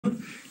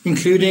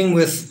including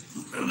with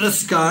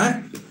this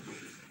guy.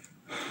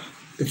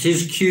 It's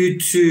his cue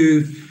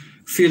to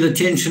feel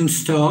attention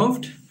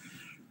starved.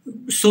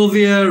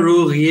 Sylvia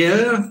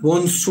Rourier,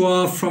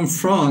 bonsoir from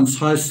France.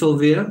 Hi,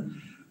 Sylvia.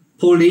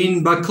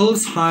 Pauline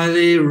Buckles, hi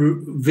there.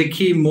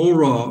 Vicky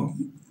Mora,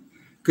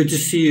 good to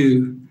see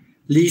you.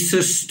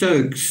 Lisa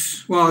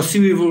Stokes. Well, I see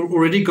we've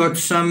already got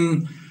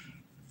some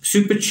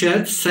super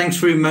chats. Thanks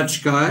very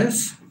much,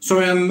 guys.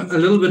 Sorry, I'm a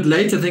little bit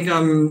late. I think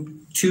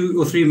I'm 2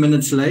 or 3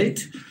 minutes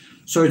late.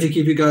 Sorry to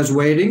keep you guys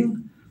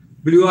waiting.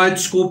 Blue-eyed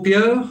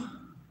Scorpio,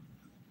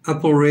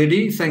 up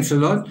already. Thanks a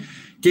lot.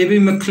 Debbie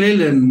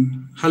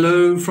McClellan,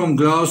 hello from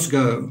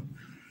Glasgow.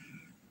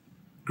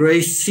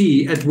 Grace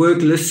C, at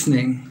work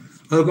listening.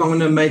 I hope I'm going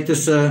to make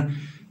this a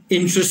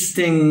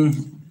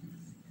interesting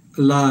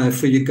live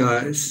for you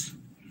guys.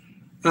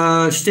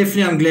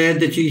 Stephanie, I'm glad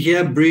that you're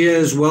here. Bria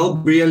as well.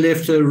 Bria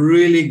left a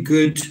really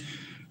good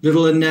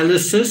little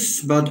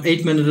analysis, about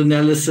 8-minute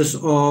analysis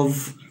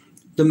of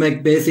the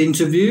Macbeth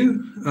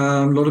interview.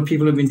 A lot of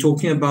people have been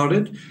talking about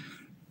it.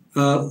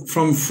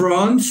 From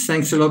France,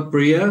 thanks a lot,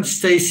 Bria.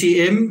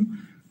 Stacey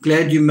M,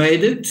 glad you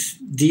made it.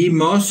 D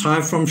Moss,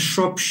 hi from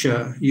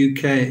Shropshire,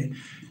 UK.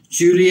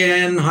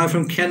 Julianne, hi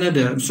from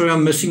Canada. I'm sorry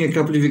I'm missing a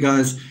couple of you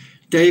guys.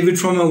 David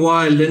from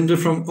Hawaii, Linda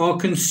from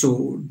Arkansas,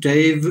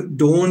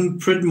 Dawn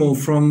Pridmore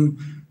from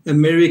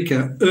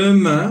America,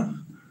 Irma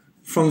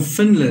from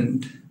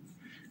Finland,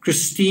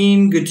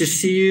 Christine, good to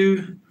see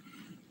you.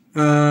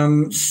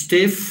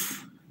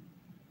 Steph,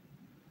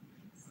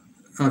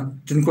 I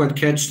didn't quite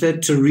catch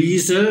that.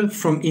 Teresa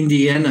from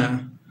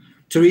Indiana.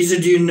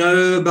 Teresa, do you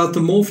know about the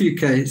Morphew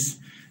case?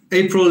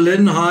 April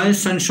Lynn, hi.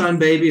 Sunshine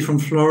Baby from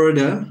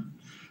Florida.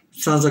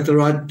 Sounds like the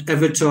right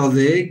avatar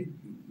there.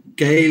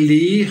 Gay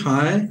Lee,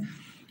 hi.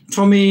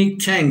 Tommy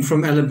Tang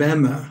from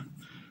Alabama.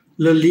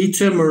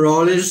 Lolita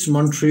Morales,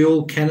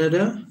 Montreal,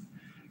 Canada.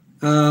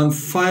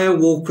 Fire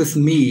Walk with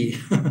Me.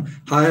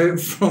 Hi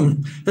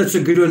from, that's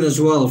a good one as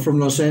well, from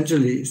Los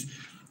Angeles.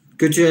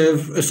 Good to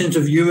have a sense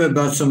of humor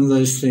about some of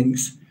those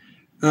things.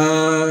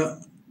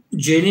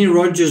 Jenny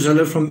Rogers,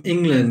 hello from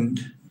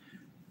England.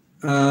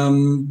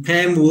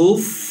 Pam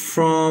Wolf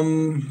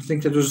from, I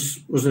think that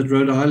was at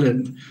Rhode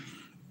Island.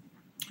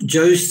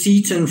 Joe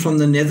Seaton from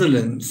the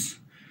Netherlands.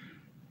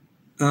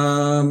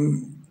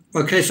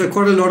 Okay, so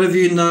quite a lot of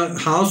you in the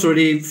house,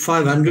 already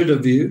 500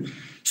 of you.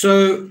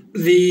 So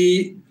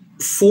the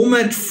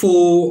format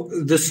for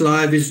this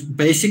live is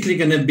basically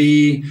going to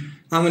be,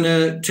 I'm going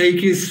to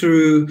take you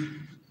through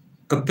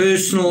a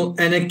personal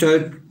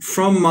anecdote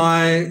from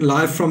my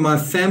life, from my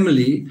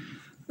family,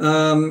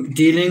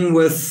 dealing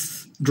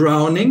with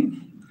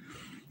drowning.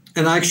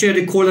 And I actually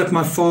had to call up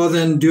my father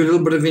and do a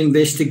little bit of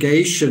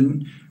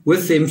investigation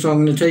with him, so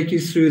I'm going to take you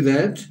through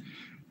that.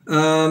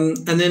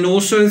 And then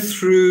also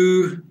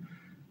through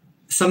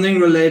something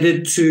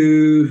related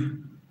to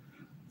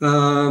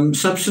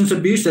substance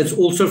abuse, that's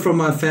also from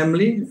my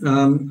family.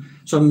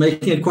 So I'm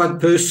making it quite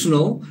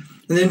personal.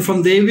 And then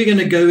from there, we're going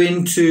to go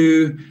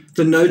into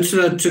the notes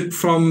that I took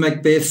from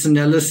Macbeth's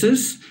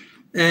analysis.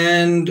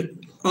 And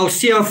I'll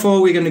see how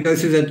far we're going to go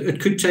through that. It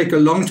could take a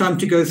long time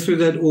to go through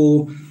that,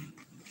 or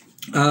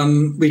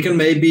we can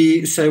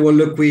maybe say, well,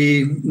 look,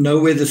 we know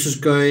where this is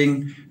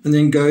going, and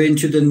then go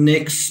into the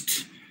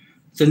next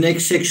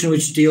section,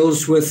 which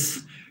deals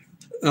with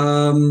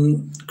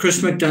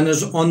Chris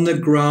McDonough's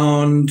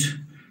on-the-ground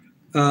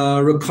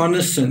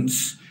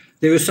reconnaissance.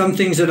 There were some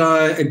things that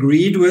I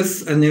agreed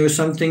with, and there were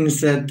some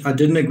things that I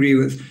didn't agree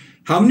with.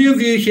 How many of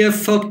you here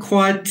felt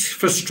quite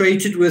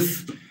frustrated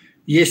with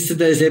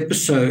yesterday's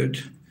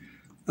episode?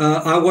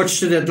 I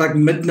watched it at like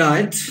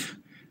midnight,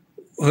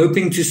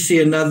 hoping to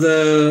see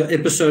another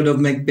episode of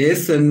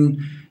Macbeth, and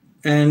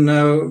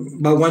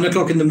by 1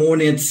 o'clock in the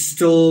morning it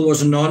still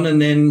wasn't on,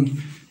 and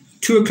then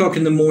 2 o'clock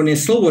in the morning it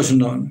still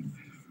wasn't on.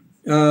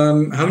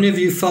 How many of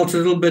you felt a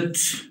little bit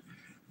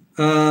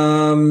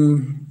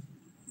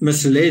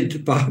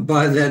misled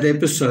by that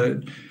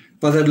episode,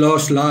 by that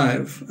last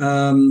live?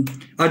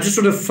 I just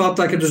sort of felt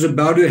like it was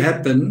about to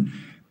happen,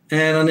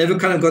 and I never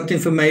kind of got the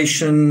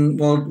information,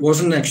 well, it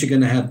wasn't actually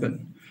going to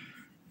happen.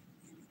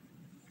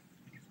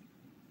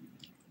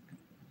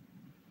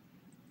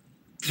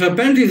 So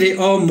apparently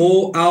there are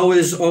more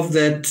hours of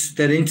that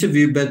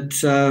interview,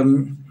 but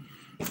I'm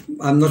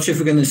not sure if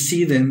we're going to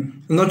see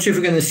them. I'm not sure if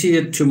we're going to see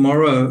it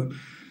tomorrow.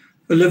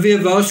 Olivia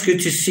Voss,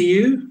 good to see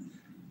you.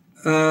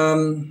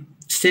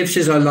 Steph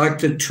says, I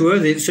liked the tour.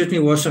 There certainly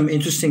was some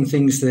interesting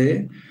things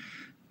there.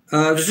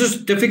 It was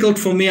just difficult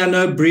for me. I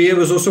know Bria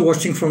was also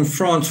watching from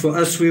France. For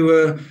us, we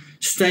were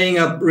staying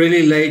up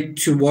really late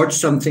to watch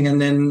something,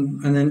 and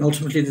then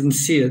ultimately didn't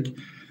see it.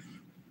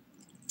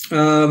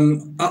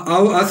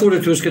 I thought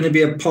it was going to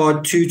be a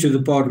part 2 to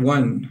the part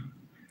 1.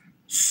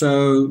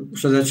 So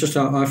that's just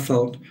how I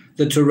felt.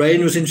 The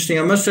terrain was interesting.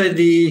 I must say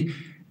the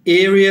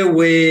area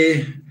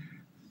where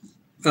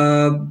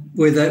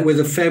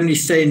the family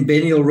stay in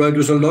Bennial Road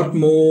was a lot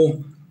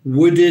more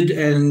wooded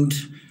and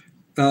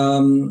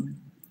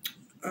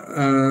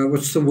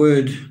what's the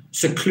word,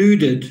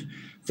 secluded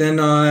than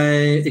I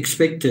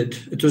expected.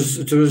 It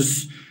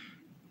was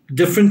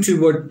different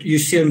to what you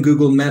see on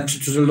Google Maps.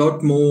 It was a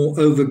lot more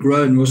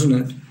overgrown,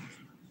 wasn't it?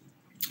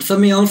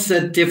 Something else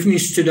that definitely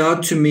stood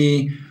out to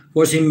me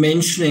was him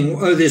mentioning,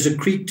 oh, there's a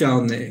creek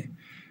down there.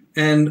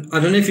 And I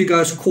don't know if you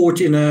guys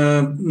caught in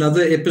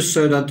another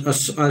episode,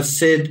 I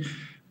said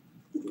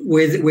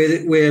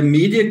where a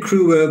media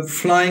crew were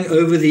flying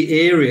over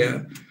the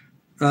area,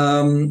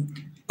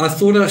 I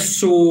thought I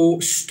saw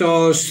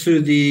stars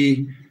through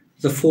the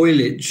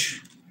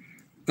foliage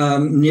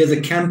near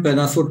the camper.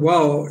 And I thought,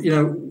 wow,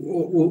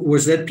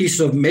 was that piece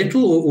of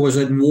metal or was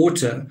that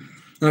water?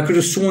 And I could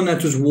have sworn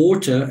that was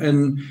water.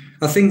 And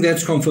I think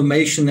that's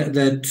confirmation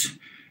that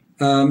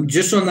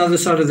just on the other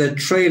side of that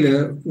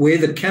trailer where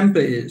the camper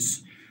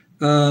is,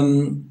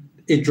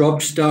 it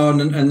drops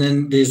down and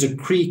then there's a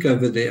creek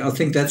over there. I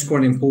think that's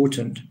quite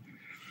important.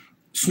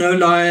 Snow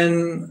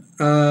Lion,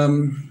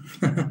 I'm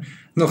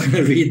not going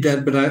to read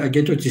that, but I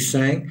get what you're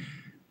saying.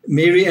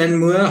 Mary Ann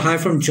Moore, hi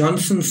from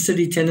Johnson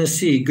City,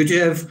 Tennessee. Good to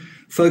have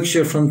folks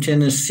here from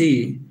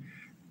Tennessee.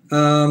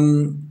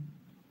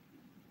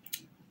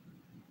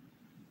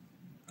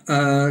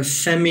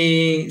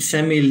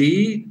 Sammy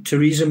Lee,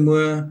 Teresa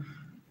Moore,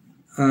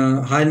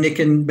 hi Nick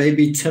and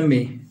baby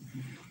Timmy.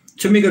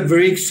 Timmy got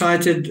very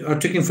excited. I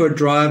took him for a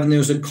drive and there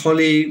was a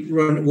collie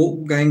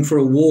going for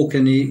a walk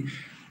and he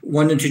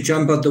wanted to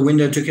jump out the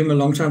window. It took him a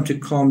long time to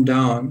calm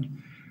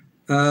down.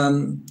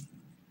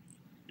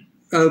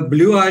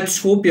 Blue-eyed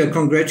Scorpio,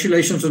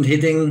 congratulations on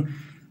hitting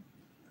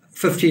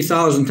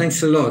 50,000.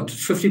 Thanks a lot.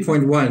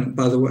 50.1,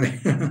 by the way.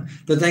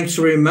 But thanks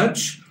very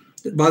much.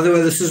 By the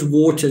way, this is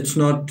water. It's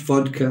not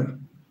vodka.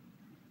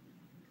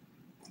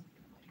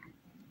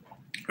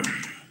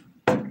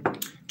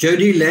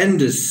 Jody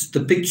Landis, the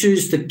picture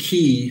is the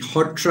key.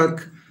 Hot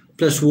truck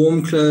plus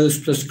warm clothes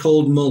plus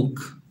cold milk.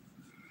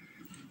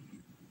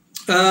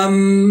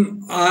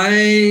 I'm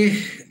going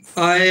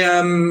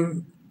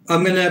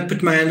to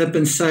put my hand up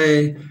and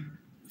say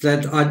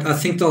that I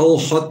think the whole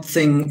hot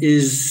thing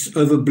is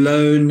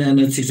overblown and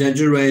it's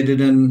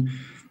exaggerated, and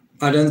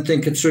I don't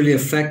think it's really a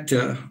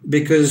factor,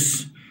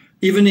 because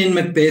even in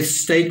Macbeth's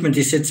statement,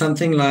 he said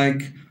something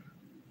like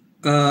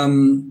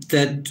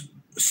that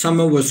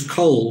summer was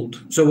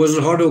cold. So was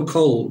it hot or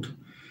cold?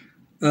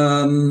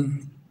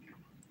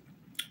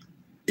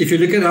 If you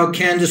look at how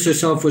Candus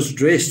herself was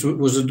dressed,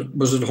 was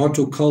it hot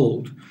or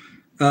cold?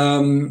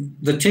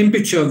 The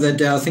temperature of that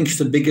day, I think, is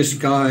the biggest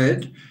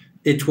guide.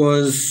 It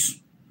was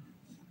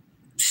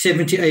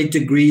 78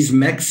 degrees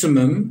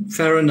maximum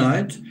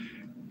Fahrenheit,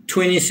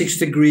 26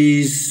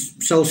 degrees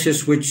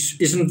Celsius, which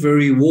isn't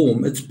very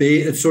warm. It's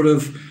sort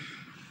of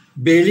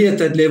barely at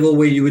that level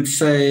where you would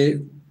say,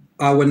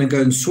 I want to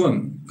go and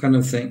swim, kind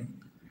of thing.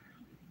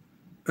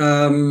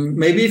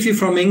 Maybe if you're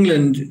from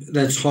England,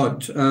 that's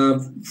hot.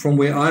 From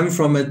where I'm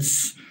from,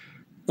 it's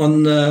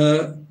on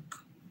the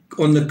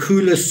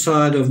coolest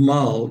side of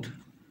mild.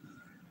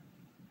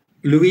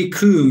 Louis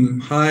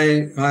Coombe,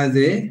 hi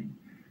there.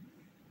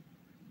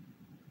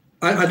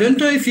 I don't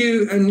know if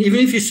you, and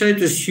even if you say it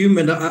was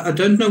humid, I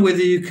don't know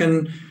whether you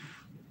can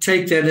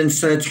take that and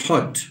say it's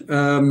hot.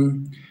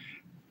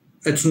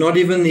 It's not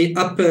even the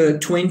upper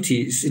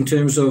 20s in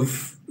terms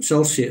of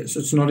Celsius.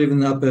 It's not even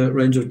the upper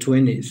range of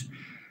 20s.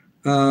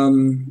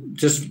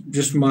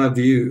 Just my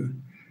view.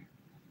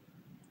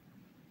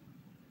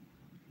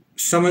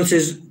 Someone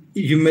says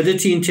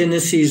humidity in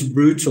Tennessee is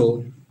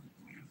brutal.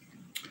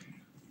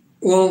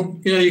 Well,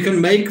 you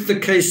can make the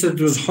case that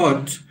it was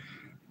hot.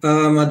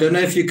 I don't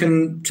know if you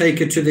can take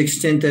it to the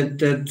extent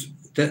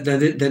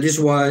that is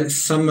why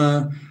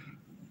summer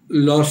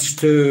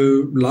lost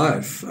her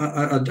life.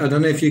 I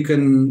don't know if you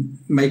can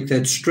make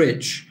that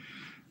stretch.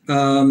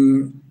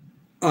 I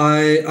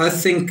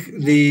think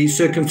the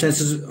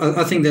circumstances,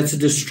 I think that's a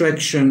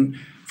distraction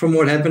from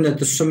what happened at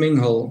the swimming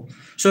hole.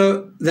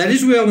 So that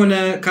is where I want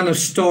to kind of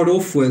start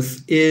off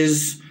with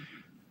is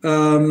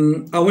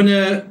I want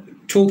to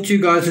talk to you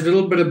guys a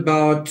little bit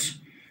about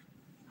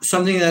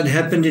something that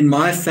happened in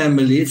my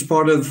family. It's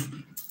part of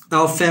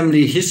our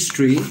family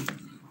history.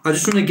 I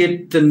just want to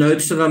get the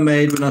notes that I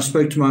made when I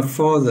spoke to my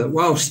father.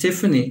 Wow,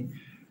 Stephanie,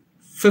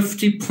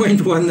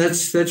 50.1,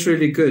 that's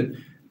really good.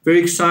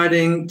 Very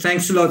exciting.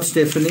 Thanks a lot,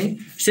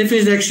 Stephanie.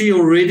 Stephanie's actually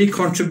already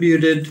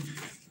contributed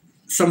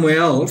somewhere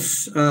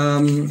else.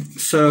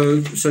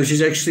 So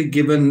she's actually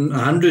given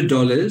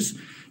 $100.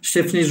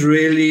 Stephanie's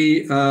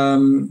really,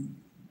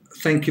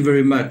 thank you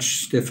very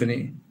much,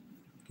 Stephanie.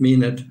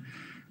 Mean it.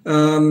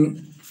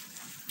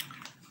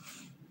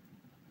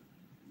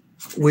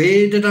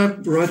 Where did I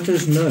write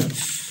those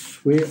notes?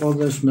 Where are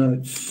those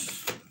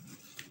notes?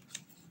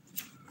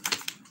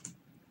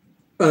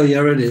 Oh,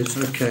 yeah, it is.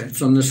 Okay,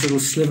 it's on this little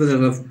sliver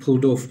that I've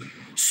pulled off.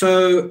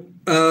 So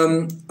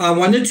I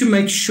wanted to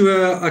make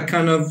sure I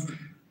kind of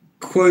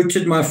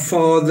quoted my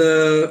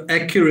father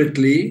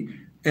accurately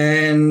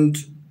and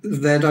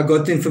that I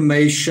got the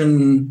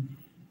information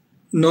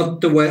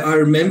not the way I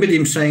remembered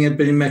him saying it,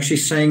 but him actually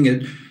saying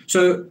it.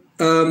 So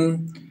I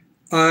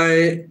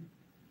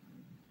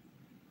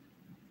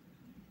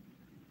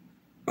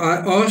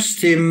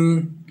asked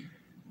him,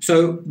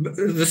 so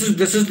this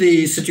is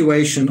the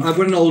situation. I've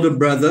got an older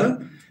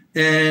brother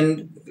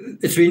And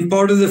it's been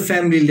part of the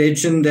family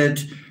legend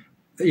that,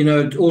 you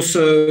know,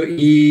 also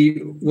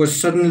he was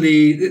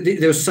suddenly,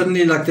 there was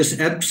suddenly like this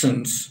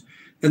absence,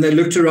 and they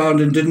looked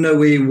around and didn't know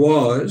where he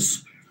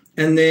was.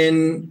 And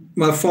then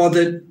my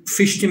father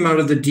fished him out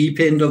of the deep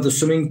end of the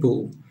swimming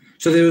pool.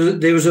 So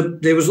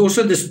there was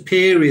also this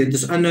period,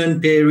 this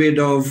unknown period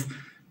of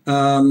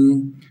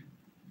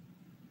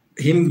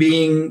him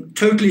being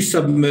totally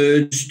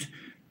submerged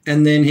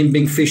and then him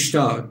being fished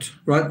out,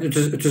 right? It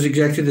was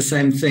exactly the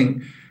same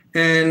thing.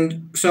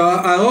 And so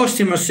I asked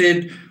him, I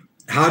said,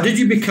 how did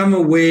you become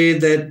aware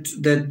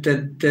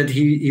that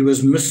he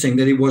was missing,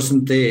 that he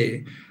wasn't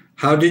there?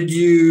 How did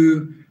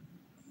you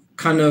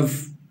kind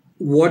of,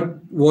 what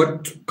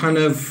kind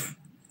of,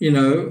 you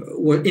know,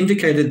 what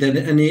indicated that?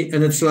 And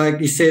it's like,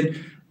 he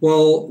said,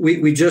 well,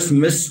 we just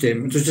missed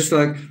him. It was just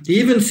like, he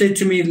even said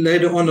to me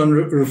later on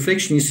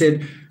reflection, he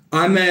said,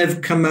 I may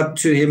have come up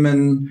to him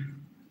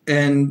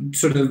and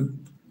sort of,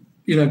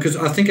 you know, because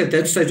I think at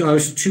that stage I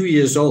was 2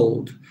 years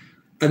old.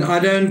 And I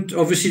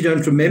obviously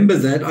don't remember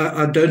that.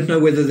 I don't know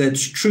whether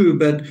that's true,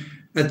 but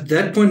at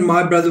that point,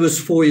 my brother was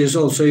 4 years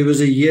old. So he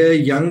was a year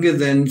younger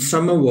than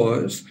Summer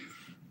was.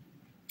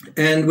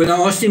 And when I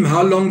asked him,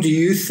 how long do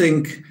you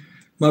think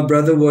my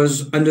brother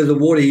was under the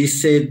water? He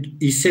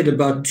said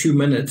about 2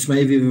 minutes,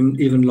 maybe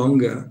even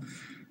longer.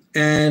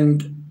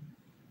 And,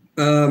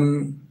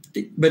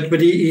 but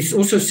he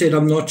also said,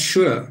 I'm not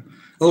sure.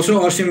 I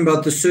also asked him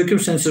about the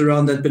circumstances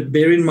around that, but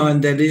bear in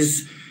mind that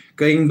is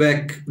going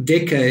back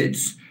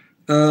decades.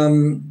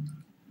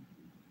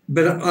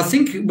 But I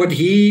think what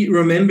he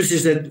remembers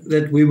is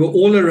that we were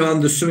all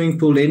around the swimming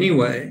pool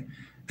anyway,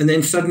 and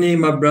then suddenly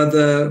my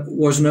brother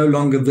was no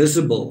longer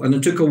visible, and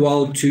it took a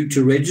while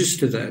to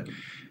register that.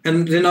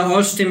 And then I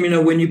asked him, you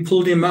know, when you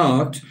pulled him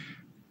out,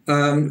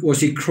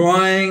 was he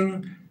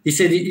crying? He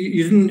said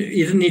you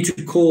didn't need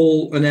to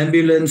call an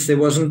ambulance.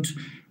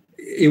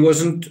 He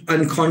wasn't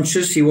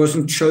unconscious. He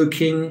wasn't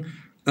choking.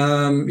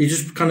 He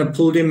just kind of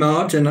pulled him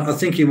out, and I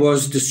think he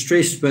was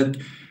distressed, but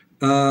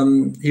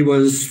he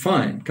was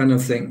fine, kind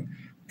of thing.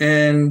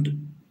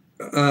 And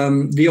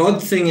the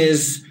odd thing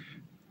is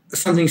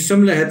something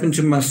similar happened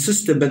to my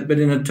sister, but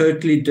in a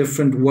totally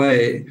different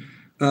way,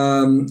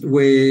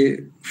 where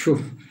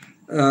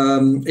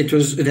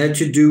it had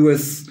to do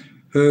with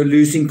her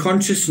losing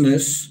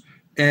consciousness,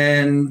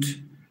 and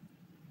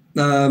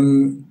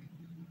the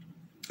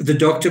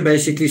doctor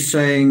basically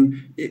saying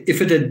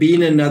if it had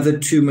been another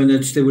 2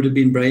 minutes, there would have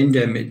been brain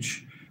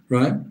damage,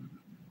 right?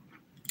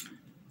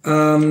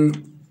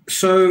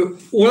 So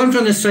all I'm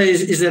trying to say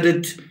is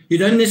that you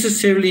don't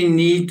necessarily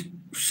need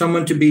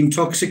someone to be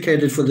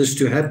intoxicated for this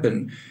to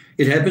happen.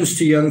 It happens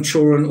to young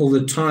children all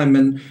the time.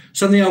 And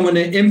something I want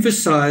to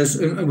emphasize,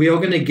 and we are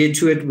going to get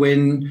to it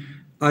when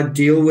I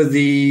deal with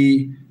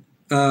the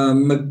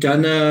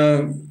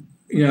McDonough,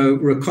 you know,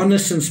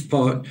 reconnaissance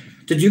part.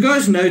 Did you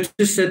guys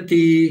notice that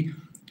the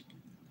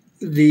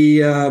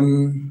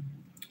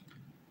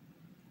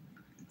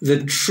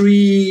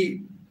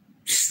tree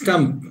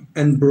stump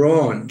and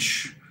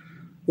branch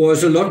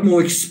was a lot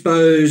more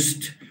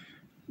exposed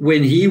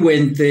when he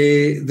went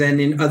there than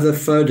in other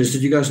photos?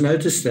 Did you guys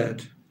notice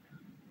that?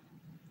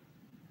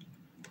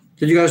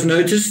 Did you guys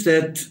notice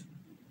that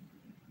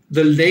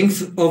the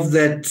length of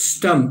that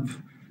stump,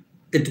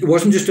 it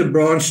wasn't just a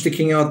branch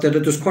sticking out, that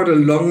it was quite a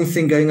long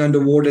thing going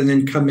underwater and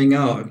then coming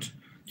out?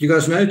 Did you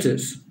guys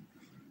notice?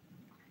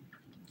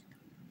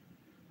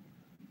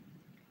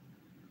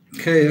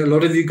 Okay, a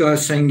lot of you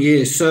guys saying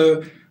yes.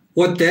 So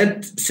what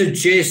that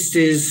suggests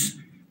is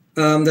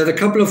that a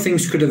couple of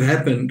things could have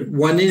happened.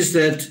 One is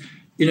that,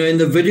 you know, in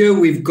the video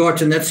we've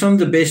got, and that's some of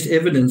the best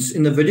evidence,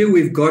 in the video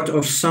we've got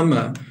of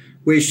Summer,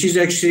 where she's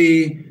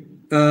actually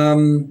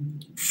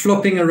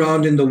flopping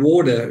around in the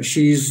water.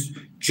 She's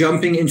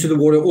jumping into the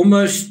water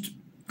almost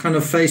kind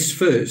of face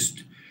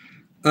first.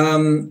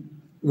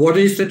 What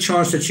is the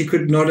chance that she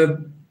could not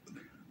have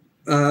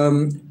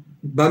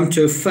bumped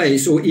her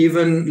face or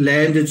even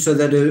landed so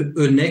that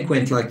her neck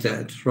went like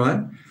that,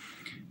 right?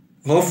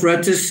 Half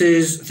Rutter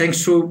says,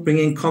 thanks for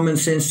bringing common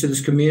sense to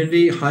this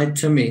community. Hi,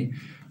 Timmy.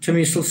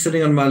 Timmy's still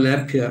sitting on my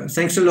lap here.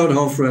 Thanks a lot,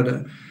 Half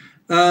Rutter.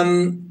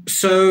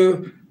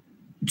 So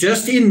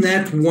just in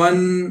that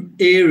one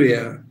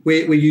area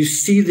where you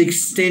see the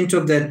extent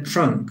of that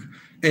trunk,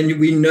 and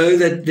we know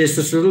that there's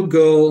this little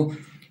girl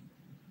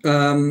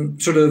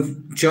sort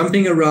of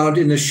jumping around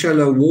in the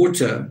shallow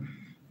water,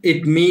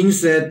 it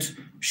means that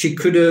she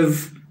could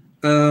have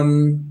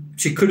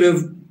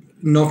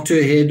knocked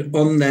her head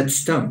on that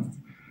stump.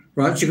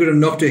 Right? She could have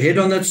knocked her head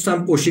on that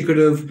stump, or she could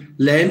have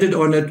landed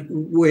on it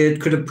where it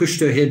could have pushed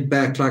her head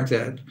back like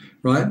that,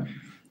 right?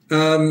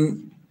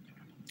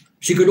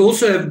 She could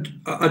also have,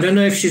 I don't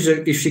know if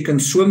she can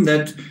swim.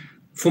 That,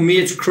 for me,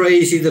 it's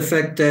crazy, the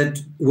fact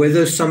that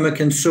whether Summer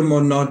can swim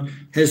or not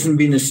hasn't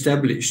been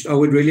established. I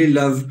would really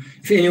love,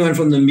 if anyone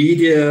from the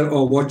media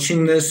are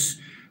watching this,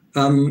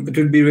 it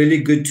would be really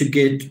good to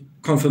get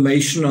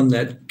confirmation on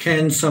that.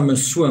 Can Summer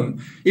swim?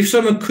 If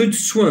Summer could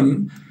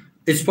swim,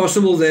 it's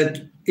possible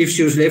that if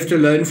she was left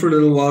alone for a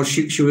little while,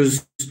 she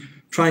was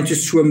trying to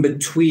swim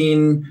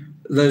between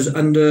those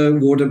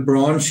underwater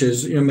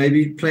branches,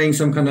 maybe playing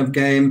some kind of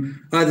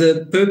game,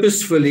 either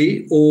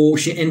purposefully or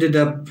she ended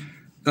up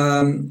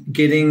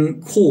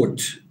getting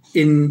caught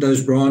in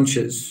those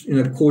branches,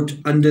 caught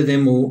under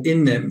them or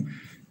in them.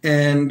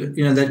 And,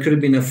 that could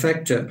have been a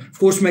factor. Of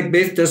course,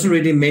 Macbeth doesn't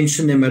really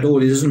mention them at all.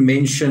 He doesn't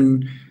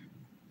mention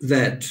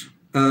that.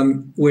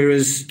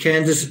 Whereas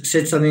Candus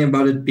said something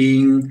about it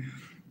being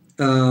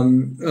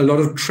a lot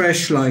of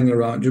trash lying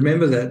around.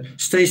 Remember that?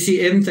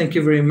 Stacey M., thank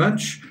you very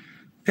much.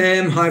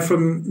 Pam, hi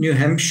from New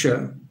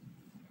Hampshire.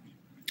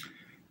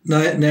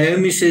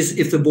 Naomi says,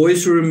 if the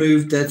boys were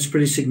removed, that's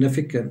pretty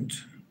significant.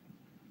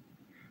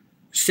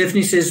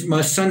 Stephanie says,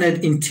 my son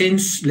had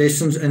intense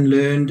lessons and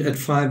learned at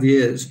 5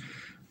 years.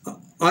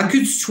 I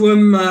could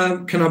swim,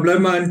 can I blow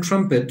my own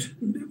trumpet,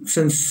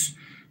 since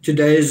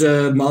today is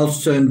a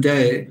milestone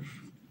day?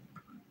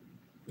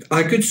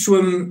 I could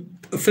swim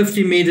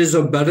 50 meters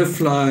of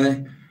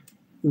butterfly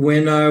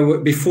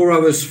before I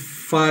was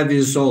 5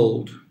 years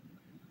old.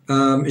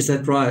 Is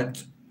that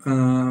right?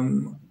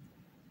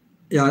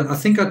 Yeah, I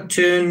think I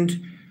turned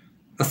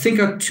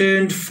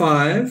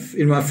 5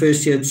 in my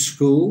first year at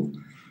school,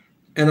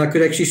 and I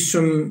could actually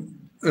swim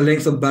a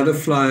length of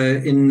butterfly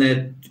in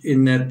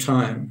that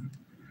time.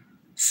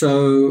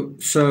 But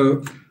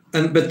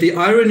the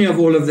irony of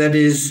all of that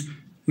is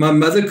my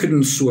mother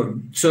couldn't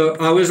swim. So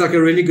I was like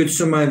a really good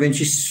swimmer. I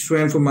eventually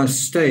swam for my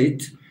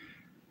state,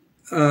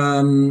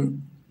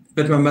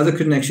 but my mother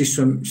couldn't actually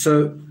swim.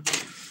 So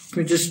let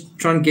me just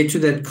try and get to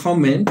that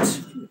comment.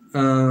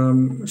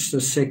 Just a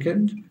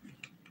second.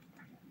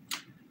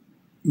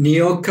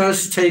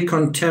 Nyoka's take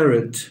on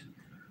tarot.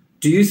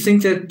 Do you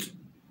think that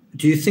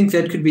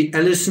could be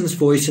Alison's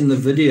voice in the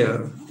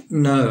video?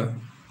 No.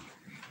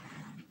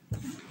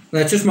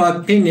 That's just my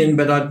opinion,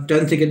 but I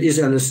don't think it is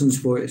Alison's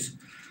voice.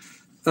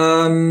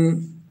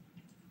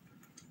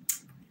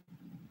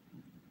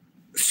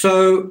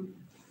 So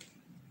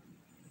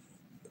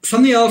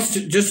something else,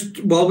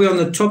 just while we're on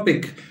the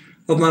topic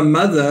of my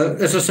mother,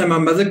 as I say, my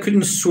mother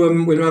couldn't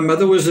swim. When my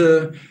mother was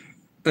a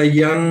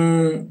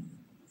young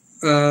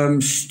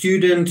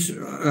student,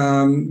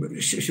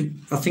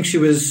 I think she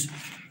was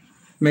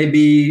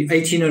maybe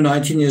 18 or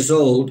 19 years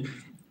old,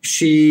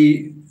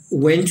 she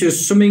went to a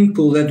swimming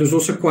pool that was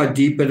also quite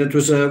deep, but it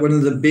was one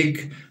of the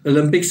big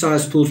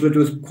Olympic-sized pools, but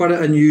with quite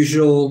an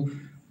unusual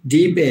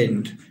deep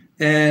end.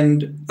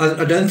 And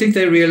I don't think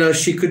they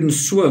realized she couldn't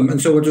swim.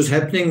 And so what was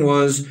happening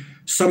was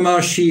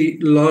somehow she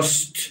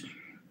lost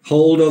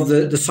hold of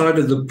the side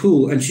of the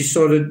pool, and she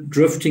started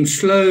drifting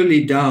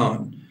slowly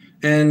down.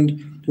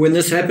 And when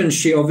this happened,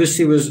 she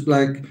obviously was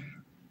like,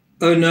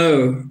 oh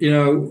no,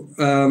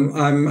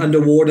 I'm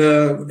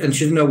underwater, and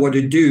she didn't know what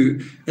to do.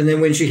 And then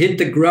when she hit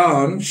the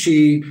ground,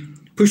 she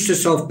pushed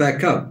herself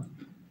back up.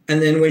 And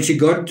then when she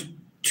got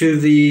to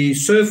the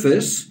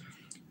surface,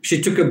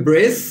 she took a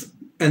breath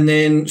and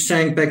then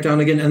sank back down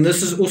again. And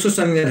this is also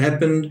something that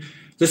happened.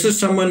 This is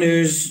someone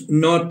who's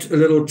not a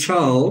little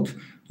child,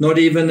 not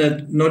even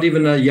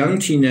a young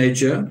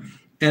teenager.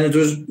 And it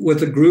was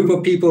with a group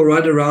of people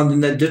right around,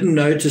 and they didn't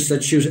notice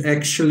that she was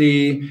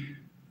actually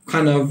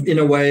kind of, in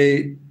a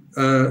way,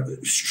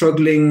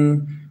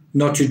 struggling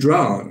not to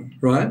drown,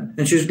 right?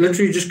 And she was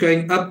literally just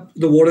going up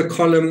the water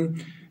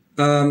column,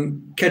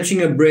 catching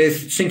her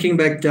breath, sinking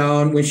back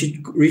down. When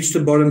she reached the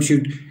bottom, she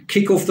would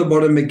kick off the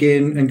bottom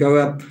again and go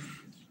up.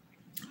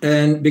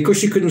 And because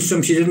she couldn't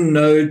swim, she didn't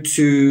know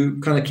to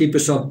kind of keep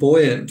herself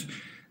buoyant.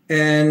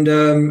 And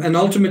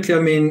ultimately, I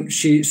mean,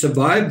 she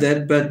survived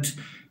that, but,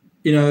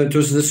 it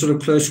was this sort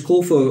of close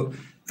call for her.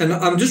 And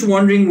I'm just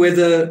wondering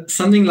whether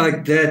something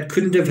like that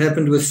couldn't have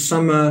happened with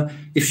Summer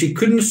if she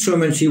couldn't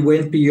swim and she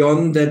went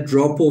beyond that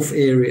drop-off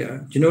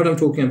area. Do you know what I'm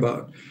talking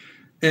about?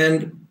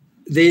 And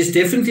there's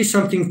definitely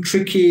something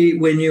tricky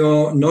when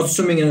you're not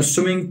swimming in a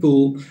swimming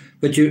pool,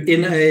 but you're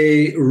in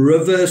a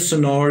river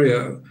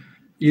scenario.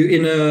 You're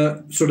in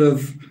a sort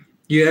of,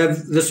 you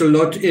have this a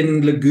lot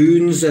in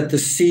lagoons at the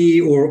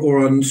sea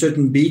or on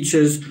certain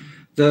beaches.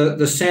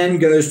 The sand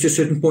goes to a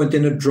certain point,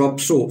 then it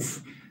drops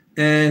off.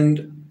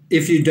 And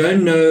if you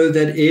don't know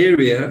that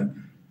area,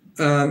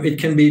 it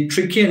can be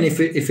tricky, and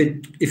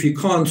if you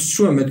can't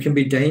swim, it can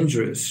be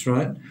dangerous,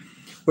 right?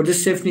 What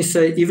does Stephanie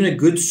say? Even a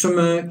good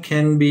swimmer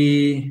can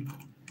be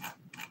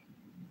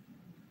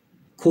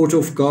caught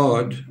off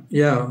guard.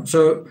 Yeah.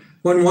 So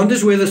one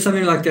wonders whether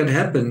something like that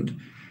happened.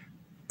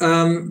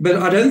 But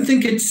I don't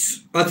think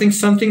I think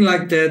something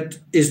like that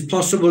is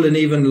possible and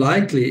even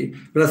likely.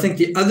 But I think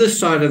the other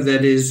side of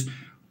that is,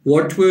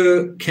 what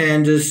were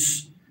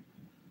Candus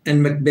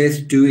and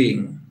Macbeth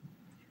doing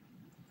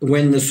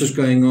when this was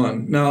going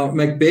on? Now,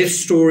 Macbeth's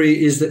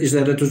story is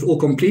that it was all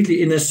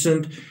completely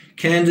innocent.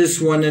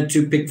 Candus wanted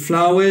to pick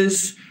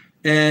flowers,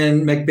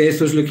 and Macbeth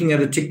was looking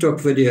at a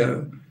TikTok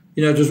video.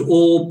 It was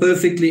all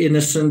perfectly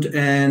innocent,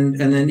 and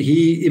then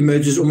he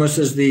emerges almost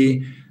as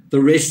the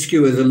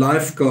rescuer, the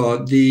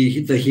lifeguard,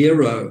 the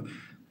hero.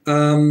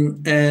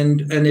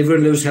 And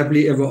everyone lives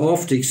happily ever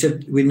after,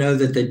 except we know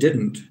that they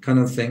didn't, kind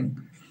of thing.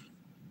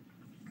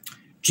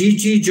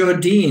 Gigi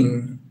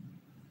Jardine.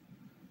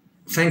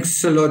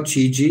 Thanks a lot,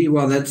 Gigi.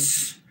 Well,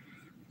 that's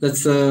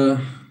That's an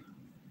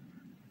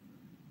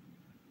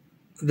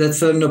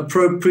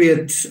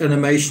appropriate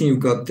animation you've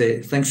got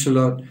there. Thanks a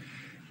lot.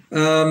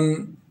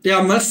 Yeah,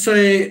 I must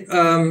say,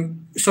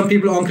 some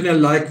people aren't going to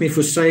like me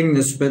for saying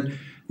this, but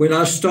when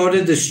I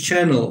started this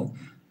channel,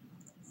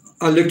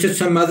 I looked at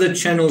some other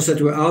channels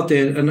that were out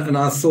there, and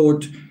I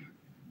thought,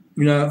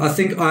 I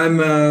think I'm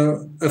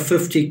a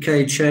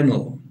 50K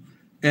channel,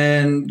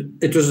 and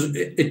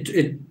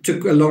it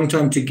took a long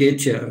time to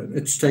get here.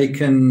 It's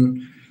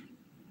taken,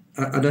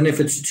 I don't know if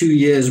it's 2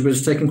 years, but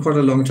it's taken quite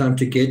a long time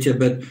to get here.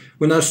 But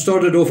when I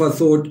started off, I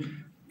thought,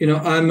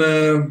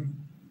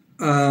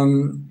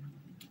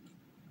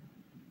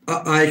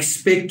 I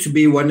expect to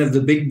be one of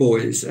the big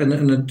boys,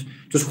 and it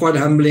was quite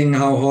humbling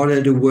how hard I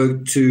had to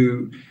work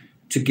to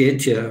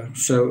get here.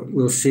 So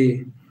we'll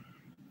see.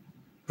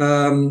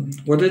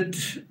 What did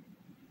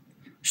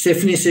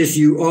Stephanie says?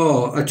 You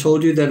are. I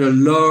told you that a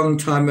long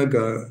time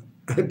ago.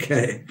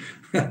 Okay.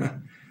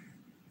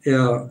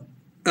 Yeah.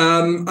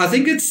 I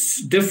think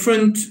it's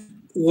different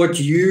what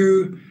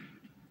you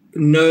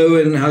know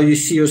and how you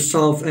see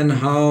yourself and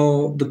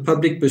how the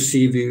public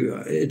perceive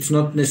you. It's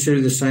not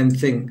necessarily the same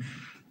thing.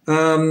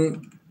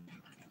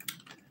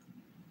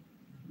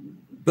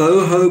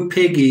 Boho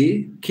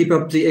Peggy, keep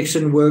up the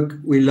excellent work.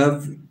 We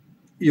love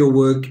your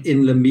work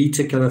in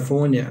Lamita,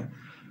 California.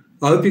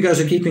 I hope you guys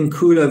are keeping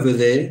cool over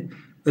there.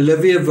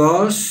 Olivia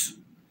Vars,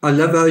 I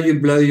love how you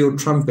blow your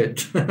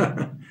trumpet.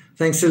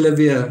 Thanks,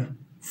 Olivia,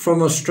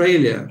 from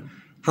Australia.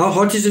 How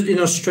hot is it in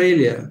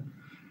Australia?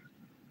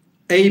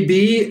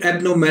 AB,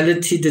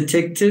 abnormality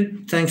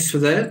detected. Thanks for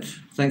that.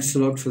 Thanks a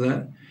lot for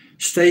that.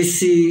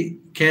 Stacy,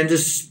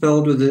 Candus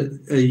spelled with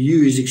a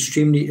U is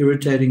extremely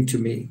irritating to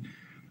me.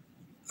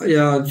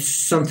 Yeah, it's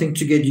something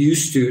to get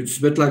used to. It's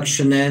a bit like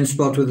Shanann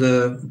spelled with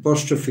an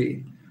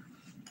apostrophe.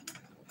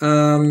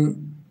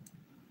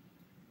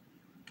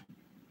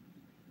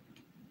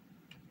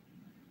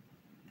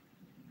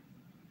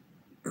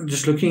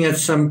 Just looking at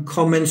some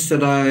comments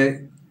that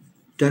I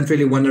don't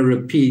really want to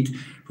repeat.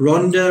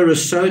 Rhonda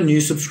Rousseau, new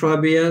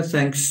subscriber here.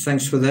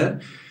 Thanks for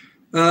that.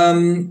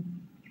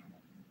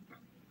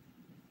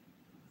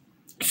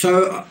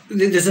 So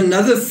there's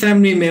another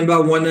family member I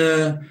want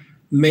to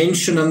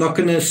mention. I'm not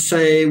going to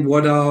say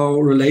what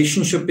our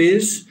relationship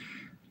is,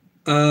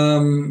 but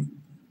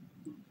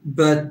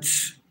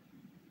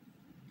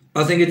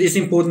I think it is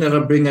important that I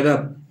bring it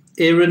up.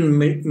 Erin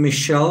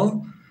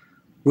Michelle,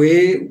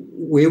 where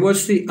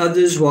was the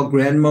others while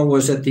Grandma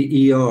was at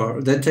the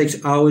ER? That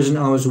takes hours and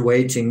hours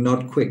waiting,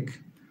 not quick.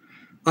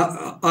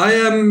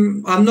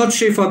 I'm not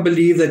sure if I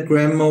believe that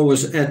Grandma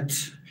was at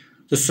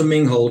the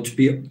swimming hole,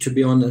 to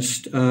be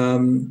honest.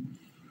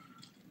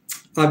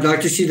 I'd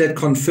like to see that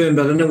confirmed.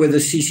 I don't know whether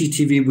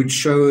CCTV would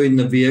show in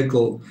the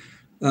vehicle.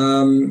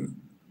 In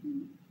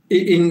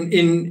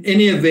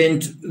any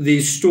event,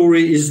 the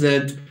story is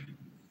that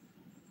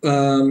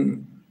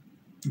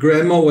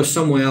Grandma was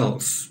somewhere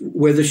else.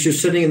 Whether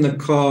she's sitting in the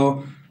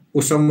car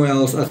or somewhere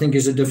else, I think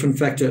is a different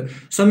factor.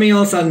 Something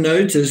else I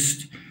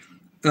noticed,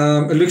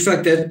 it looks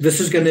like that this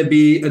is going to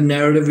be a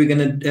narrative we're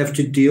going to have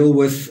to deal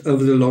with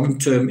over the long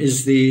term,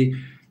 is the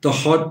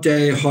hot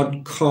day,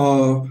 hot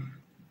car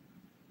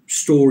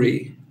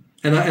story.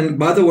 And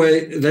by the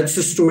way, that's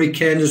the story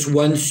Candus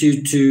wants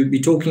you to be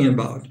talking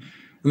about.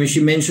 I mean, she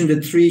mentioned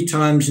it 3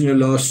 times in her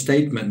last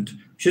statement.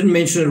 She didn't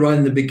mention it right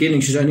in the beginning.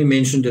 She's only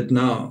mentioned it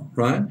now,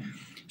 right?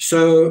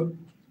 So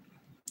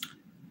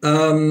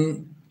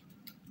one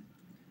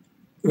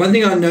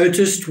thing I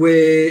noticed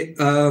where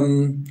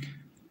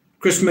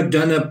Chris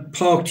McDonough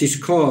parked his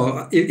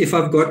car, if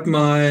I've got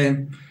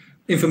my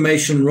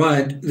information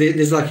right,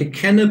 there's like a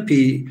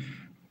canopy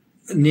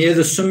near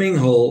the swimming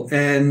hole,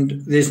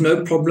 and there's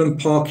no problem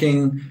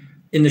parking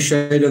in the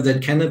shade of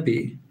that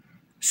canopy.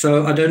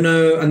 So I don't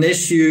know,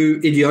 unless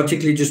you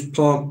idiotically just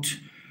parked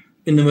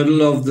in the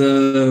middle of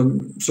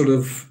the sort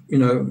of,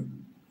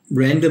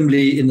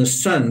 randomly in the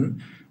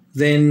sun,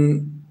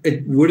 then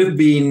it would have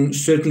been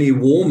certainly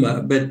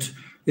warmer, but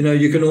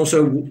you can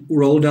also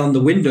roll down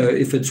the window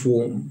if it's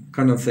warm,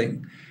 kind of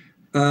thing.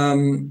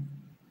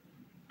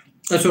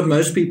 That's what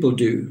most people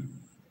do.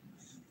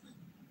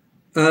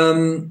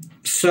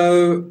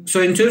 So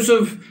in terms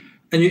of,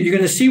 and you're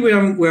going to see where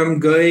I'm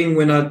going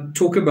when I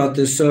talk about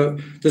this. So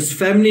this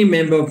family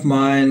member of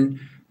mine,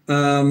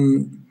 I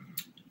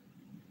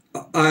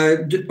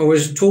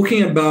was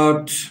talking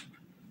about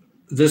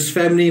this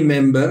family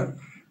member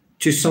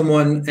to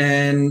someone,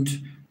 and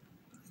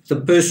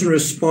the person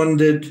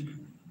responded,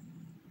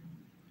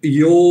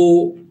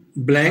 your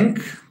blank,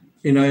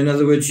 in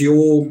other words,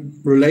 your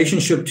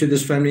relationship to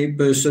this family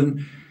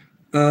person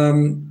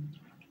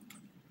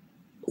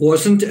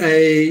wasn't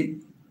a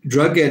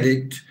drug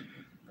addict,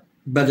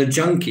 but a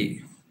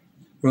junkie,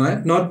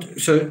 right? Not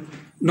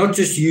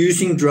just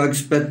using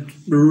drugs, but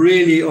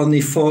really on the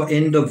far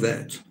end of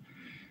that.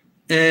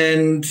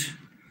 And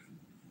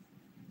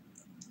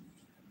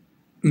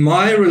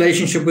my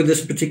relationship with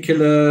this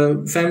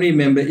particular family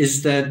member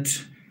is that,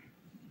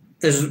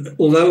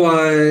 although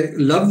I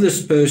love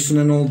this person,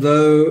 and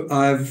although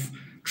I've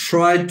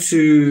tried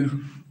to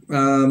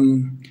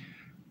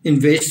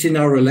invest in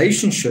our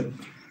relationship,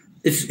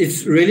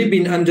 it's really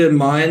been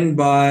undermined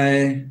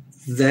by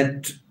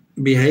that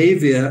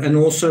behavior, and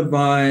also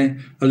by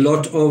a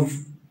lot of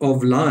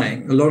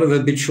lying, a lot of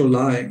habitual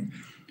lying.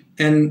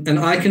 And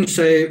I can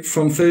say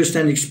from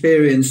first-hand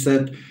experience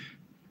that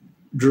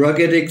drug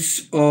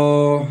addicts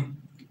are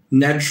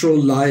natural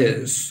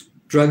liars.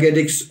 Drug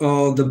addicts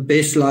are the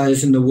best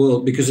liars in the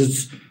world because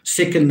it's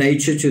second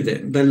nature to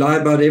them. They lie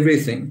about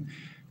everything,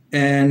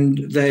 and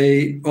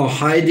they're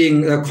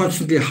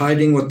constantly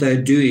hiding what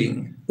they're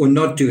doing or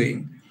not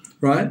doing,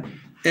 right?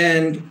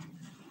 And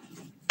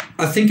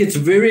I think it's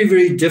very,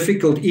 very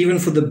difficult even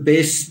for the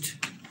best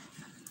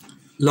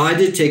lie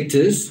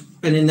detectors.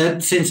 And in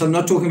that sense, I'm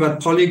not talking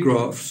about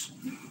polygraphs,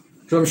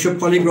 because I'm sure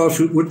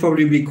polygraphs would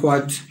probably be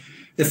quite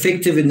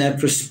effective in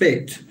that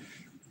respect.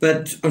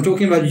 But I'm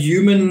talking about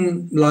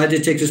human lie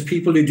detectors,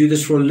 people who do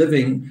this for a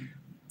living.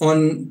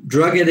 On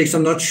drug addicts,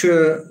 I'm not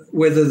sure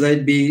whether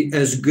they'd be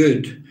as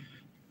good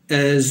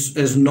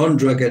as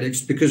non-drug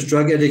addicts, because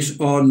drug addicts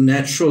are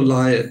natural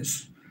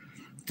liars.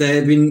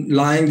 They've been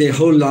lying their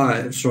whole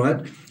lives,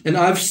 right? And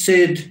I've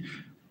said,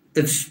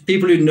 it's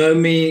people who know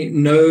me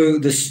know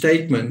the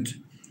statement,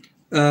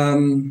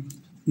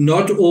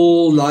 not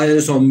all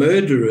liars are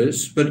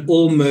murderers, but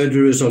all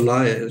murderers are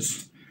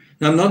liars.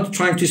 Now, I'm not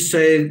trying to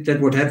say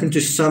that what happened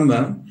to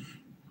Summer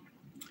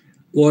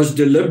was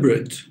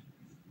deliberate,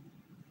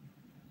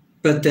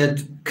 but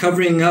that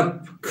covering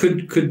up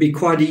could be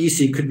quite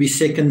easy, could be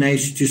second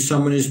nature to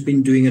someone who's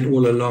been doing it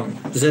all along.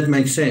 Does that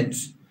make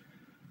sense?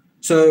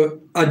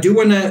 So I do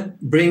want to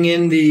bring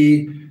in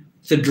the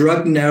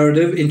drug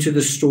narrative into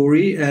the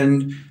story,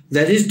 and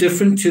that is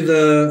different to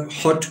the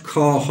hot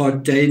car,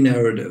 hot day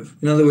narrative.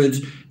 In other words,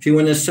 if you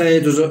want to say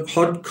it was a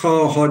hot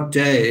car, hot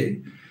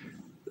day,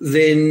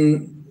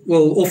 then,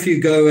 well, off you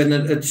go, and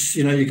it's,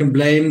 you can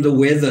blame the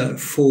weather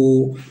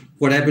for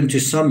what happened to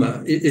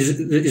Summer.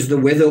 Is the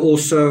weather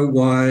also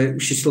why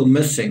she's still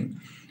missing?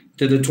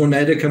 Did a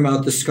tornado come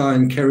out the sky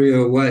and carry her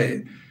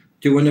away?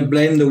 Do you want to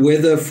blame the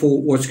weather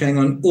for what's going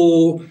on?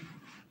 Or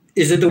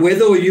is it the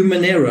weather or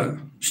human error?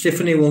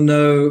 Stephanie will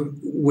know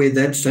where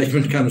that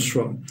statement comes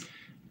from,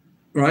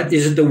 right?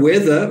 Is it the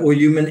weather or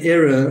human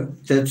error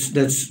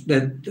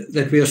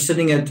that we are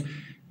sitting at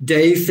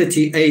day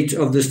 38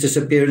 of this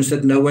disappearance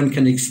that no one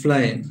can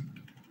explain?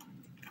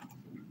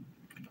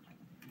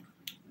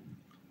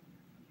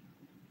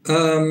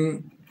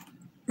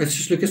 Let's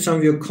just look at some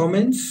of your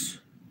comments.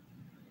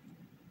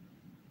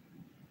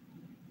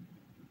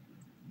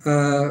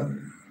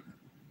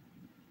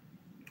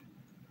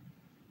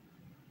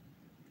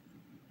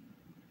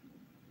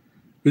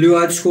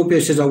 Blue-eyed Scorpio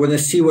says, I want to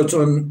see what's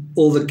on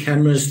all the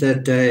cameras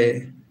that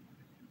day.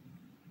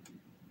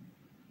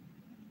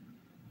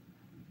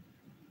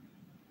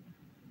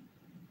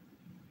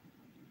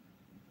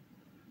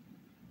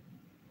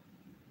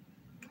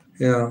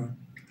 Yeah.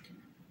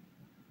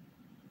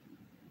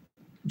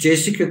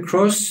 Jessica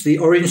Cross, the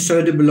orange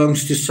soda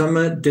belongs to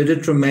Summer. Did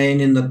it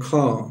remain in the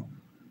car?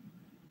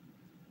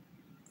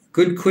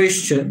 Good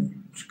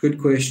question. It's a good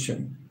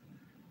question.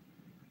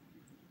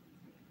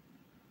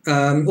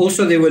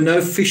 Also, there was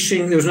no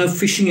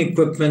fishing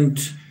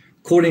equipment,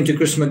 according to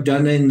Chris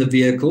McDonough, in the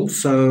vehicle.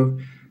 So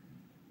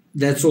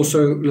that's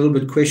also a little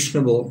bit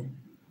questionable.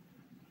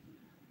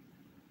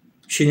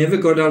 She never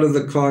got out of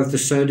the car if the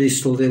soda is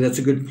still there. That's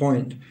a good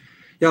point.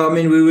 Yeah, I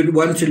mean, we would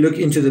want to look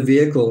into the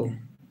vehicle.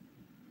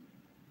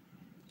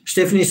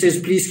 Stephanie says,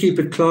 please keep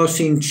it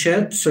classy in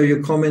chat so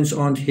your comments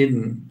aren't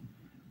hidden.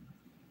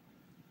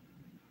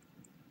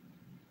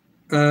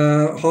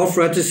 Half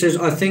Rutter says,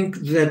 I think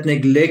that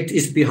neglect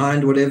is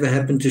behind whatever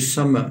happened to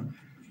Summer.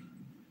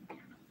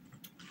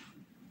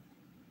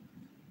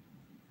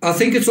 I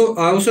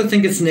also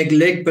think it's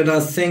neglect, but I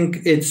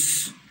think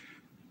it's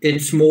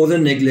more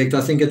than neglect.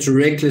 I think it's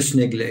reckless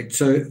neglect.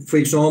 So, for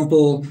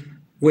example,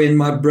 when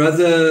my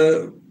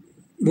brother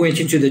went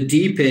into the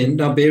deep end,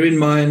 now bear in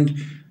mind,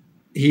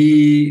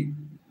 he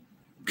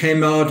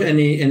came out and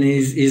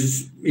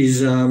he's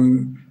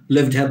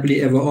lived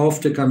happily ever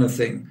after kind of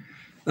thing.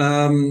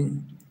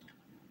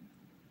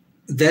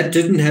 That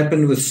didn't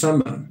happen with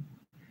Summer.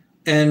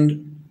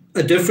 And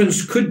a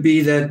difference could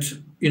be that,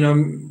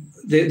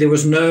 there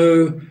was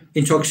no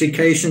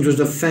intoxication. It was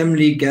a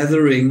family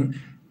gathering.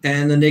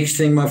 And the next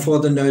thing, my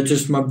father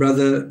noticed my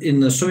brother in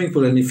the swimming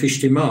pool and he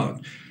fished him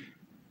out.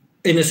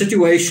 In a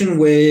situation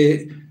where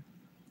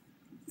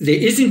there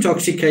is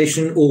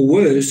intoxication or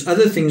worse,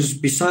 other things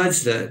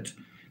besides that,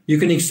 you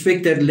can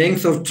expect that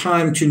length of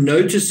time to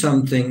notice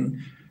something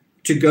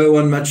to go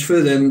on much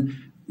further. And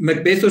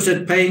Macbeth was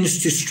at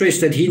pains to stress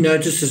that he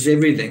notices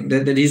everything,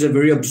 that he's a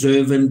very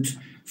observant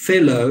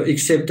fellow,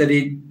 except that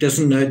he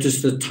doesn't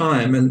notice the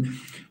time. And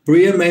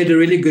Bria made a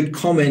really good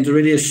comment, a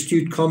really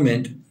astute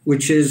comment,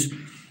 which is,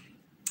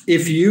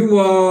 if you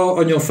are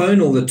on your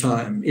phone all the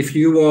time, if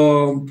you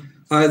are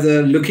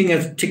either looking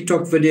at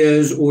TikTok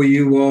videos or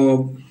you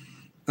are,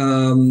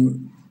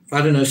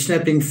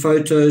 snapping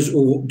photos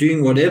or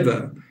doing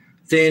whatever,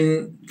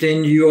 then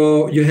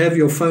you have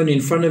your phone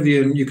in front of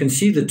you and you can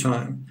see the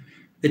time.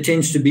 it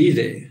tends to be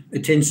there.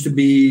 It tends to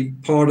be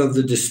part of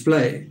the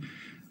display.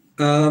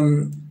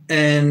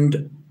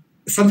 And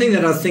something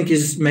that I think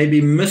is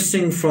maybe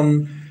missing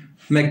from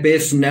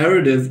Macbeth's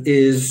narrative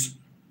is,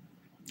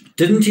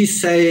 didn't he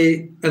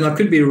say, and I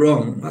could be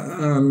wrong,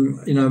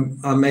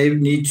 I may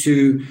need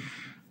to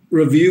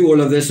review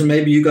all of this, and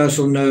maybe you guys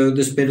will know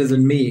this better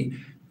than me,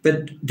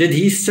 but did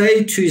he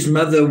say to his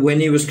mother when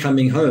he was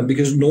coming home?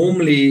 Because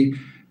normally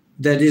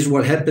that is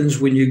what happens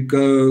when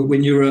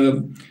you're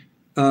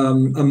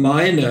a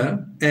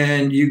minor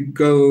and you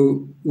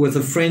go with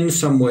a friend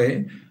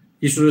somewhere.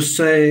 You sort of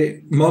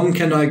say, "Mom,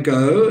 can I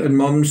go?" And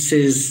Mom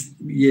says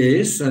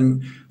yes,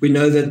 and we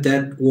know that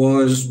that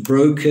was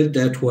brokered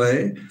that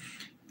way.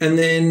 And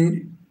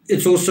then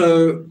it's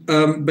also,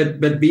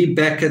 but be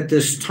back at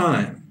this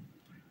time.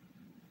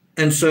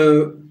 And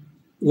so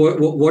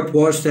what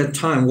was that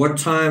time? What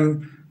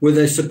time were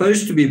they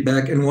supposed to be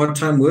back, and what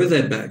time were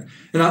they back?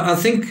 And I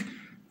think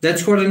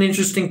that's quite an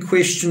interesting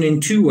question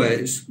in two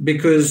ways,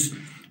 because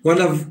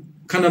one of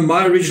kind of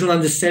my original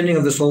understanding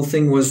of this whole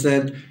thing was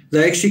that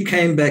they actually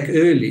came back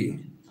early.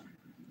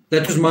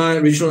 That was my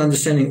original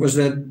understanding, was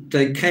that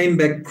they came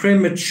back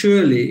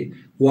prematurely.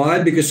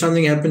 Why? Because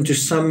something happened to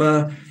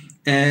Summer,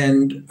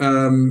 and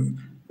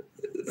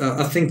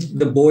I think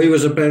the boy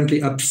was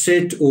apparently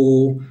upset,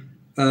 or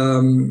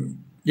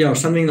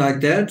something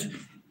like that.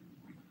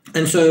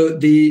 And so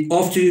the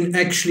afternoon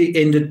actually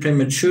ended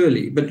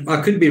prematurely, but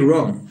I could be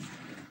wrong.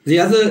 The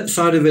other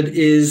side of it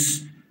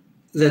is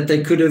that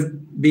they could have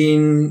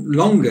been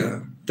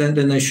longer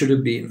than they should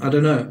have been. I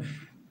don't know.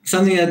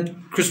 Something that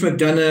Chris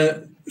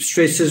McDonough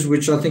stresses,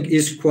 which I think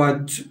is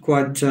quite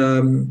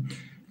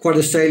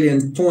a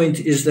salient point,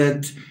 is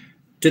that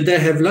did they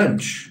have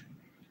lunch?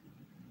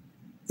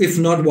 If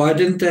not, why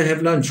didn't they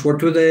have lunch?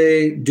 What were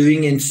they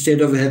doing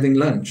instead of having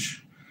lunch?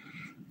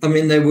 I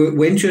mean, they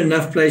went to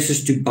enough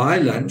places to buy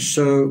lunch,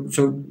 so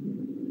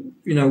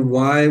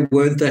why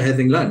weren't they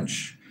having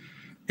lunch?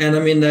 And I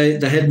mean, they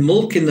had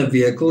milk in the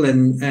vehicle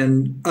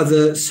and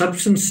other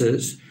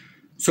substances,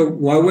 so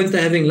why weren't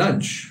they having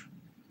lunch?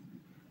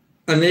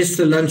 Unless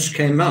the lunch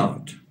came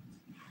out.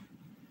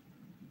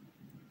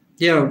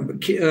 Yeah,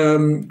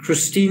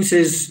 Christine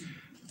says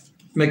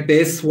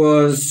Macbeth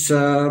was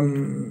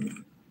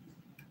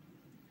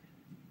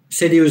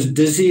said he was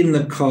dizzy in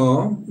the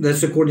car.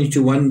 That's according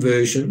to one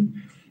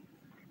version,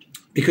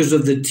 because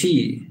of the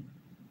tea.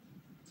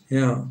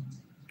 Yeah.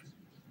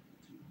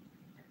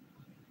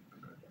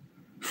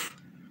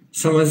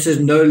 Someone says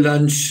no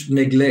lunch,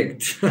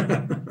 neglect.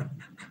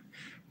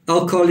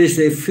 Alcohol is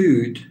their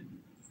food.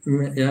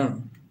 Yeah.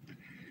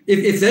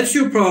 If that's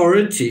your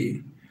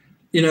priority,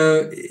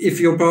 if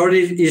your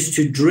priority is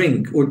to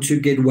drink or to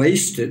get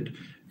wasted,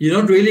 you're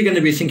not really going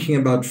to be thinking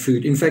about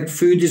food. In fact,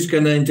 food is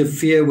going to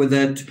interfere with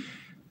that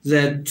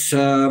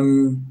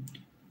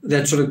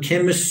sort of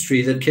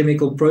chemistry, that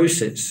chemical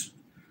process.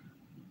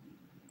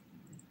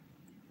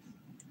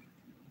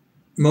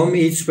 Mom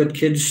eats, but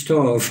kids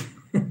starve.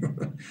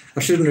 I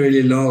shouldn't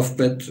really laugh,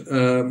 but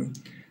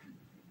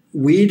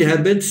weed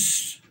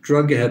habits,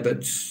 drug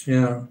habits,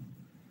 yeah.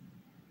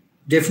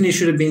 Definitely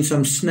should have been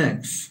some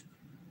snacks.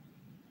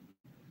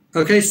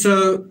 Okay,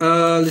 so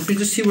let me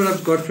just see what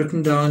I've got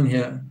written down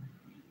here.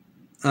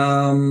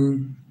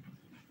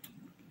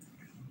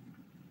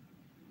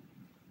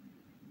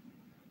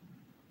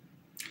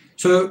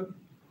 So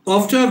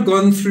after I've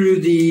gone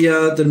through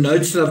the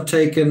notes that I've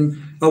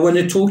taken, I want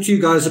to talk to you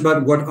guys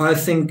about what I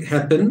think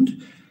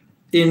happened.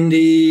 In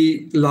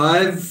the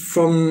live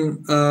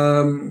from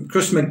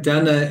Chris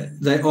McDonough,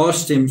 they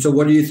asked him, so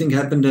what do you think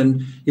happened?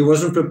 And he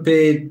wasn't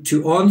prepared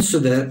to answer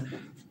that.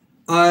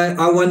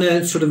 I want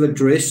to sort of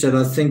address that.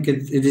 I think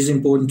it is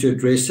important to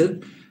address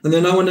it. And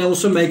then I want to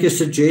also make a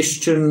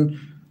suggestion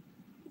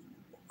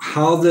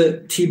how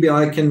the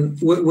TBI can,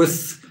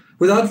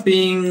 without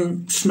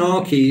being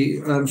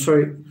snarky,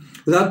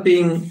 without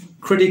being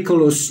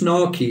critical or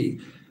snarky,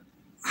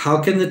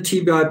 how can the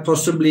TBI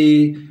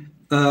possibly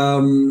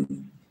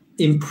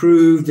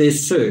improve their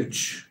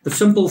search? A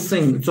simple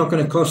thing. It's not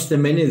going to cost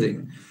them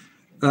anything.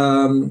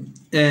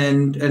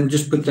 And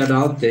just put that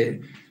out there.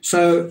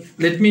 So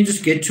let me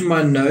just get to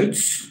my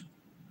notes.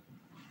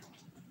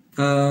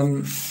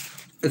 I've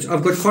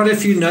got quite a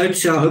few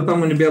notes here. I hope I'm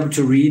going to be able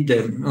to read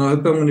them. I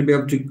hope I'm going to be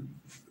able to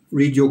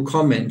read your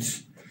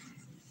comments.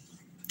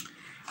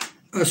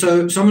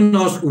 So someone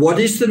asked, what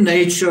is the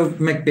nature of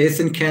Macbeth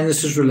and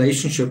Candus's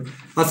relationship?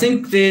 I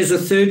think there's a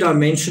third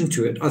dimension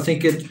to it. I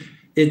think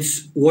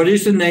it's what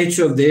is the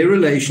nature of their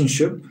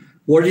relationship?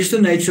 What is the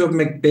nature of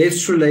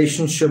Macbeth's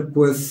relationship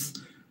with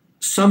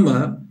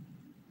Summer?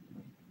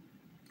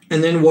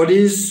 And then what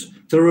is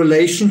the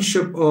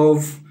relationship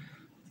of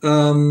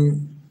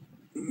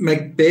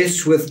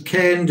Macbeth with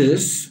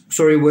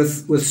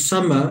with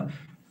Summer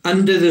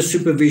under the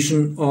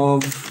supervision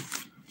of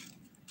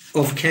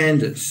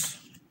Candus?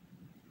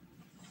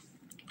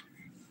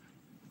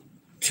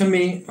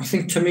 Timmy, I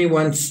think Timmy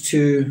wants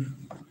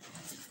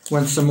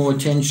some more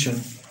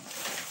attention.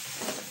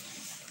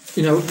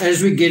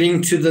 As we're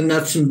getting to the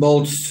nuts and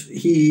bolts,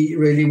 he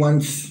really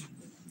wants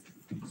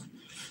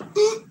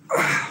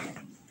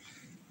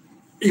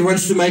he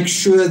wants to make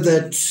sure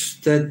that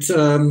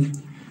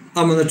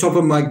I'm on the top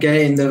of my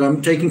game, that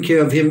I'm taking care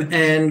of him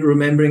and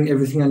remembering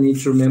everything I need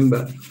to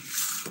remember.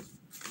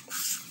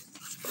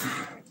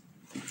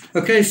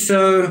 Okay,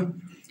 so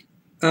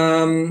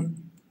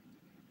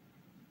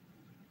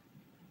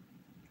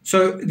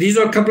these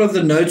are a couple of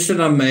the notes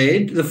that I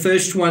made. The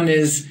first one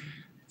is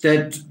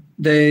that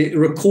they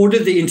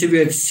recorded the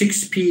interview at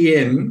 6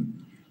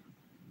 p.m.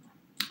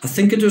 I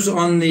think it was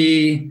on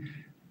the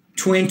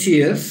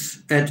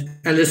 20th at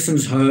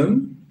Alison's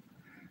home.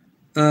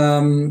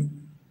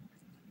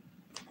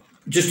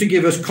 Just to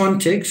give us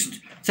context,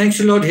 thanks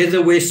a lot,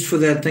 Heather West, for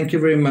that. Thank you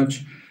very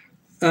much.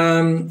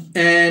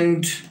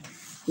 And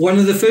one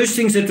of the first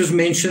things that was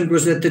mentioned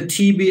was that the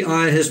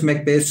TBI has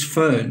Macbeth's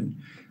phone.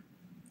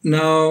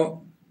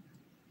 Now,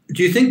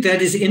 do you think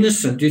that is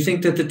innocent? Do you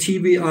think that the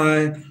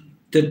TBI,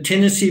 the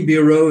Tennessee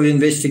Bureau of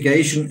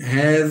Investigation,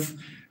 have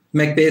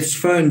Macbeth's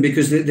phone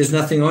because there's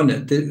nothing on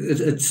it?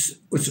 It's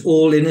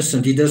all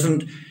innocent. He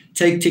doesn't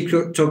take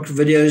TikTok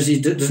videos. He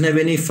doesn't have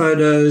any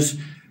photos.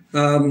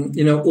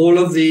 All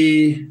of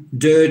the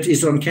dirt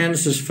is on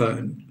Candus's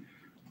phone.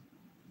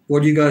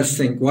 What do you guys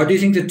think? Why do you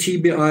think the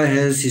TBI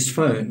has his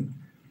phone?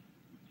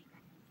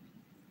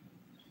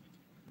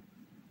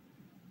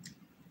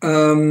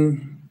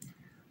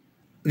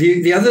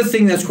 The other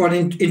thing that's quite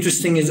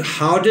interesting is,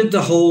 how did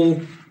the whole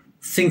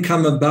thing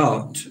come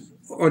about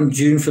on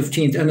June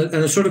 15th? And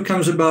it sort of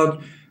comes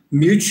about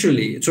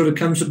mutually. It sort of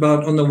comes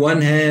about, on the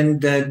one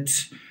hand, that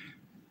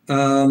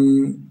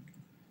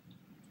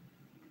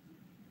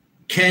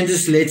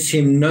Candus lets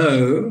him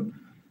know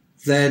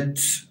that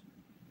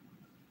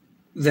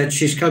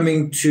she's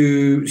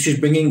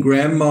bringing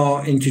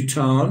grandma into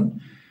town.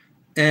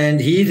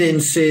 And he then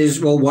says,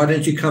 well, why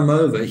don't you come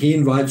over? He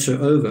invites her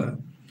over.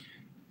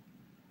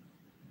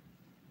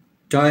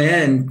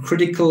 Diane,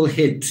 critical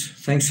hit.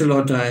 Thanks a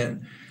lot,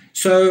 Diane.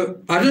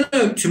 So I don't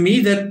know, to me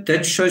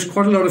that shows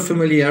quite a lot of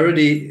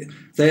familiarity.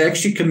 They're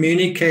actually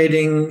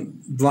communicating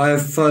via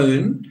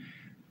phone.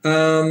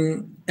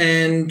 And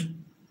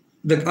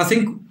I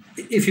think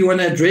if you want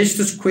to address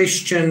this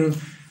question,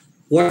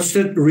 what's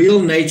the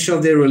real nature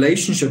of their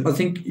relationship, I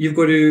think you've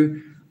got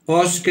to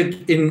ask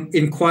it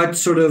in quite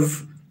sort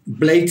of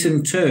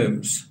blatant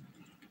terms.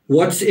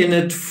 What's in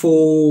it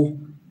for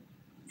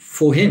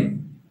him?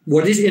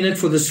 What is in it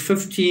for this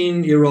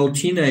 15-year-old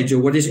teenager?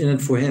 What is in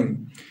it for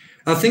him?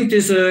 I think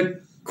there's a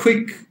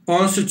quick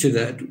answer to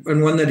that,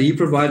 and one that he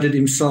provided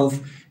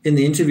himself in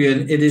the interview,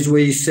 and it is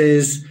where he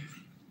says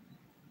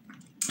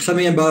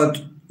something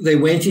about they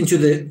went to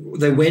the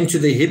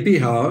hippie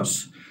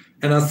house,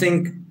 and I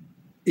think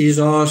he's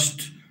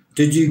asked,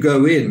 did you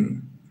go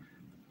in?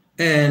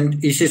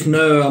 And he says,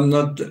 no, I'm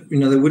not, they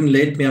wouldn't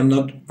let me. I'm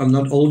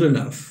not old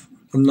enough.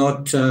 I'm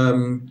not,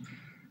 I'm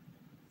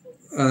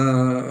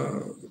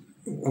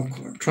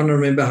trying to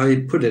remember how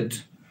he put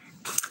it.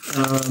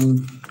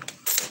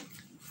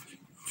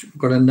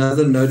 Got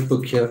another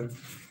notebook here.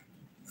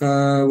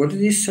 What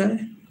did he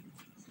say?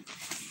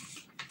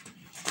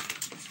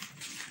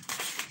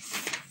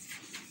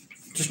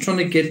 Just trying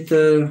to get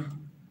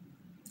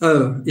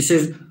he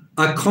says,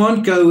 I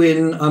can't go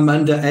in, I'm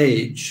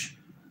underage.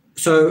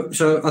 So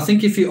I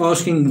think if you're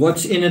asking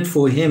what's in it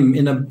for him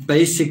in a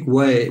basic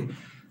way,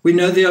 we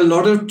know there are a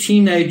lot of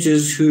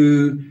teenagers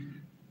who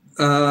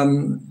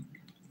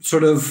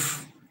sort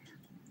of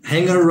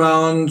hang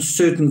around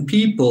certain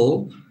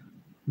people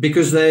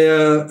because they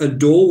are a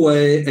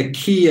doorway, a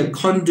key, a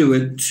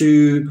conduit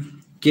to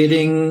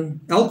getting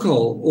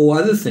alcohol or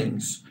other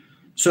things.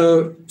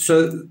 So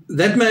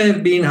that may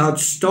have been how it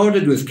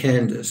started with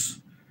Candus.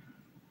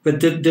 But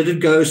did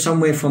it go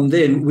somewhere from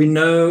then? We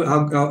know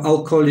how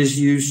alcohol is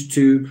used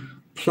to,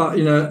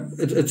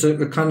 it's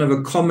a kind of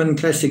a common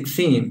classic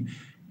theme.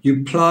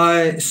 You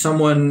ply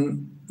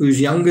someone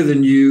who's younger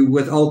than you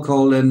with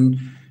alcohol, and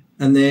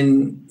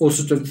then all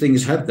sorts of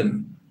things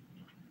happen.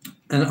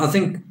 And I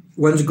think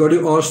one's got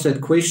to ask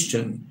that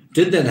question.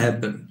 Did that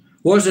happen?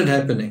 Was it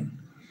happening?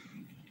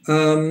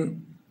 The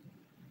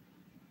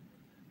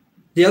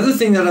other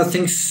thing that I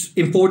think is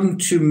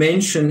important to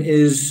mention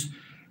is,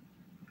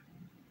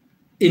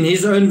 in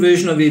his own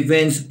version of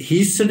events,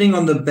 he's sitting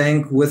on the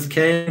bank with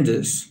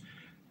Candus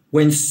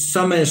when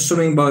Summer is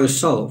swimming by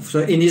herself. So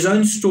in his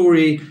own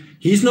story,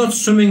 he's not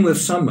swimming with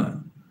Summer.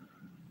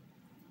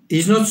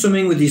 He's not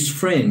swimming with his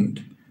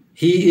friend.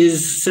 He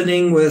is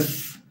sitting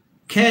with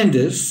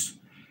Candus,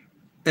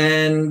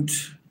 and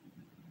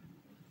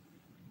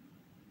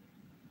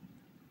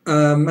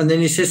then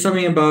he says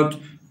something about,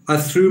 I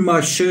threw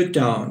my shirt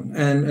down,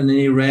 and then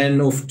he ran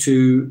off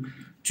to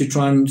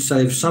try and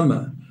save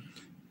Summer.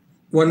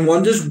 One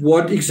wonders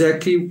what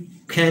exactly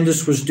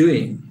Candus was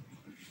doing,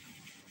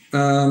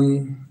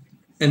 and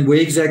where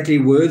exactly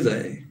were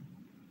they?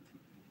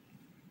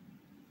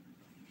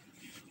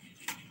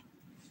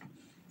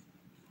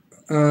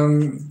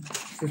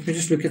 Let me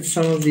just look at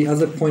some of the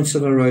other points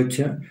that I wrote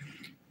here.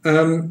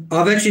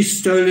 I've actually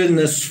stolen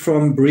this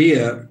from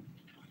Bria.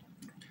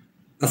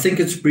 I think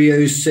it's Bria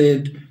who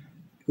said,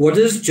 what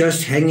does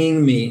just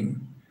hanging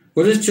mean?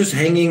 What does just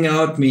hanging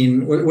out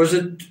mean? Was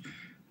it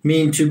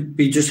mean to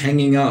be just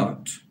hanging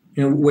out?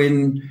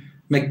 When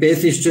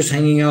Macbeth is just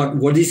hanging out,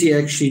 what is he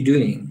actually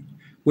doing?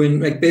 When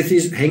Macbeth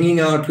is hanging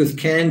out with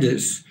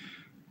Candus,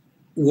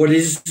 what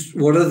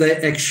are they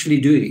actually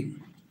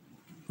doing?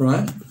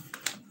 Right?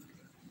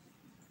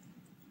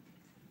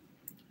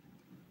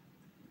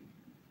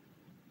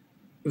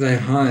 They're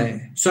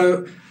high.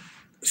 So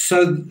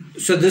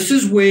this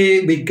is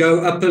where we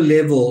go up a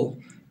level,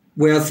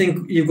 where I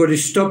think you've got to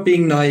stop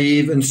being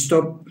naive and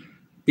stop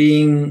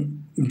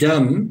being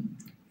dumb,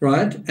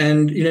 right?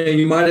 And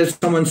you might have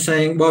someone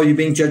saying, well, you're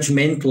being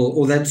judgmental,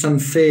 or that's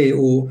unfair,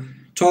 or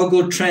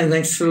Toggle Tran,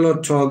 thanks a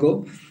lot,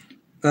 Toggle.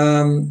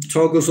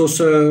 Toggle's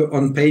also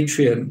on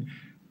Patreon,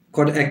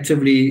 quite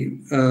actively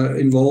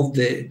involved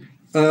there.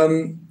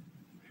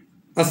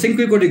 I think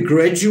we've got to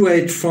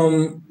graduate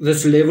from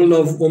this level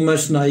of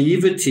almost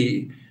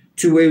naivety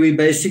to where we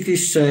basically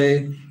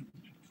say,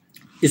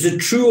 is it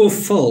true or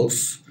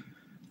false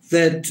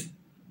that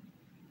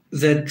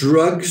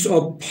drugs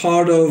are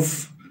part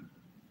of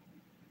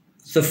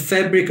the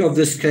fabric of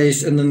this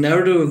case and the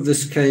narrative of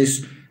this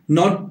case,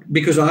 not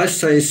because I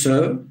say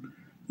so,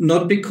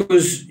 not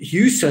because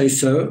you say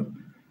so,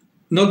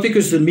 not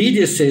because the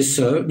media says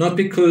so, not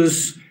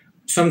because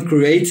some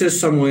creator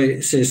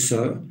somewhere says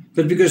so,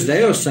 but because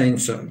they are saying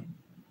so,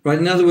 right?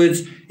 In other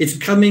words, it's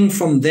coming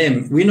from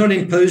them. We're not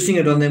imposing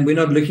it on them. We're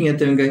not looking at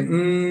them and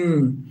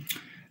going,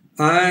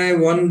 I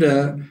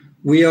wonder.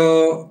 We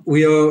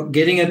are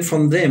getting it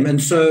from them.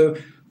 And so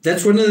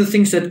that's one of the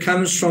things that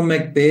comes from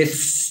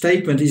Macbeth's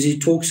statement, is he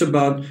talks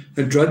about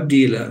a drug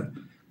dealer.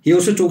 He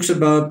also talks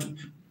about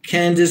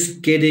Candus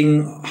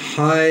getting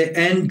high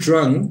and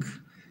drunk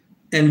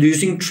and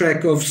losing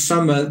track of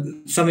Summer,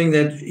 something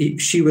that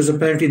she was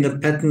apparently in the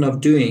pattern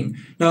of doing.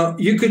 Now,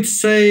 you could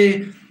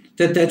say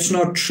that that's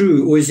not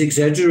true, or is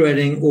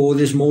exaggerating, or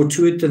there's more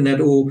to it than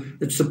that, or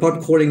it's the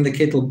pot calling the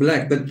kettle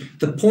black. But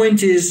the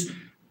point is,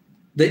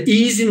 the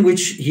ease in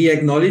which he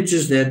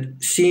acknowledges that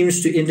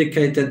seems to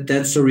indicate that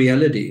that's a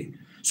reality.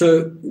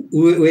 So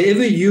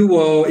wherever you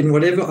are, in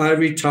whatever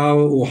ivory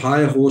tower or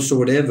high horse or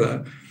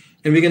whatever,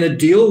 and we're going to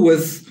deal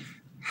with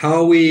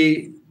how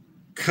we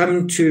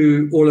come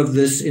to all of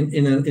this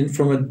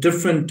from a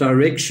different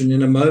direction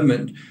in a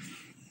moment.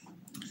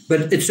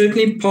 But it's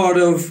certainly part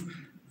of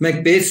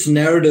Macbeth's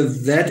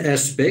narrative, that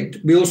aspect.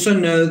 We also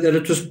know that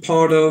it was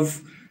part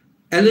of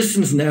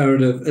Alison's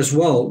narrative as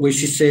well, where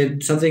she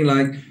said something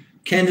like,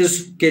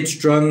 Candus gets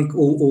drunk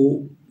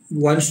or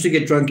wants to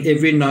get drunk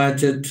every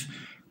night at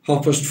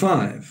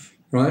 5:30,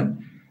 right?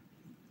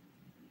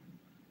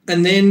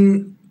 And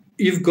then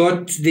you've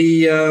got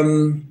the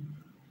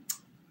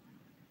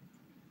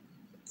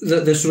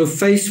sort of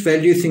face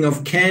value thing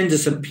of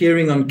Candus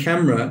appearing on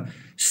camera,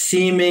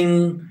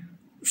 seeming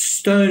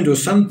stoned or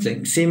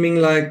something, seeming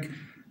like,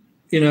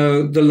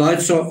 the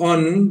lights are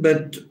on,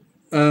 but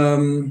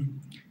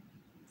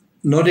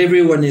not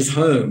everyone is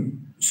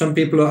home. Some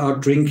people are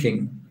out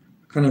drinking,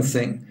 kind of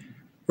thing,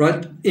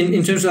 right?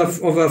 In terms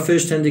of our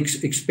first-hand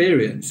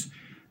experience.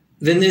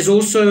 Then there's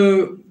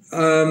also,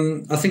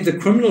 I think, the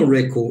criminal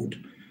record.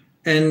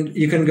 And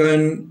you can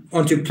go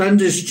onto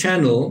Plunder's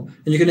channel,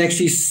 and you can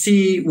actually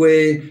see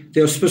where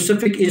there are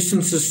specific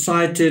instances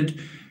cited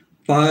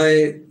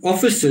by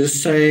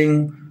officers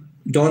saying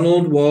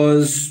Donald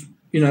was,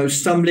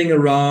 stumbling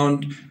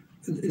around.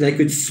 They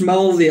could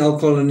smell the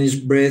alcohol in his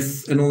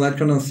breath and all that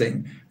kind of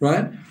thing,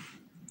 right?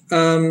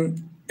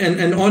 And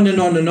on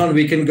and on and on.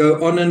 We can go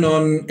on and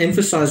on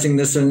emphasizing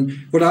this. And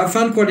what I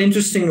found quite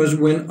interesting was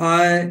when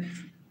I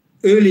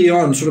early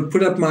on sort of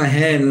put up my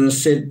hand and I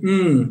said,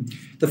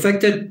 the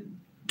fact that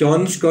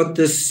Don's got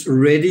this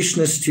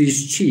reddishness to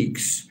his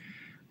cheeks,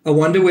 I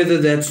wonder whether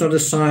that's not a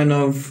sign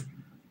of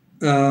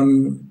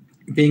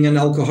being an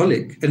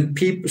alcoholic. And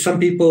some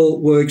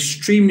people were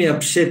extremely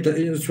upset. That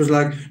it was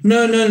like,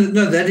 no,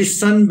 that is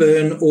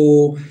sunburn,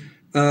 or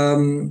I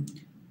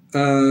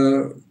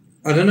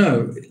don't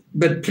know.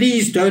 But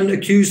please don't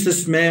accuse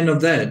this man of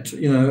that,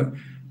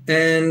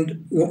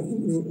 And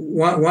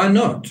why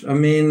not? I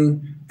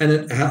mean,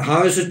 and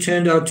how has it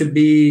turned out to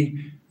be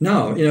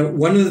now?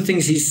 One of the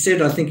things he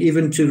said, I think,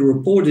 even to the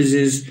reporters,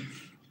 is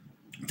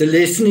the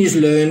lesson he's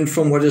learned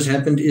from what has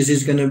happened is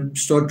he's going to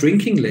start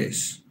drinking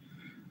less.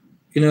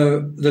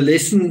 The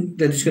lesson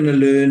that he's going to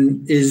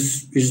learn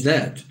is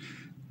that.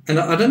 And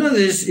I don't know,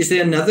 is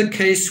there another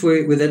case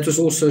where that was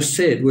also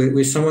said,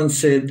 where someone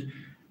said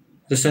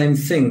the same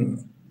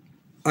thing?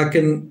 I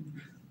can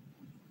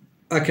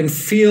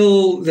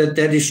feel that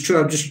is true.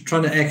 I'm just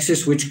trying to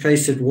access which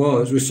case it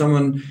was, where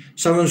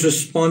someone's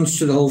response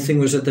to the whole thing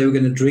was that they were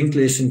going to drink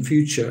less in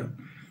future.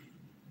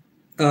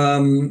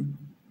 But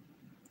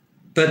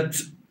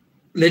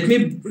let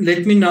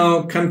me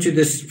now come to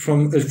this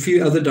from a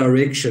few other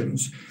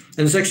directions,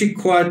 and it's actually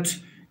quite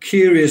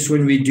curious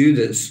when we do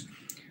this.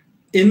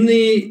 In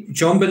the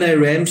JonBenet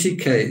Ramsey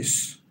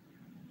case,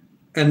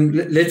 and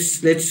let's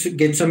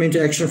get some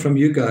interaction from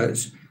you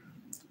guys.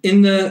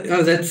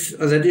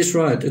 That is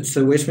right. It's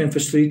the West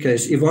Memphis 3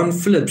 case. Yvonne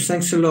Phillips,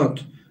 thanks a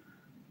lot.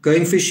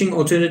 Going fishing,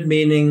 alternate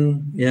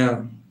meaning.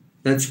 Yeah,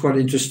 that's quite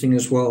interesting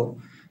as well.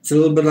 It's a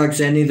little bit like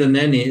Zanny the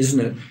Nanny, isn't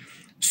it?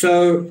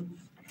 So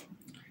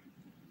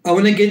I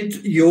want to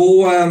get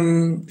your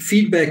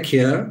feedback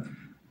here.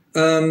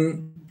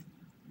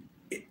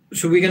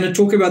 So we're going to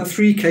talk about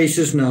 3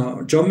 cases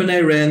now: John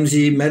Benet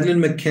Ramsey,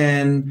 Madeleine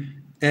McCann,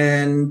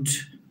 and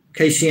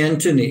Casey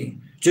Anthony,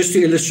 just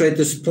to illustrate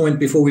this point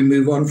before we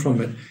move on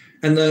from it.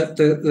 And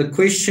the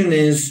question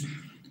is,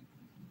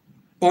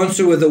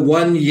 answer with a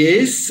 1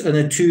 yes and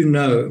a 2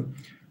 no.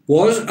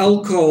 Was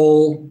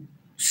alcohol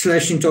 /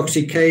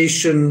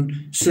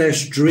 intoxication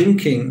 /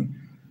 drinking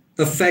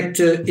a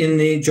factor in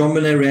the John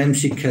Benet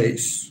Ramsey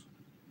case?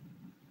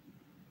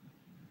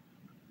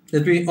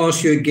 Let me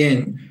ask you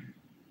again.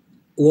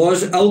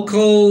 Was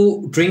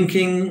alcohol,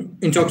 drinking,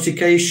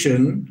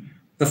 intoxication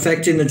a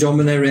factor in the John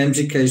Benet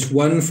Ramsey case?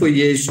 1 for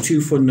yes, 2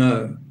 for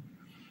no.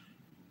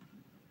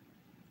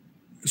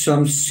 So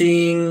I'm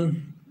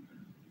seeing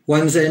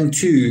 1s and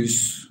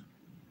 2s.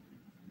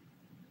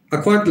 I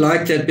quite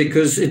like that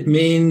because it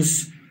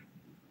means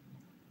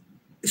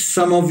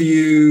some of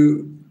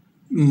you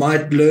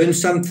might learn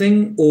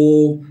something,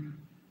 or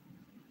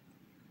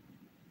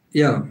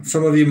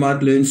some of you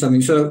might learn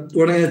something. So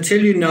what I'm going to tell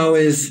you now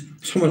is,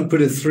 someone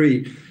put a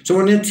 3. So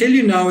what I'm going to tell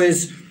you now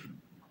is,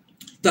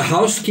 the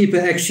housekeeper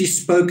actually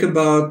spoke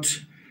about,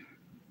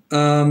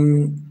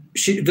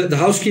 the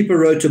housekeeper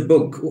wrote a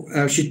book.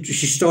 She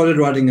started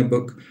writing a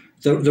book,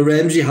 the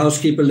Ramsey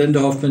housekeeper, Linda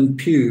Hoffman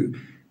Pugh.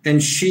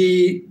 And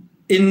she,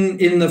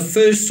 in the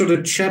first sort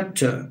of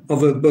chapter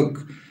of her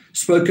book,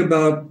 spoke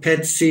about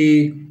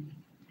Patsy,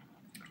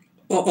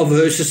 of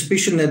her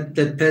suspicion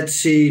that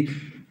Patsy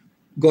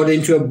got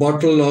into a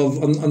bottle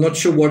of, I'm not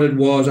sure what it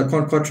was, I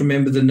can't quite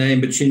remember the name,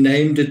 but she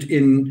named it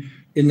in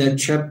that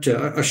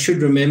chapter. I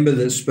should remember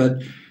this,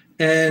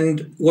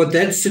 and what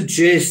that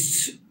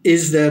suggests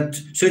is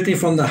that, certainly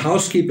from the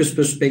housekeeper's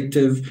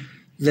perspective,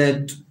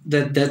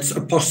 that's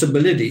a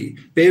possibility.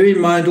 Bear in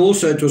mind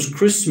also it was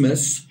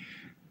Christmas,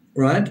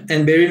 right?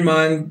 And bear in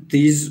mind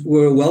these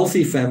were a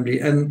wealthy family,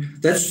 and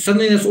that's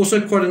something that's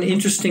also quite an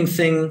interesting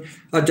thing.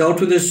 I dealt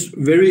with this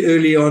very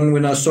early on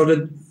when I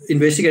started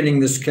investigating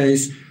this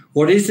case.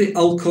 What is the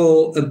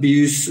alcohol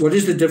abuse? What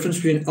is the difference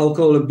between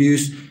alcohol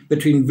abuse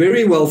between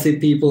very wealthy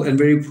people and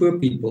very poor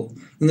people?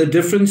 And the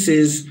difference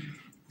is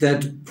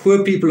that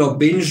poor people are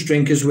binge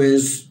drinkers,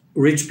 whereas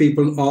rich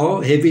people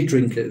are heavy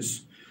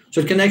drinkers.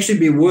 So it can actually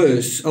be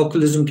worse.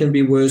 Alcoholism can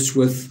be worse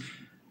with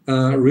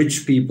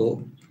rich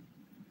people.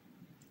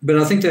 But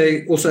I think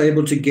they're also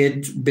able to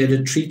get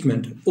better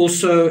treatment.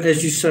 Also,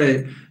 as you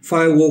say,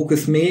 Fire Walk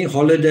with Me,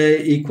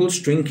 holiday equals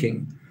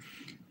drinking.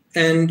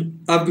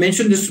 And I've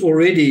mentioned this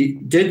already.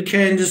 Did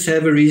Candus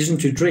have a reason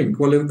to drink?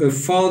 Well, her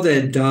father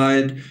had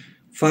died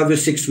 5 or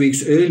 6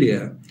 weeks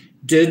earlier.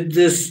 Did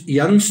this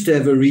youngster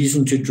have a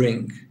reason to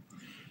drink?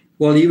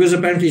 Well, he was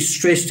apparently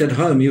stressed at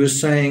home. He was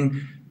saying,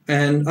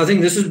 and I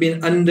think this has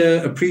been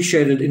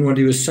underappreciated in what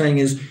he was saying,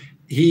 is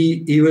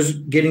he was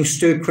getting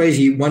stir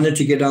crazy. He wanted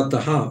to get out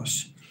the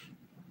house.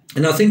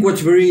 And I think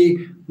what's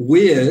very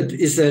weird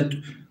is that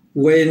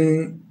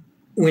when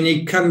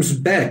he comes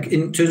back,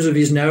 in terms of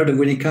his narrative,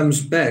 when he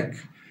comes back,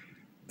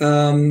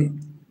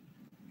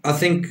 I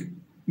think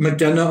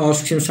McDonough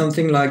asks him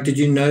something like, did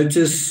you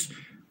notice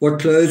what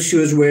clothes she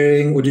was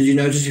wearing, or did you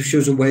notice if she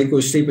was awake or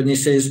asleep? And he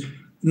says,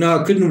 no,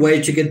 I couldn't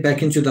wait to get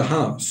back into the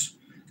house.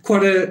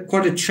 Quite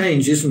a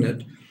change, isn't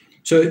it?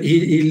 So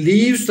he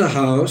leaves the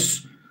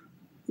house,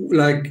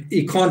 like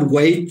he can't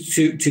wait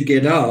to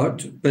get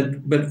out,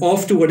 but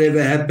after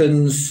whatever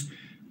happens,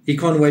 he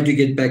can't wait to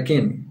get back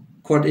in.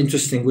 Quite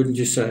interesting, wouldn't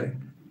you say?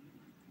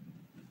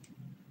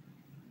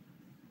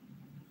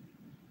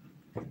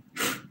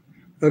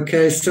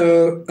 Okay,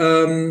 so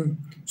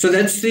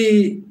that's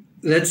the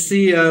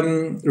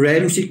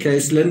Ramsey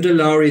case. Linda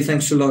Lowry,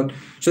 thanks a lot.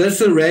 So that's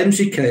the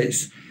Ramsey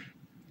case.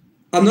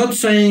 I'm not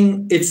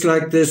saying it's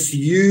like this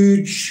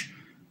huge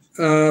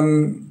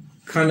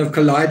kind of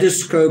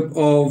kaleidoscope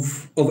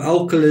of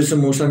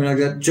alcoholism or something like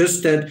that,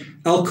 just that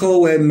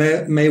alcohol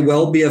may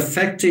well be a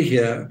factor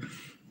here.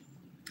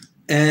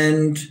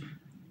 And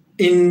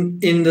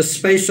in the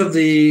space of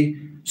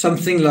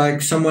something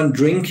like someone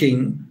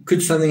drinking,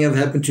 could something have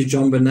happened to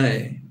John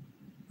Benet,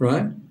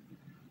 right?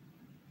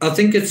 I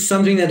think it's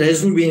something that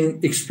hasn't been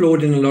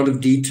explored in a lot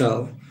of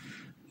detail.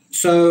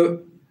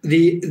 So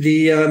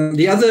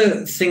the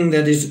other thing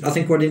that is, I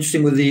think, quite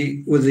interesting with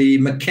the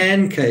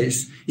McCann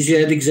case is you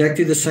had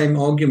exactly the same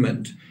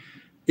argument.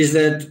 Is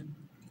that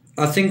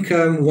I think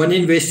one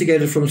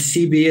investigator from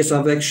CBS,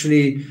 I've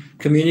actually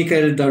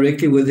communicated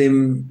directly with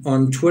him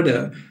on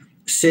Twitter,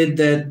 said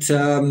that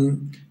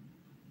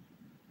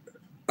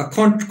I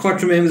can't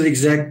quite remember the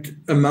exact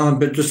amount,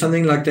 but it was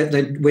something like that.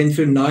 They went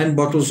through 9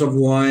 bottles of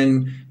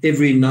wine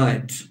every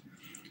night,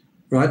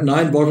 right?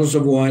 9 bottles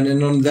of wine.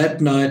 And on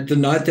that night, the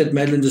night that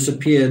Madeleine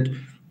disappeared,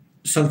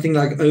 something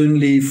like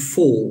only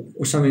 4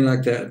 or something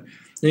like that.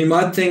 And you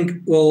might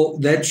think, well,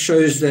 that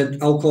shows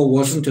that alcohol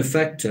wasn't a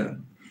factor.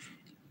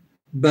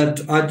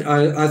 But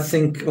I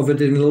think of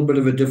it in a little bit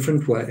of a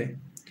different way.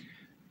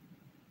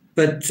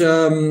 But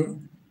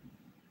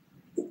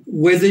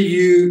whether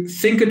you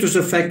think it was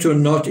a factor or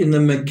not in the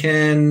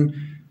McCann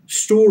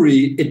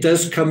story, it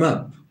does come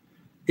up.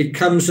 It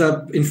comes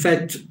up. In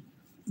fact,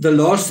 the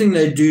last thing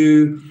they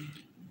do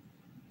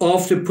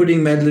after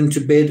putting Madeline to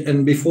bed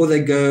and before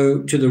they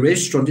go to the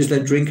restaurant is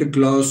they drink a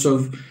glass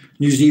of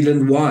New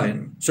Zealand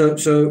wine.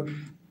 So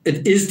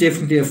it is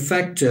definitely a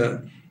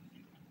factor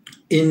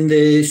in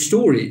their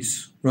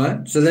stories,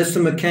 right? So that's the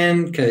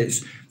McCann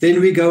case.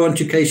 Then we go on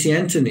to Casey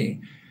Anthony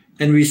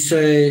and we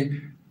say,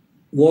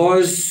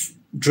 was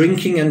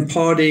drinking and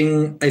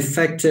partying a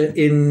factor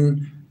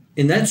in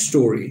that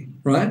story,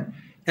 right?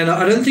 And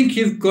I don't think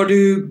you've got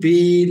to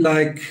be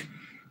like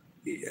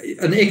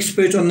an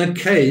expert on the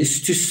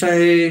case to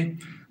say,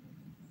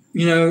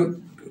 you know,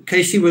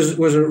 Casey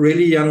was a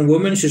really young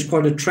woman. She's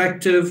quite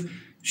attractive.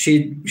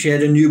 She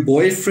had a new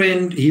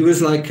boyfriend. He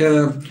was like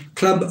a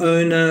club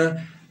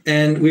owner,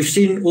 and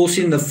we've all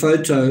seen the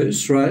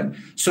photos, right?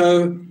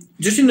 So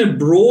just in a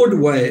broad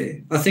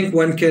way, I think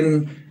one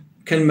can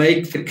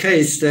make the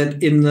case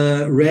that in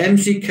the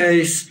Ramsey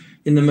case,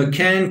 in the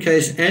McCann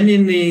case, and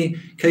in the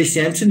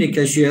Casey Anthony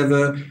case, you have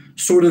a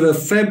sort of a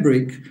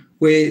fabric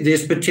where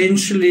there's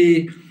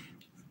potentially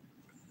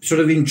sort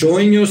of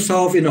enjoying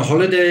yourself in a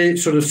holiday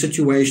sort of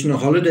situation, a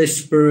holiday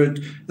spirit,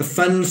 a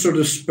fun sort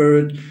of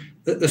spirit,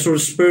 a sort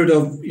of spirit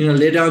of, you know,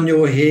 let down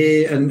your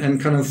hair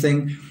and kind of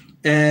thing,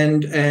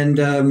 and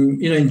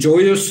you know, enjoy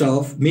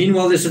yourself.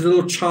 Meanwhile, there's a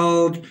little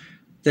child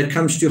that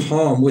comes to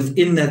harm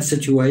within that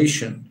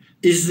situation.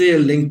 Is there a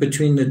link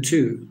between the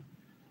two?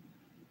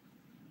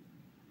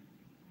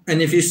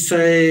 And if you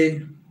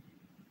say,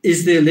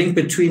 is there a link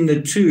between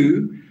the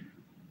two,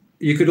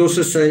 you could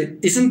also say,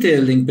 isn't there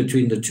a link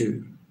between the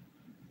two?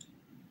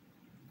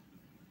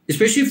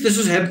 Especially if this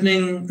is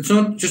happening, it's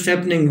not just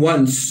happening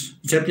once,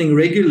 it's happening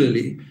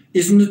regularly.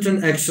 Isn't it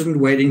an accident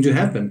waiting to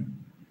happen?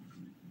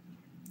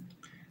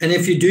 And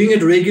if you're doing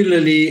it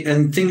regularly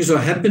and things are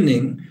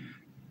happening,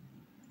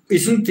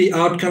 isn't the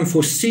outcome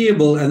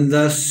foreseeable and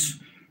thus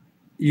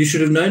you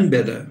should have known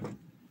better?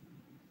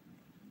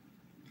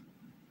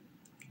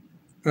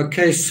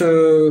 Okay,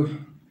 so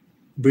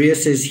Bria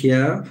says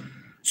here,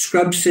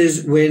 Scrub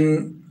says,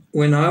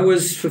 when I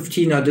was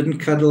 15, I didn't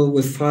cuddle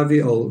with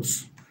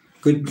 5-year-olds.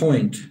 Good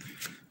point.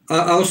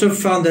 I also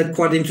found that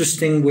quite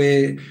interesting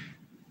where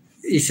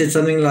he said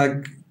something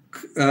like,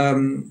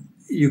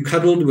 you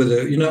cuddled with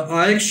her. You know,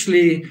 I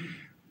actually,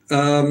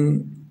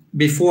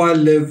 before I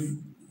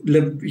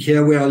lived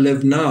here where I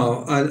live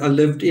now, I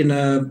lived in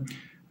a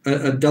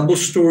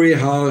double-story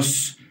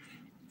house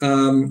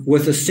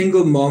with a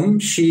single mom.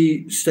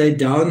 She stayed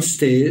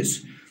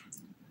downstairs.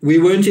 We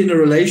weren't in a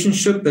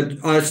relationship, but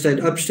I stayed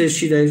upstairs.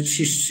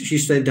 She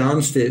stayed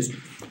downstairs.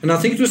 And I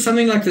think it was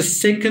something like the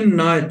second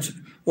night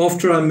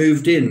after I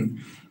moved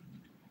in,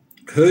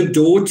 her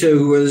daughter,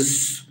 who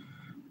was,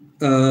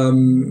 I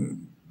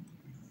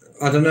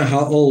don't know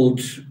how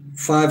old,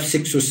 5,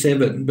 6, or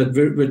 7, but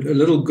a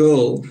little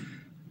girl,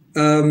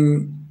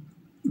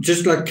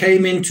 just like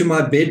came into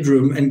my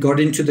bedroom and got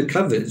into the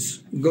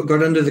covers,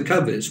 got under the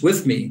covers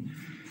with me.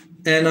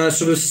 And I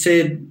sort of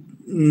said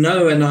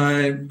no, and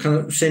I kind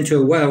of sent her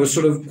away. I was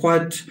sort of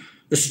quite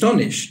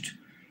astonished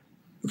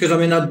because, I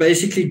mean, I'd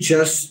basically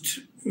just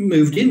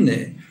moved in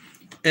there.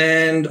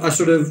 And I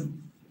sort of,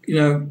 you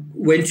know,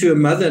 went to her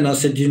mother and I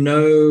said, do you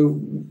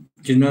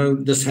know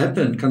this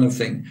happened, kind of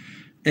thing.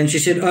 And she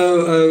said,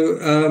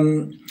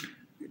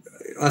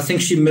 I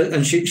think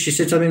she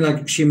said something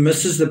like she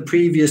misses the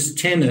previous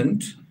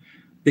tenant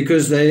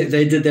because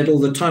they did that all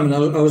the time. And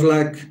I was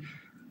like,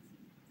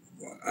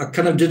 I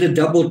kind of did a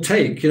double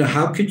take. You know,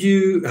 how can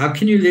you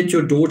let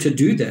your daughter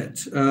do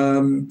that?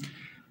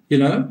 You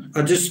know,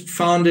 I just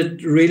found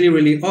it really,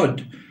 really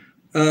odd.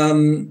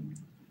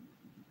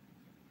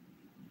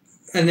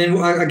 And then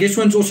I guess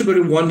one's also got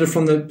to wonder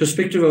from the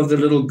perspective of the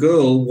little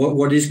girl,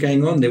 what is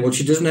going on there? Well,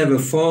 she doesn't have a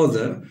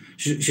father.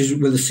 She's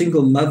with a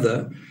single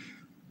mother.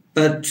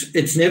 But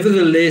it's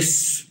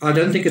nevertheless, I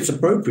don't think it's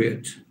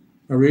appropriate.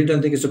 I really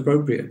don't think it's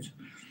appropriate.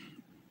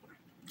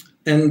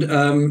 And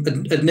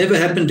it never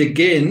happened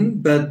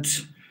again, but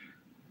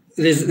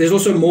there's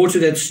also more to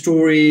that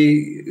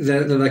story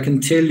that I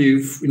can tell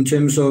you in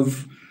terms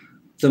of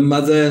the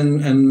mother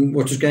and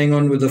what is going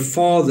on with the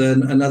father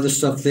and other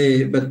stuff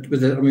there. But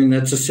I mean,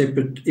 that's a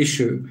separate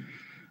issue.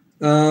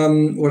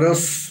 What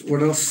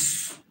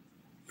else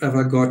have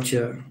I got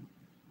here?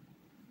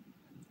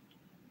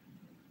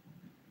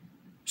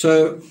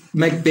 So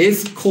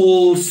Macbeth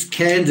calls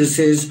Candus,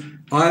 says,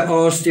 I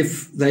asked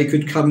if they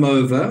could come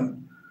over.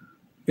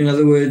 In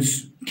other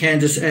words,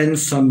 Candus and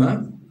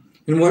Summer.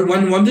 And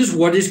one wonders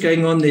what is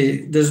going on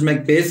there. Does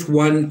Macbeth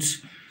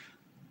want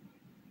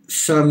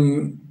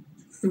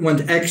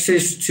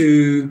access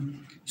to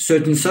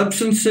certain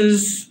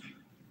substances?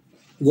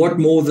 What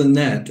more than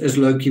that, as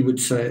Loki would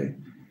say?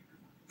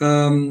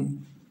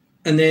 And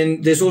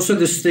then there's also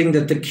this thing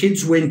that the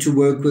kids went to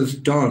work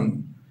with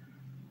Don.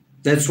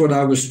 That's what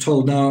I was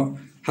told. Now,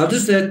 how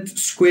does that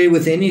square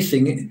with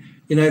anything?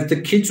 You know, if the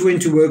kids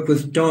went to work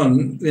with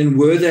Don, then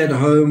were they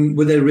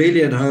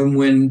really at home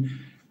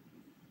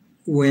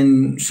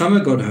when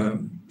Summer got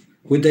home?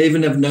 would they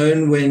even have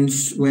known when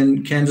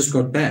Candus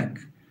got back?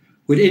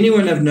 Would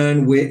anyone have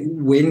known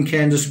when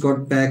Candus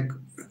got back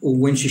or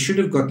when she should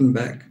have gotten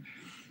back?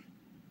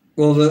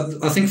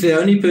 Well, I think the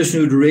only person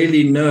who would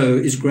really know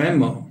is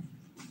Grandma.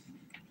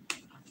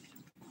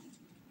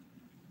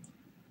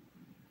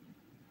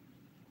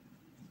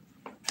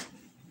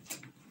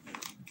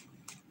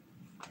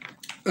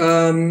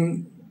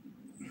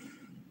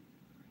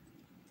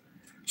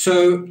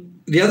 So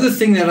the other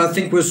thing that I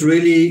think was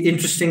really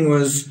interesting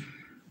was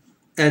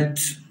at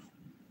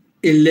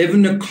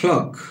 11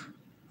 o'clock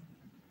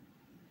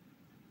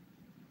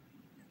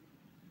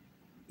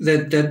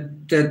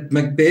that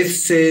Macbeth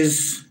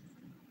says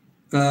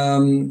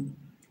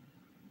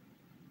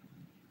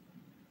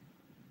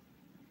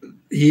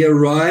he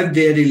arrived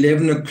there at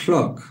 11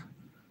 o'clock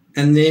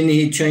and then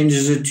he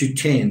changes it to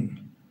 10.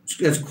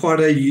 That's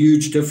quite a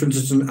huge difference.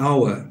 It's an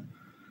hour.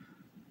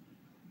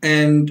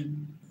 And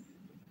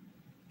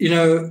you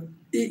know,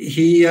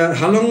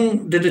 how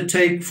long did it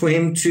take for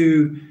him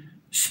to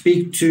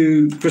speak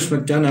to Chris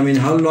McDonough? I mean,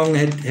 how long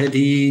had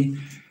he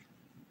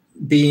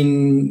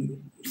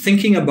been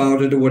thinking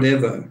about it or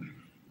whatever?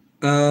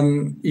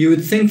 You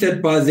would think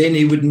that by then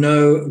he would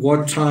know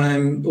what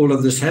time all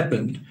of this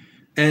happened.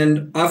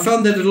 And I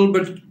found that a little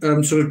bit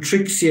sort of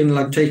tricksy and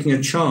like taking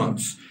a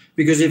chance,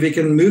 because if he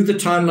can move the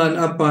timeline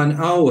up by an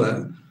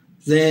hour,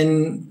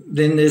 then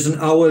there's an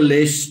hour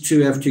less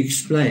to have to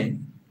explain.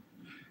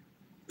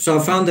 So I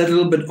found that a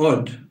little bit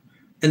odd.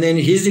 And then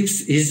his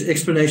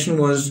explanation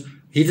was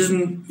he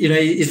doesn't, you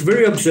know, he's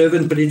very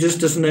observant, but he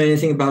just doesn't know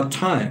anything about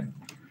time,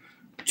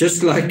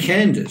 just like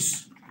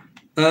Candus.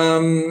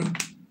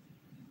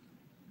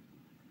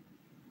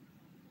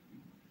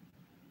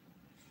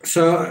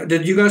 So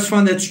did you guys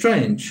find that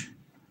strange?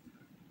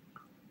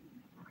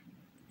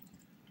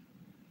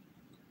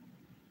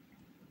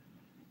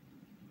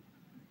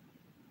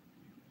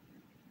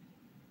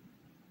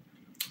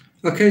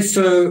 Okay,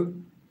 so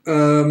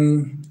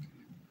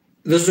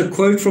there's a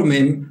quote from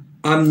him,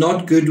 "I'm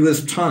not good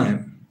with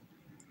time."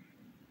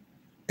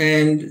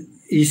 And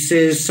he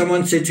says,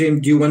 someone said to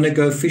him, "Do you want to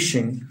go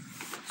fishing?"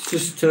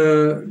 Just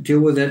deal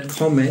with that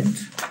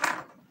comment.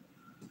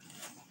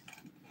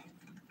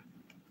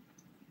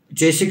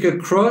 Jessica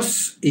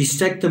Cross, he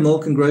stacked the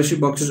milk and grocery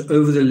boxes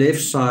over the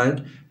left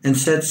side and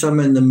sat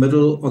somewhere in the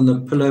middle on the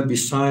pillow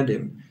beside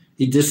him.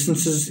 He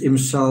distances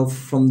himself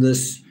from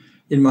this,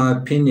 in my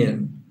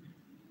opinion.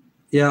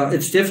 Yeah,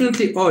 it's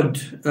definitely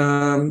odd.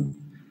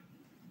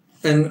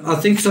 And I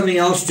think something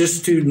else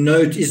just to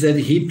note is that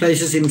he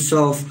places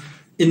himself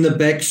in the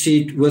back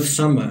seat with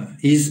Summer.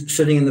 He's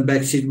sitting in the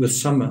back seat with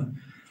Summer.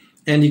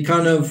 And he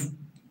kind of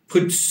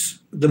puts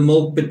the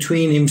milk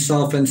between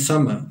himself and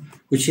Summer,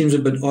 which seems a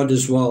bit odd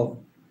as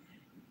well.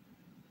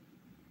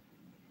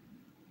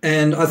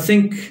 And I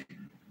think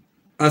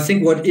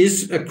what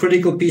is a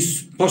critical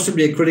piece,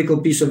 possibly a critical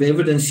piece of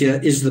evidence here,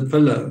 is the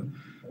pillow.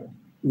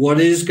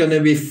 What is going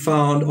to be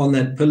found on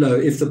that pillow,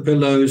 if the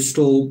pillow is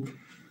still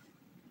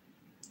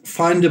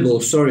findable?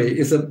 Sorry,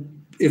 if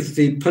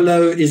the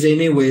pillow is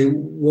anywhere,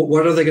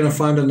 what are they going to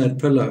find on that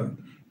pillow?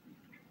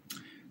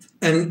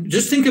 And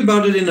just think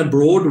about it in a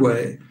broad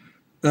way.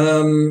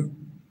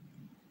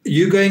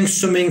 You going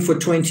swimming for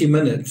 20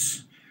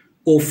 minutes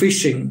or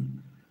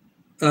fishing.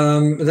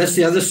 That's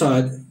the other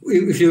side.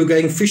 If you were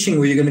going fishing,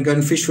 were you going to go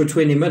and fish for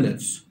 20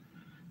 minutes?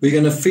 We're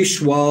going to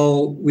fish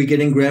while we're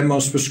getting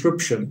Grandma's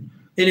prescription.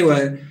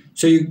 Anyway,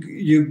 so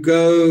you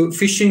go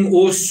fishing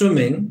or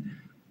swimming.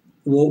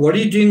 Well, what are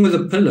you doing with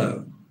a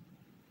pillow?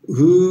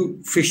 Who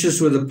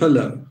fishes with a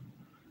pillow?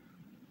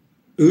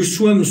 Who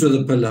swims with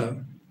a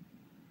pillow?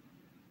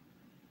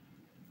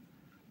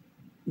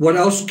 What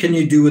else can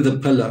you do with a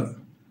pillow?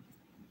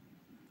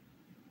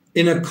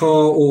 In a car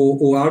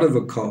or out of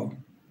a car?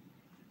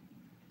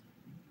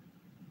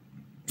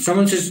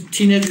 Someone says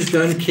teenagers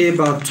don't care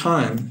about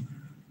time.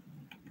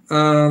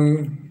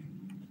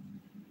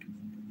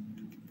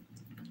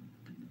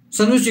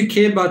 Sometimes you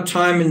care about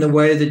time in the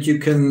way that you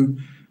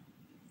can,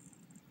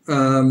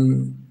 I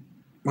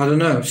don't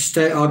know,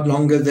 stay out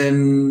longer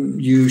than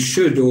you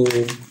should or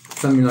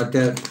something like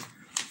that.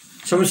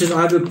 Someone says,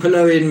 I have a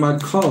pillow in my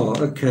car.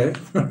 Okay.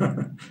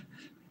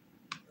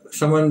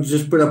 Someone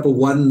just put up a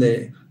 1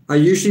 there. I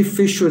usually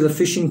fish with a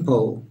fishing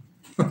pole.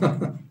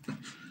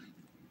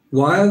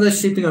 Why are they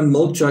sleeping on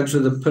milk jugs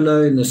with a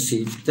pillow in the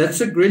seat?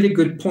 That's a really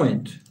good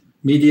point.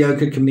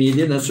 Mediocre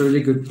comedian, that's a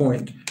really good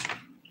point.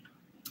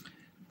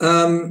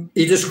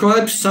 He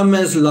describes some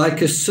as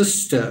like a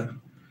sister.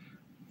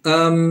 I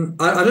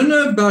don't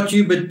know about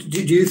you, but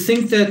do you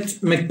think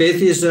that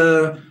Macbeth is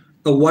a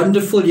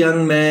wonderful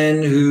young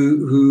man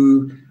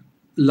who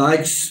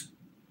likes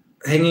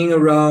hanging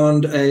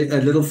around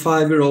a little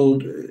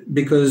 5-year-old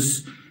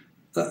because,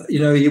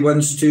 he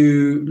wants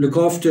to look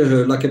after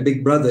her like a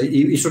big brother?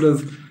 He sort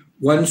of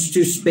wants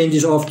to spend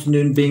his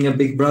afternoon being a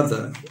big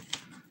brother.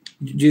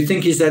 Do you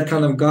think he's that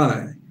kind of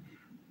guy?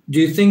 Do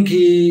you think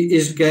he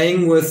is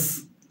going with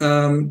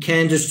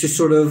Candus to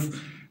sort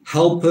of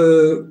help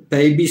her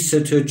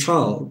babysit her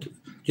child?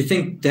 Do you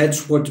think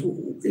that's what,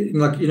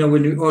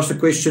 when you ask the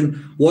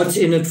question, what's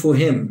in it for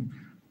him?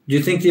 Do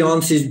you think the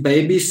answer is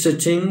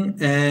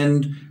babysitting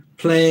and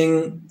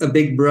playing a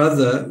big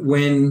brother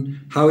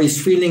when how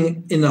he's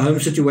feeling in the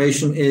home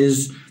situation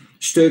is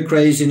stir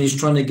crazy and he's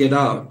trying to get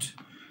out?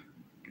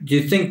 Do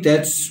you think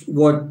that's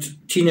what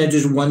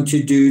teenagers want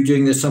to do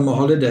during the summer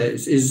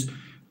holidays, is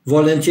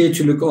volunteer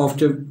to look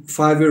after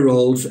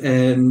 5-year-olds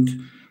and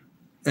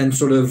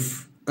sort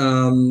of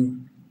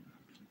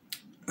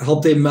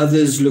help their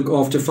mothers look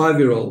after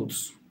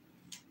 5-year-olds?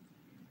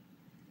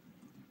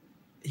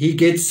 He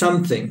gets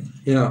something.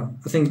 Yeah,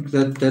 I think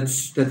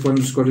that's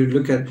one's got to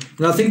look at.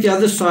 And I think the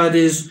other side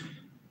is,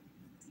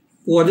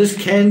 what does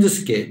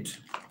Candus get?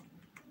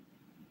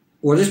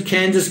 What does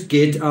Candus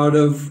get out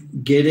of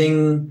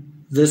getting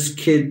this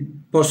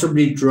kid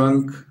possibly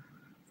drunk,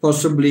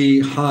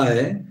 possibly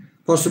high,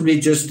 possibly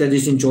just that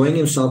he's enjoying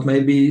himself?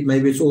 Maybe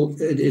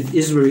it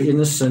is very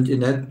innocent in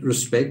that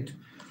respect.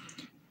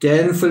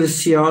 Dan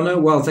Feliciano,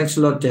 well, thanks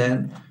a lot,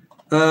 Dan.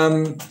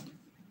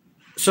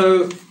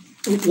 So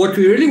what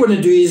we really want to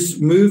do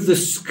is move the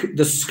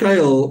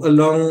scale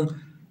along.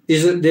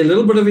 Is there a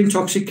little bit of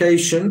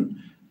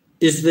intoxication?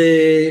 Is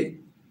there a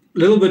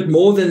little bit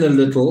more than a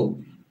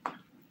little?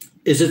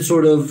 Is it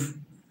sort of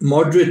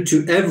moderate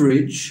to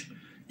average?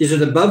 Is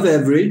it above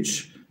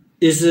average?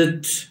 Is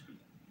it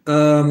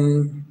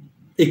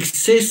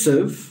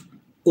excessive,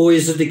 or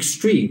is it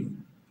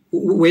extreme?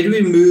 Where do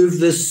we move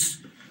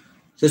this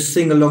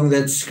thing along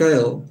that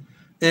scale?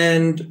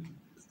 And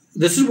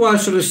this is why I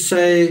sort of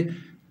say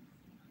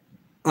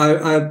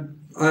I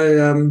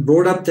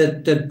brought up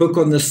that book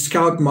on the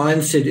scout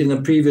mindset in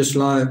a previous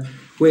live,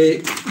 where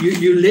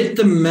you let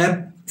the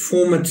map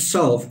form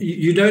itself.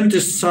 You don't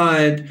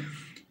decide,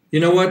 you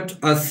know what,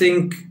 I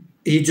think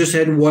he just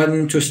had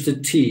one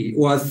twisted tea,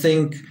 or I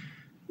think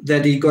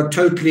that he got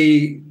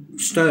totally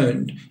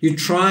stoned. You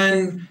try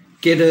and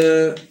get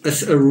a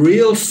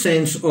real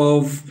sense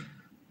of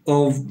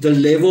the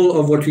level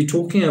of what we're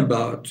talking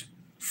about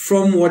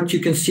from what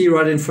you can see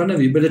right in front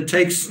of you. But it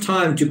takes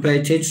time to pay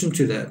attention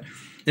to that.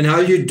 And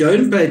how you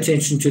don't pay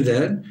attention to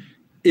that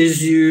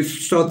is you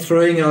start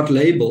throwing out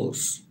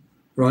labels,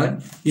 right?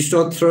 You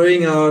start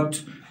throwing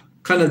out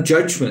kind of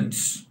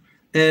judgments.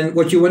 And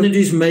what you want to do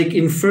is make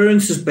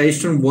inferences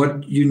based on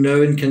what you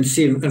know and can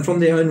see, and from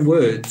their own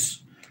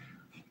words.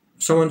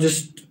 Someone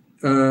just,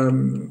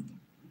 Hannah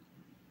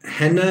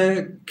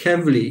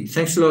Cavley,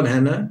 thanks a lot,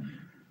 Hannah.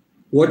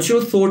 What's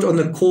your thought on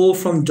the call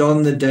from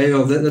Don the day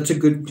of? That's a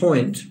good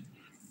point.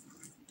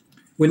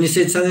 When you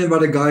said something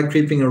about a guy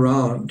creeping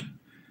around.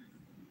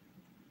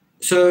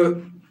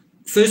 So,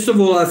 first of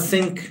all, I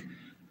think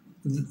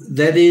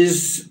that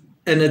is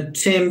an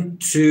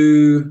attempt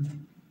to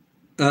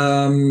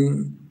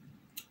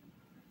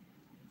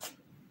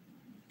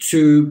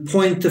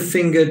point the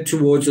finger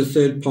towards a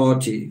third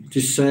party,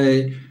 to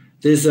say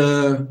there's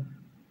a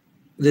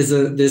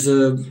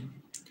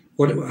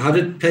what? How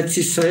did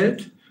Patsy say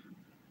it?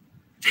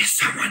 There's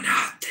someone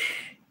out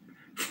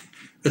there.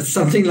 It's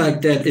something like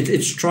that.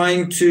 It's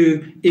trying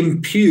to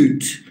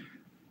impute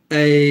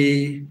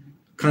a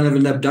kind of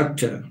an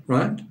abductor,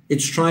 right?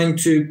 It's trying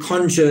to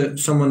conjure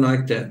someone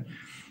like that.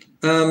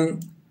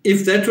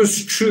 If that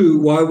was true,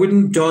 why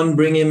wouldn't Don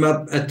bring him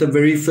up at the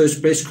very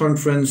first press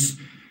conference?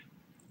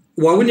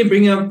 Why wouldn't he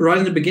bring it up right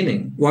in the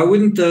beginning? Why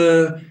wouldn't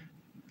the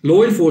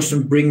law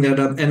enforcement bring that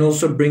up and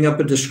also bring up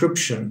a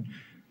description?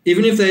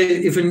 Even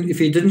if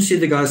he didn't see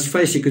the guy's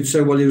face, he could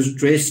say, well, he was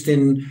dressed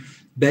in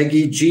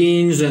baggy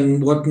jeans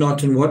and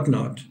whatnot and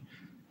whatnot.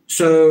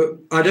 So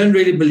I don't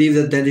really believe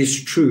that that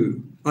is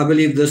true. I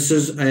believe this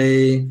is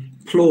a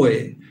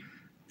ploy.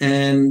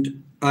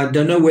 And I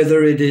don't know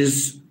whether it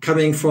is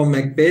coming from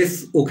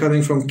Macbeth or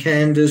coming from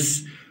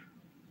Candus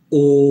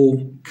or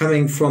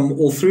coming from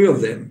all three of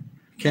them.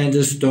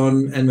 Candus,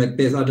 Don, and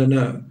Macbeth, I don't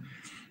know.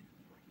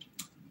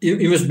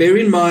 You must bear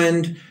in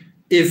mind,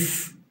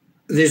 if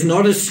there's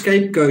not a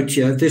scapegoat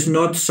here, if there's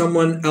not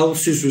someone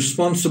else who's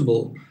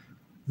responsible,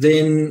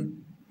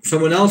 then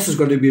someone else has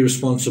got to be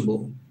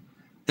responsible.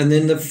 And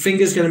then the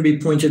finger's going to be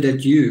pointed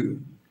at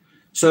you.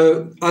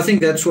 So I think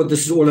that's what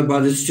this is all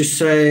about. It's to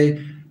say,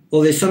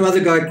 well, there's some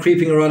other guy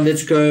creeping around.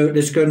 Let's go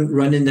and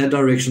run in that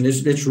direction.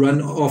 Let's run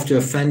after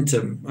a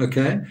phantom,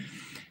 okay?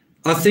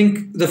 I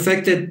think the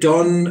fact that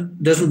Don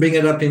doesn't bring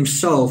it up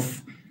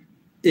himself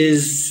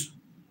is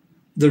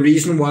the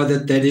reason why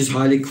that is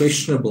highly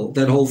questionable,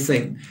 that whole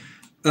thing.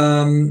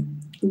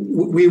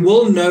 We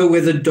will know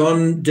whether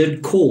Don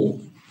did call.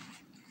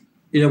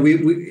 You know,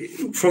 we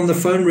from the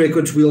phone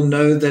records, we'll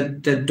know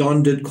that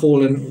Don did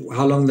call and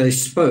how long they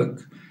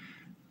spoke.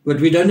 But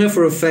we don't know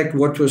for a fact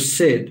what was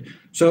said.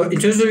 So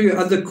in terms of your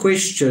other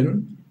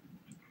question,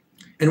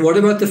 and what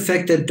about the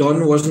fact that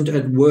Don wasn't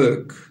at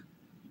work?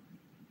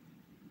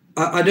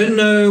 I don't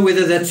know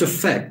whether that's a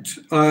fact.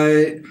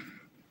 I've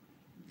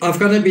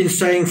kind of been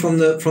saying from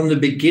the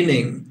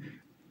beginning,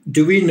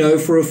 do we know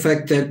for a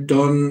fact that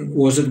Don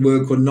was at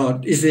work or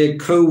not? Is there a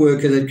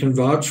co-worker that can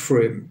vouch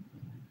for him?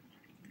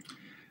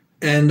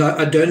 And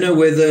I don't know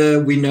whether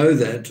we know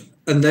that.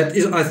 And that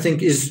is, I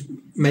think, is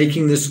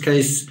making this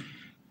case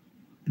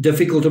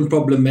difficult and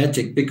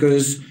problematic,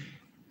 because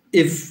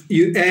if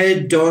you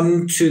add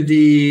Don to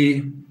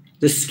the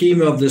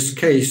schema of this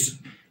case,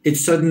 it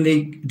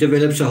suddenly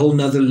develops a whole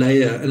nother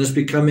layer, and it's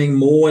becoming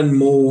more and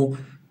more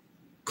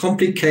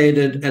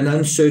complicated and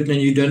uncertain,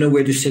 and you don't know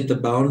where to set the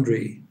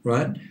boundary,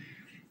 right?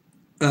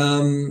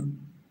 In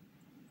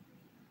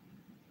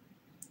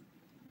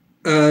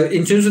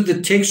terms of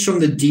the text from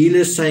the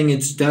dealer saying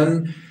it's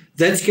done,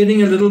 that's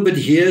getting a little bit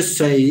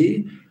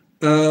hearsay.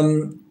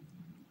 I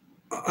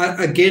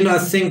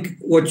think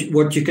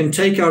what you can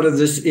take out of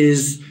this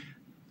is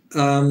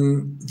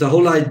the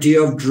whole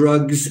idea of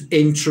drugs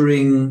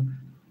entering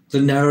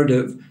the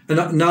narrative.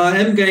 And now I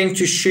am going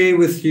to share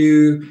with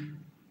you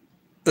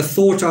a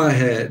thought I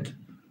had.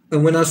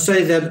 And when I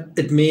say that,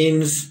 it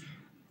means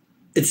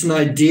it's an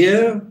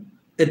idea.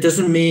 It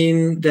doesn't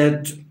mean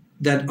that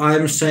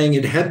I'm saying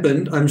it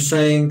happened. I'm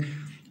saying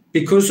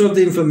because of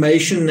the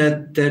information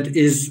that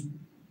is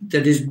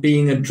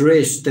being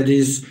addressed, that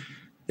is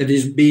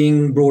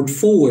being brought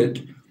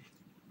forward,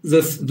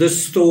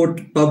 this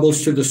thought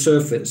bubbles to the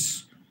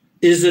surface.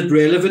 Is it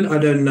relevant? I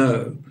don't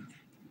know.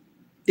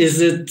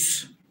 Is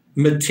it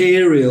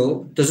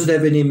material? Does it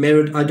have any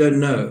merit? I don't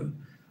know.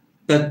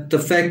 But the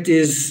fact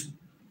is,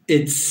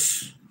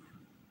 it's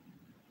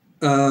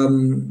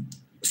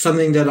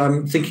something that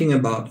I'm thinking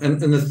about. And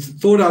the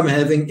thought I'm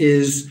having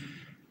is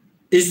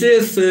there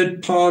a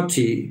third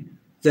party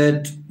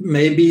that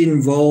may be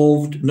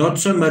involved, not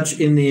so much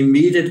in the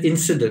immediate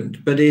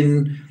incident, but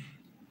in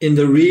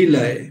the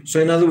relay? So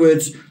in other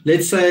words,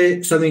 let's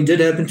say something did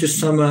happen to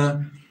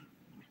Summer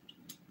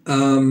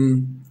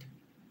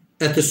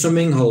at the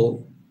swimming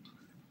hole,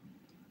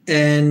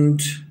 and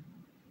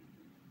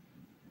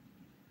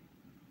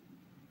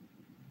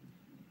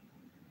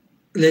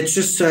let's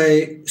just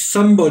say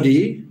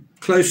somebody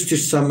close to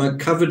Summer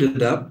covered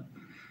it up,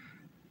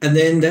 and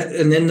then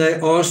they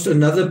asked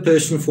another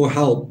person for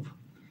help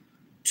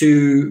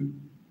to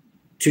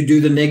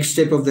do the next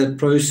step of that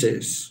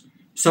process.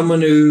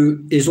 Someone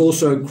who is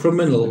also a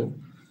criminal,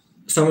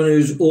 someone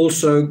who's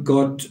also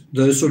got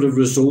those sort of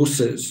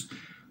resources.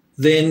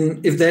 Then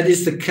if that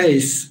is the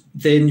case,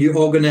 then you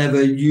are going to have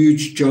a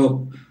huge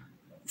job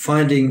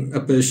finding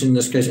a person in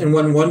this case. And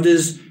one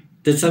wonders,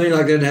 did something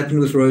like that happen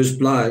with Rose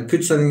Bly?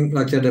 Could something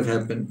like that have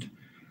happened?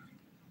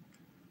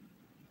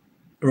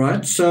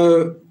 Right?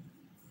 So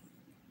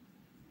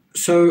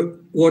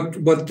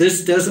what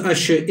this does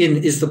usher in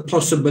is the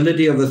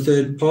possibility of a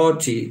third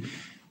party.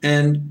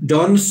 And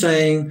Don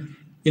saying,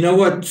 you know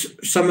what,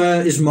 Summer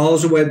is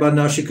miles away by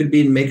now, she could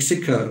be in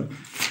Mexico.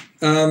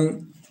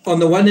 On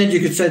the one hand,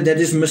 you could say that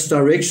is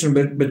misdirection,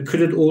 but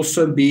could it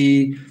also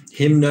be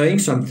him knowing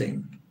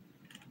something?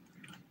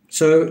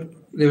 So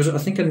there was, I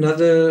think,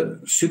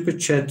 another super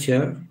chat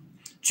here.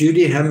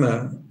 Judy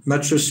Hammer,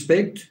 much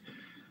respect.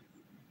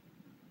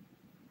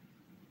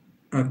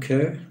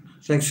 Okay,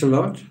 thanks a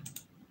lot.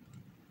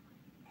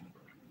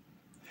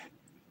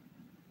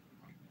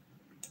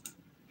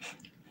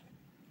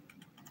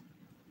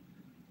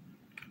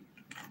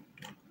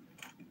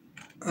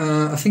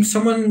 I think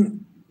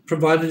someone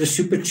provided a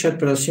super chat,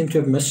 but I seem to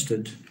have missed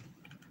it.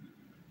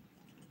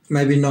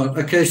 Maybe not.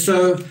 Okay,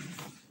 so,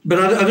 but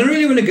I don't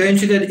really want to go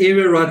into that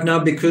area right now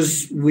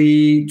because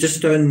we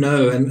just don't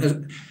know.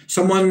 And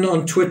someone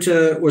on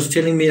Twitter was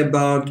telling me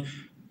about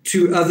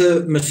 2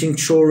 other missing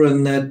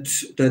children that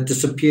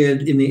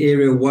disappeared in the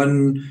area,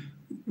 one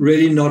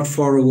really not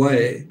far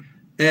away.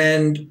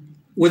 And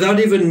without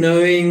even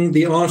knowing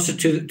the answer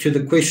to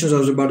the questions I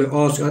was about to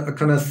ask, I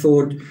kind of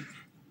thought,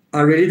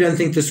 I really don't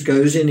think this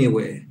goes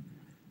anywhere.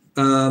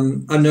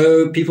 I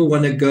know people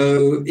want to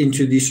go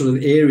into these sort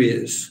of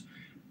areas,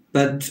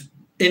 but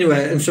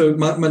anyway, and so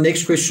my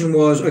next question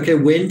was, okay,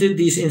 when did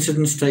these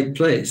incidents take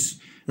place?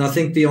 And I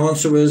think the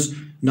answer was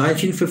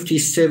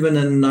 1957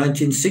 and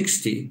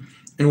 1960.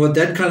 And what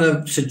that kind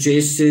of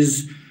suggests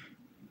is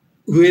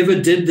whoever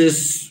did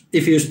this,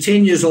 if he was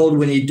 10 years old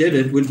when he did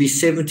it, would be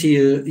 70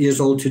 years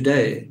old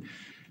today.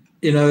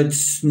 You know,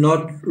 it's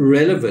not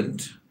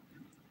relevant.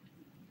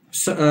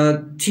 So,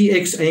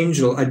 TX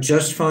Angel, I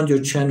just found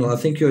your channel. I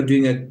think you're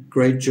doing a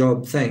great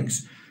job.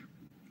 Thanks.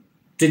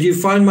 Did you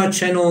find my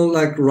channel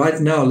like right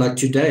now, like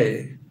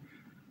today?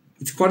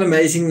 It's quite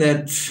amazing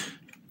that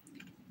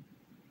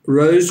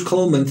Rose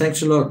Coleman,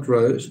 thanks a lot,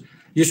 Rose.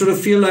 You sort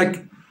of feel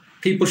like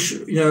people,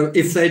 you know,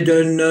 if they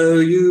don't know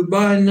you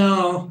by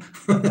now,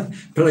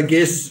 but I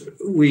guess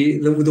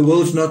the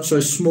world's not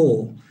so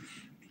small.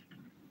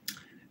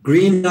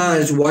 Green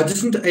Eyes, why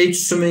doesn't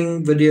H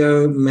swimming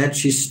video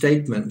match his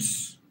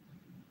statements?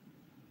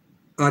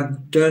 I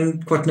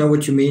don't quite know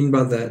what you mean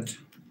by that.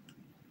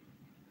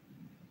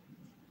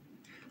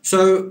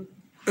 So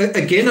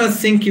again, I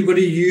think you've got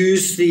to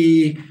use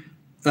the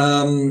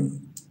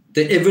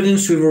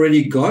evidence we've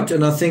already got,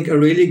 and I think a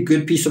really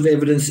good piece of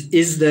evidence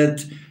is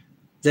that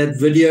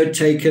video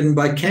taken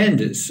by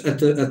Candus at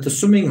the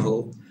swimming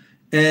hole,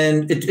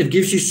 and it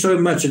gives you so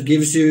much. It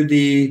gives you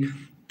the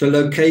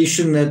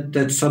location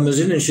that Summer's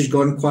in, and she's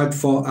gone quite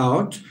far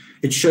out.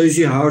 It shows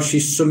you how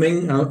she's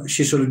swimming, how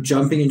she's sort of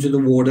jumping into the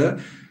water.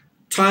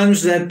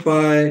 Times that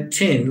by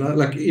 10.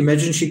 Like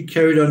imagine she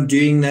carried on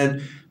doing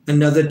that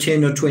another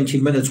 10 or 20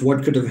 minutes,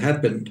 what could have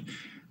happened?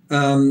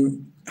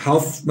 How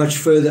much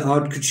further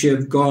out could she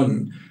have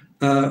gone?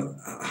 What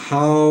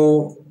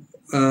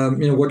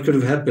could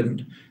have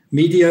happened?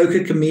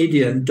 Mediocre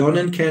comedian. Don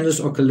and Candus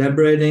are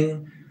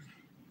collaborating,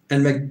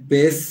 and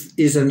Macbeth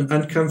is an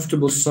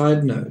uncomfortable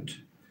side note.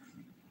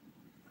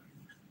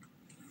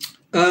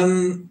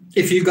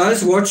 If you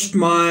guys watched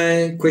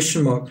my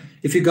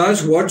if you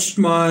guys watched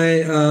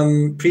my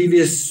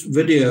previous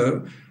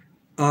video,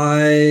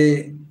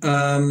 I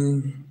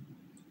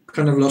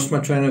kind of lost my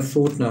train of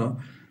thought now.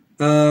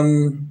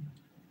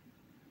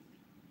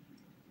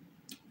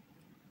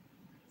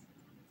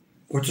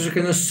 What was I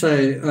going to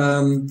say?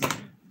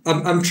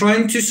 I'm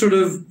trying to sort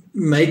of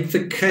make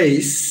the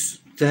case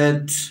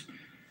that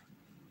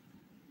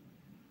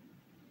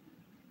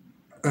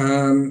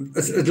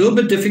it's a little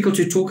bit difficult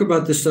to talk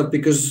about this stuff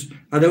because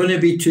I don't want to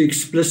be too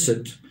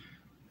explicit.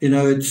 You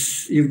know,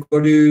 you've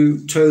got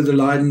to toe the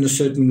line in a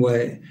certain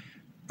way.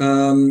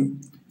 Let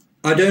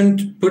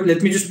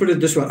me just put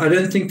it this way. I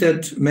don't think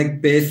that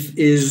Macbeth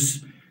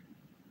is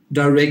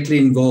directly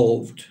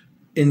involved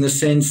in the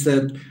sense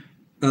that,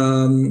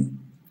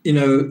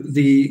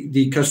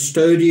 the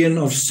custodian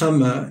of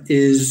summer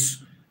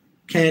is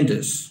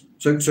Candus.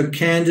 So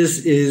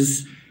Candus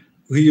is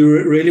who you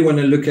really want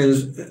to look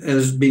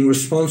as being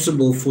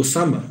responsible for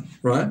summer,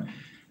 right?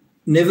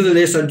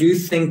 Nevertheless, I do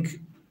think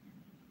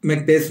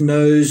Macbeth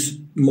knows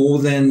more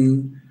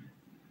than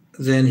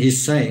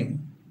he's saying.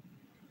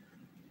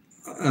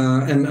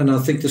 And I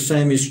think the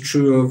same is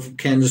true of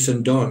Candus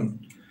and Don.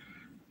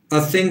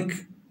 I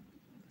think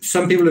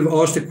some people have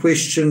asked a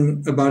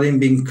question about him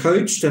being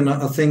coached, and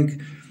I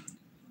think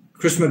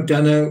Chris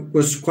McDonough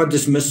was quite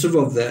dismissive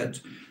of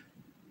that.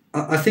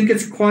 I think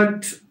it's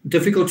quite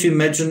difficult to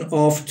imagine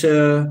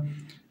after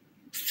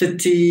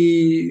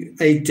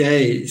 38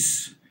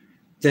 days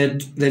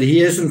that he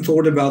hasn't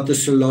thought about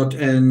this a lot,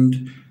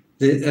 and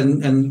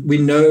we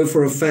know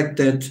for a fact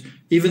that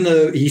even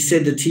though he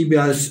said the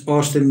TBI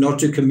asked them not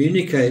to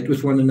communicate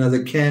with one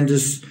another,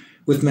 Candus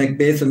with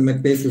Macbeth and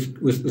Macbeth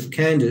with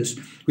Candus,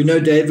 we know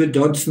David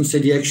Dodson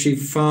said he actually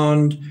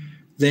found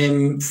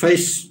them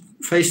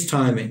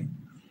FaceTiming.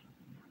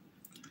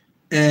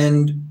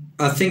 And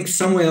I think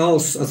somewhere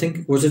else,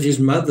 was it his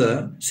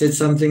mother, said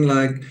something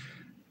like,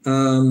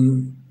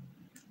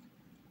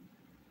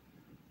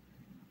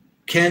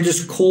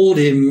 Candus called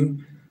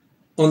him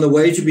on the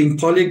way to being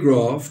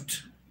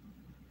polygraphed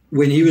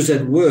when he was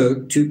at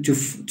work to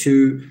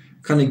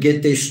kind of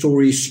get their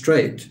story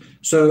straight.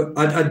 So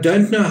I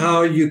don't know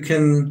how you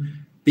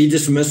can be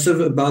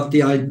dismissive about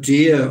the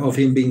idea of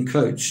him being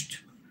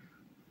coached.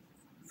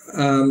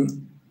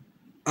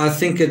 I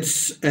think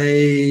it's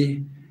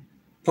a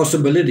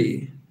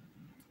possibility.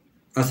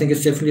 I think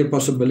it's definitely a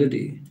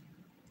possibility.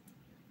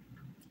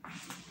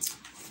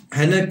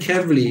 Hannah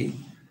Cavley.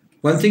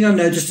 One thing I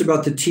noticed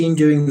about the team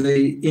during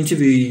the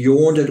interview,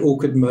 yawned at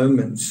awkward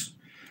moments.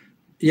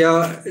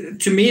 Yeah,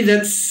 to me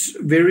that's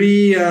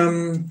very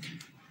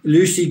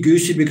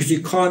loosey-goosey because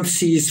you can't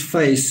see his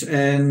face,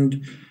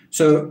 and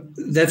so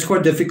that's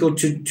quite difficult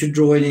to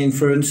draw any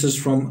inferences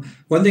from.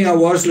 One thing I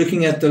was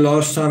looking at the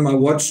last time I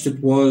watched it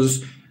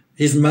was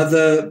his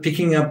mother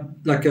picking up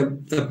like a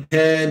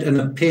pad and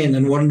a pen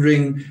and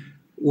wondering,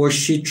 was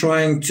she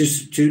trying to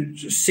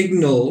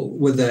signal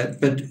with that?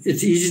 But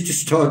it's easy to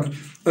start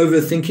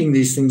overthinking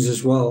these things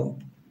as well.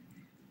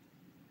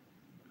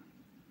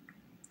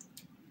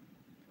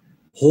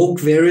 Hawk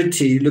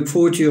Verity, look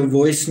forward to your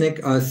voice,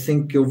 Nick. I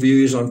think your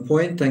view is on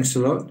point. Thanks a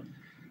lot.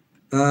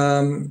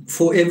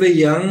 Forever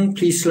Young,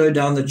 please slow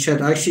down the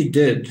chat. I actually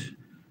did.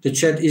 The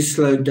chat is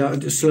slowed down.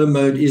 The slow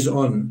mode is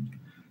on.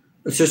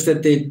 It's just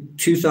that there are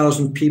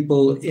 2,000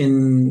 people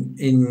in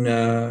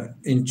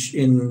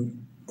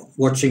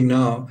watching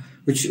now,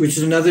 which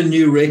is another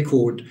new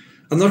record.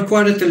 I'm not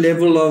quite at the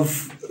level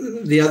of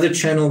the other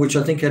channel, which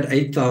I think had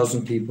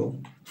 8,000 people.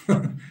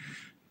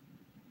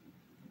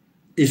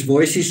 His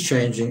voice is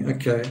changing.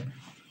 Okay.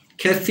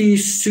 Kathy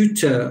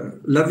Suter,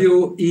 love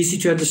your easy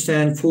to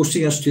understand,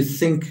 forcing us to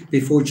think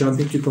before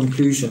jumping to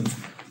conclusions.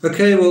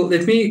 Okay, well,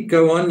 let me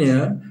go on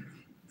here.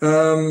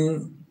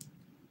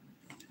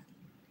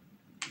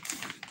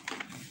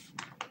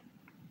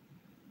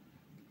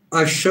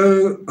 This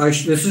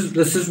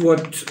is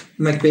what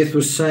Macbeth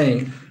was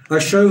saying. I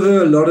show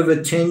her a lot of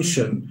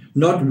attention,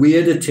 not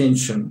weird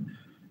attention.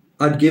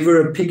 I'd give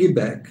her a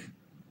piggyback.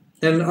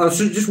 And I was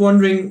just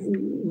wondering,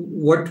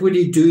 what would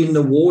he do in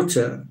the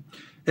water?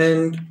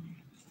 And,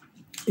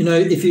 you know,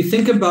 if you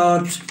think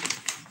about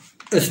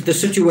the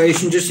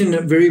situation just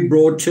in very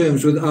broad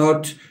terms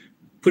without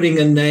putting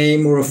a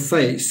name or a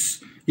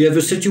face, you have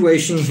a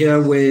situation here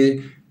where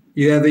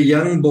you have a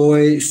young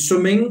boy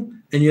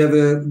swimming and you have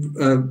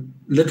a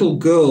little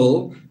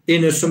girl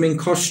in a swimming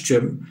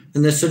costume,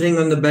 and they're sitting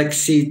on the back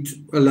seat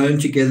alone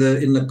together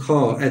in the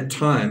car at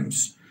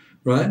times,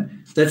 right?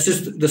 That's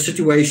just the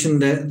situation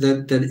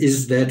that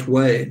is that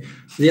way.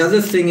 The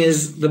other thing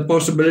is the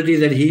possibility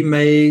that he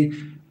may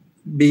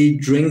be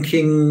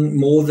drinking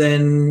more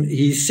than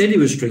he said he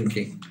was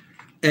drinking.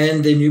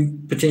 And then you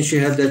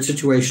potentially have that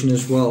situation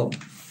as well.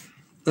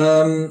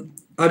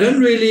 I don't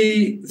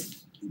really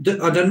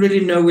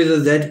know whether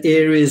that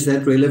area is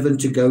that relevant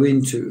to go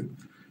into.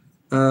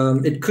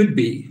 It could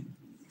be.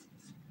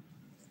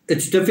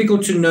 It's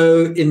difficult to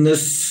know in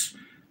this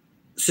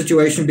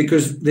situation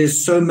because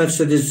there's so much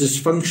that is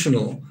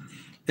dysfunctional.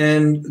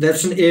 And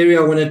that's an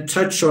area I want to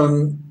touch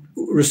on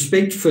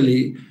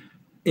respectfully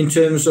in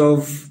terms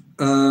of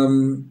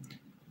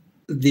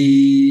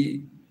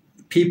the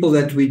people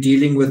that we're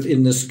dealing with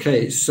in this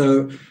case.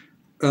 So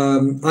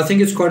I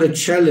think it's quite a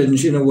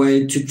challenge in a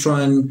way to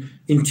try and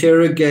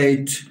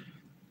interrogate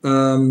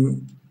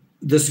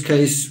this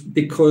case,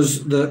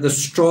 because the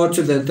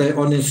strata that they're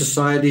on in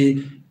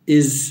society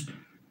is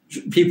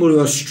people who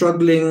are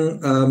struggling.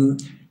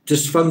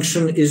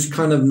 Dysfunction is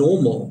kind of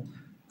normal.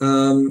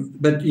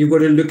 But you've got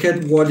to look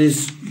at what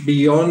is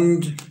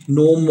beyond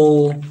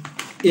normal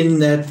in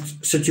that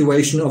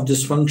situation of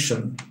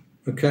dysfunction.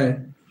 Okay.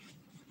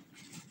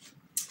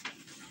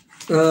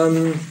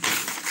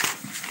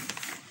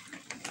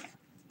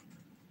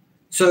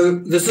 So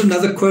this is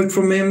another quote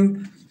from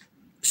him.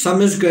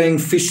 Summer's going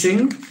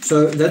fishing.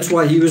 So that's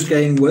why he was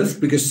going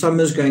with, because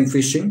Summer's going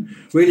fishing.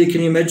 Really,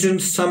 can you imagine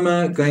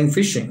Summer going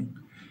fishing?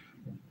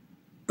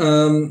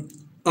 I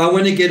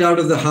want to get out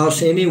of the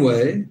house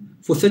anyway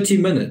for 30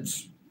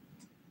 minutes.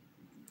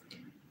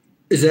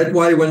 Is that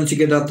why he wanted to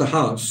get out the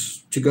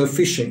house? To go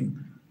fishing?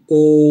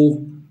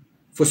 Or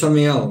for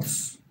something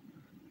else?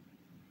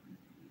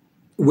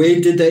 Where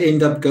did they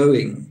end up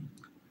going?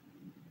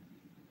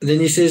 And then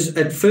he says,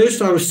 at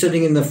first I was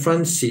sitting in the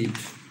front seat.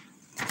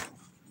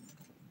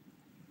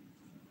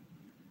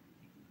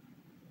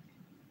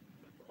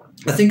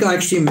 I think I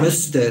actually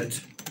missed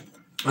that.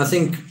 I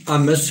think I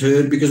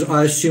misheard because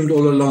I assumed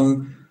all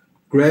along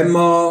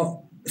Grandma,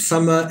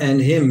 Summer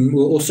and him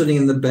were all sitting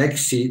in the back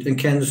seat and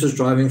Candus was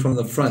driving from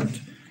the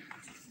front.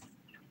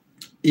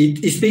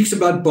 He speaks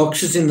about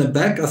boxes in the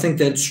back. I think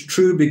that's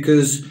true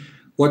because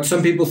what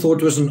some people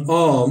thought was an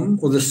arm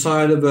or the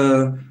side of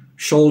a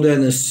shoulder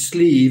and a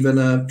sleeve and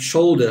a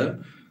shoulder,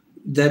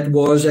 that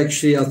was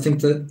actually, I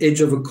think, the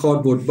edge of a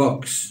cardboard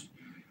box.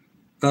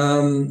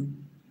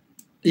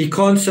 He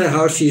can't say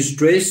how she's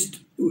dressed.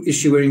 Is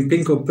she wearing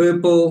pink or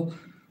purple?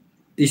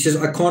 He says,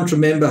 I can't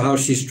remember how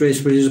she's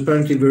dressed, but he's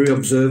apparently very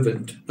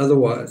observant.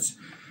 Otherwise,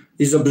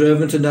 he's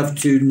observant enough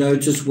to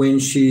notice when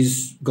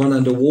she's gone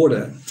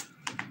underwater.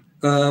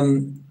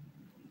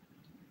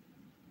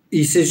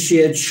 He says she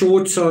had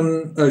shorts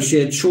on. Oh, she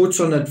had shorts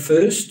on at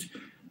first.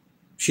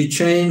 She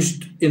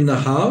changed in the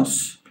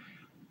house,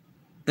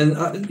 and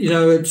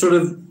it sort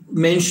of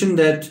mentioned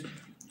that.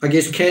 I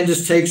guess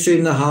Candus takes her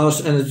in the house,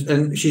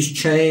 and she's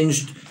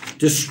changed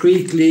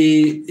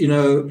discreetly.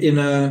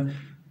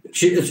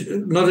 It's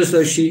not as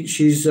though she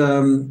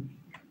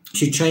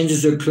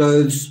changes her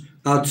clothes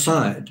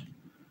outside.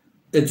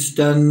 It's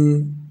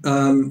done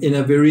in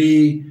a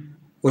very,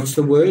 what's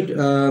the word,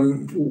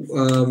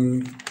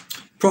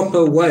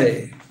 proper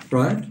way,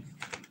 right?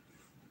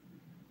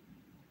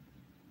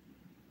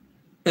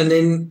 And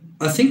then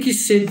I think he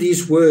said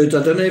these words.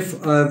 I don't know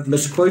if I've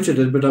misquoted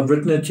it, but I've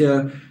written it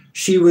here.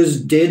 She was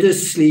dead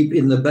asleep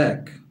in the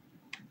back.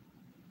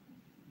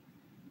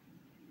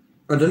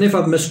 I don't know if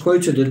I've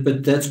misquoted it,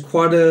 but that's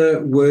quite a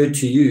word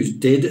to use,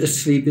 dead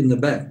asleep in the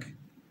back.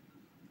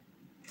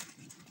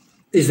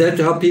 Is that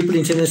how people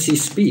in Tennessee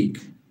speak?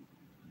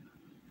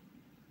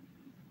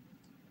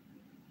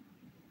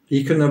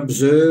 He can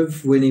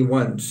observe when he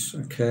wants,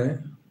 okay?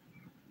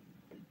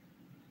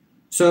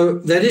 So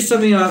that is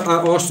something I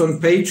asked on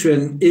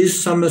Patreon.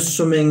 Is Summer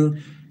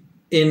swimming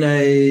in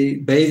a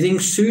bathing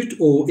suit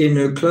or in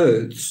her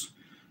clothes?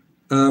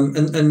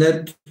 And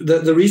that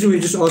the reason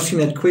we're just asking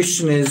that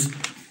question is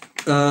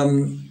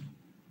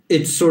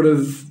it's sort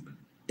of,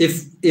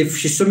 if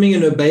she's swimming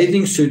in her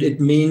bathing suit, it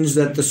means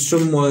that the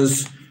swim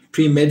was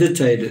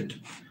premeditated.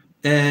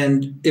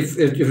 And if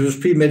it was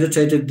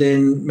premeditated,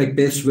 then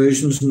Macbeth's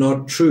version is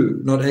not true,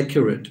 not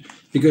accurate.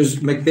 Because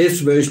Macbeth's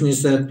version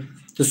is that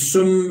the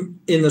swim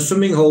in the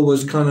swimming hole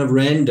was kind of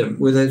random,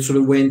 where they sort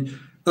of went,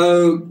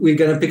 oh, we're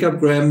going to pick up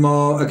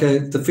Grandma. Okay,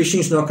 the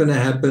fishing's not going to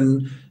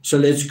happen, so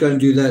let's go and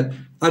do that.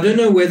 I don't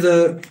know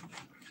whether,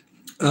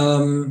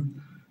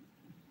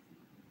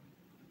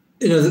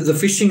 the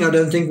fishing I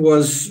don't think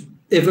was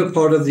ever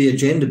part of the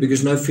agenda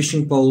because no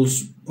fishing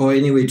poles are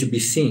anywhere to be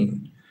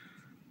seen.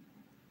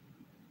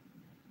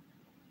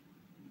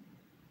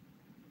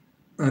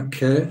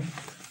 Okay.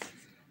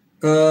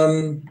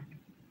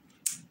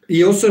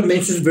 He also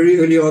mentions very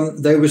early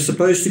on they were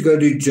supposed to go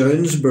to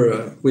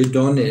Jonesboro, where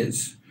Don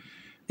is.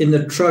 In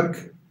the truck,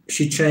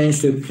 she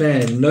changed her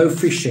plan. No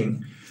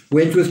fishing.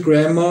 Went with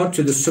Grandma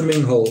to the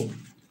swimming hole.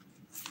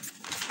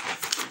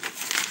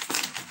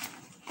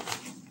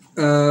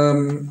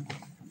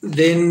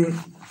 Then,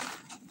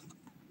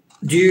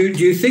 do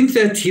you think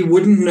that he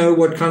wouldn't know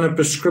what kind of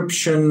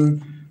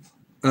prescription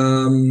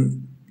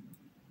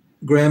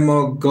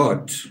Grandma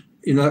got?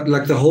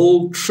 Like the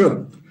whole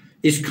trip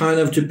is kind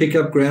of to pick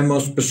up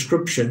Grandma's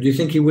prescription. Do you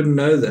think he wouldn't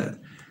know that?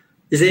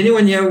 Is there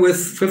anyone here with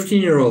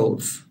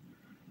 15-year-olds?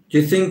 Do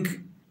you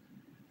think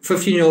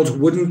 15-year-olds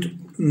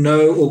wouldn't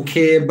know or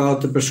care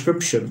about the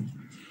prescription.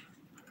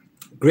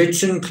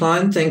 Gretchen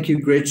Klein, thank you,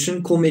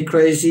 Gretchen. Call me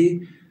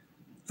crazy.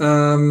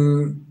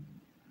 Okay,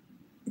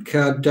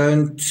 I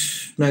don't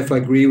know if I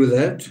agree with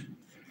that.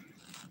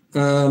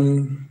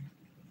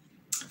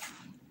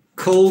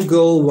 Coal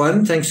Girl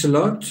 1, thanks a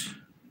lot.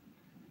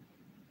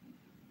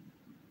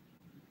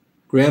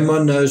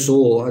 Grandma knows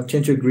all. I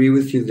tend to agree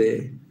with you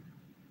there.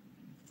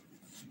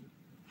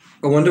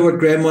 I wonder what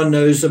Grandma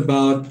knows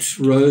about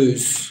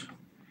Rose.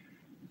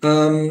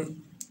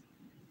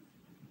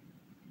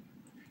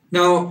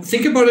 Now,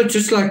 think about it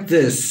just like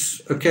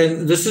this, okay?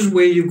 This is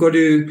where you've got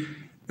to,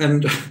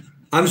 and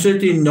I'm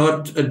certainly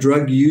not a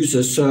drug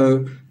user,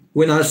 so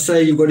when I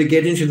say you've got to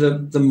get into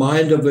the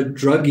mind of a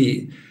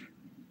druggie,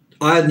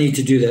 I need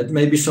to do that.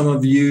 Maybe some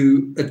of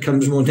you, it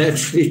comes more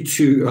naturally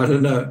to, I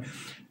don't know.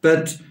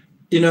 But,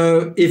 you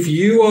know, if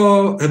you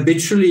are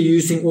habitually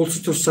using all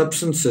sorts of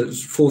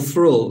substances for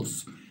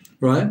thrills,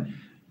 right?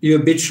 You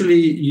habitually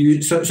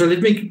use, so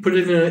let me put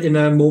it in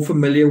a more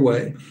familiar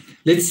way.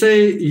 Let's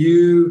say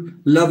you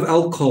love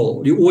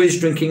alcohol, you're always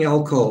drinking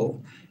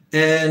alcohol,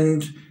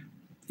 and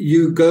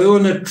you go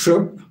on a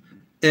trip,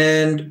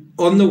 and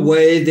on the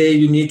way there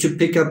you need to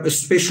pick up a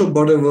special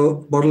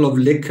bottle of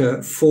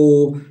liquor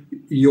for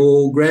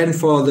your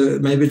grandfather,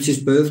 maybe it's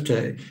his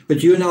birthday,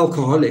 but you're an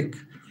alcoholic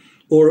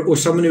or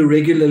someone who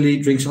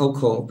regularly drinks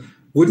alcohol.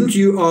 Wouldn't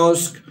you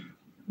ask,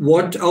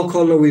 what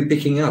alcohol are we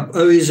picking up?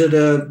 Oh, is it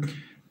a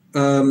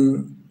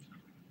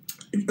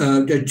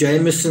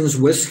Jameson's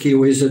whiskey,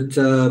 or is it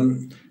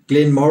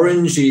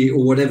Glenmorangie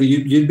or whatever?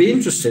 You'd be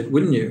interested,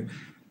 wouldn't you?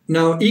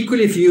 Now,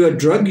 equally, if you're a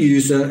drug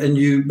user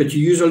but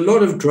you use a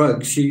lot of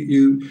drugs,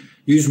 you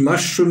use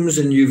mushrooms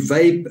and you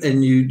vape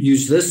and you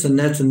use this and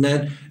that, and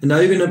now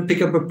you're going to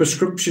pick up a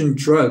prescription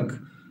drug.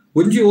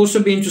 Wouldn't you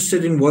also be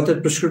interested in what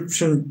that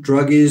prescription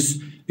drug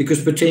is?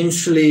 Because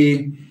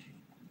potentially,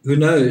 who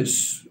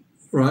knows,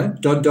 right? ...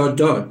 Do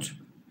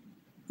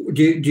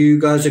you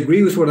guys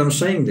agree with what I'm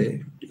saying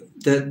there?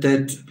 That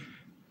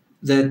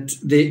there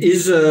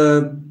is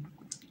a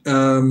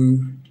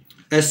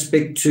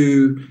aspect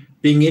to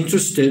being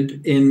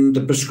interested in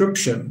the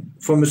prescription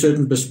from a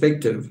certain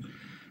perspective,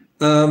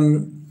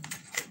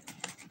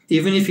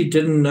 even if you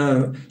didn't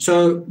know.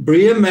 So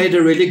Bria made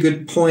a really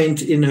good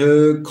point in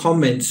her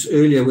comments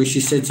earlier, where she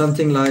said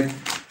something like,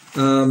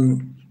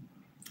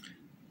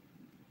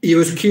 he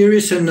was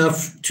curious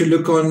enough to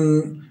look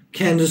on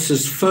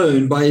Candus's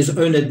phone by his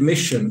own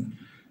admission.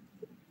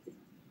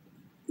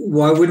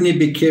 Why wouldn't he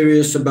be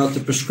curious about the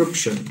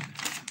prescription?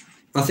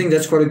 I think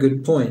that's quite a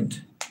good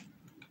point.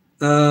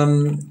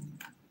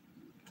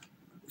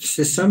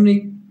 There's so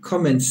many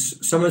comments.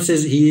 Someone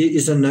says he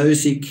is a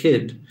nosy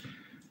kid.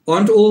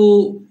 Aren't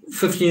all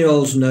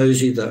 15-year-olds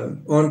nosy, though?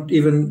 Aren't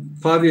even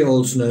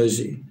 5-year-olds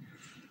nosy?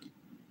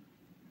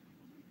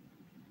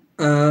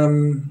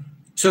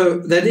 So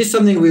that is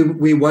something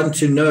we want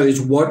to know, is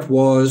what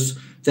was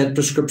that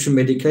prescription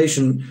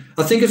medication.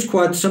 I think it's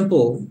quite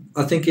simple.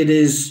 I think it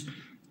is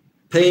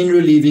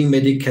pain-relieving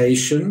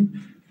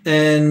medication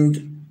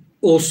and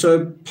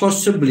also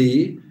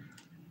possibly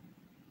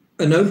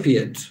an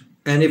opiate.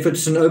 And if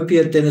it's an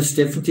opiate, then it's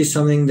definitely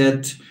something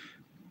that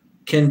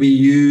can be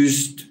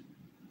used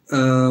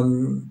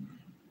kind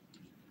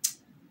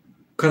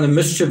of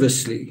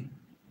mischievously.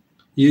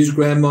 Use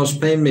grandma's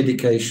pain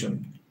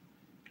medication.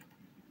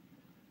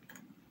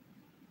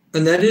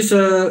 And that is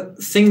a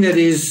thing that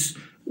is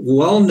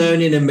well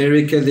known in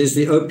America. There's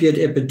the opiate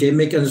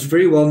epidemic, and it's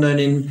very well known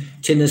in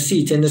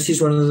Tennessee. Tennessee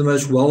is one of the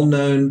most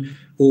well-known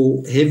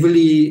or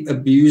heavily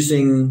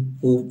abusing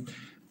or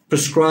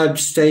prescribed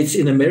states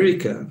in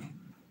America.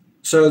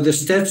 So the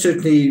stats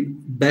certainly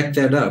back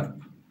that up.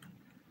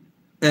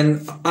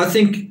 And I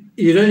think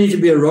you don't need to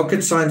be a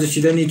rocket scientist,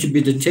 you don't need to be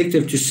a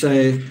detective to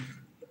say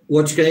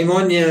what's going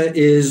on here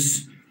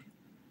is,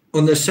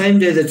 on the same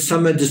day that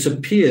Summer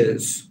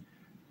disappears,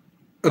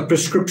 a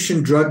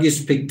prescription drug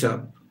is picked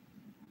up.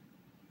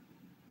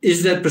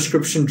 Is that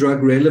prescription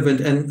drug relevant?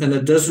 And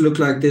it does look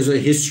like there's a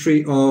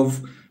history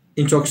of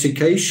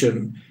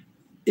intoxication.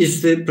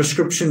 Is the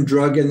prescription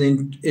drug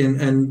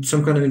and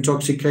some kind of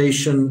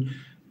intoxication,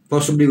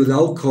 possibly with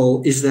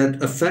alcohol, is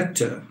that a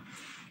factor?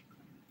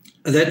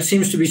 That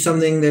seems to be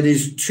something that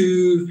is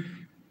too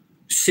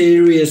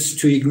serious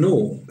to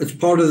ignore. It's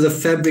part of the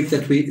fabric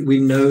that we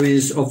know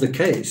is of the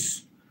case.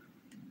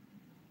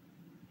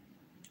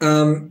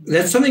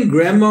 That's something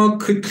Grandma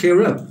could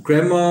clear up.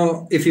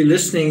 Grandma, if you're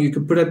listening, you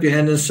could put up your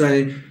hand and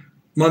say,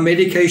 my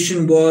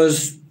medication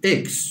was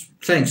X.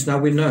 Thanks, now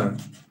we know.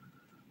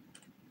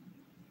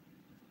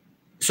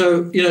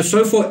 So,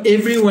 so far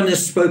everyone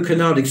has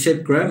spoken out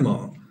except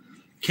Grandma.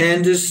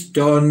 Candus,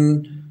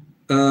 Don,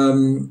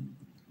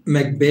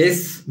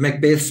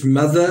 Macbeth's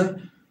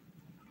mother,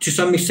 to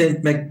some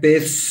extent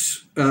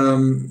Macbeth's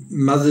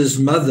mother's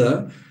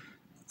mother.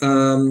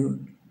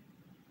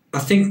 I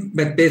think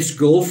Macbeth's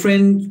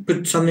girlfriend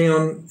put something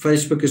on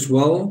Facebook as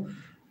well.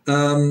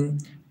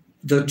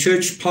 The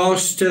church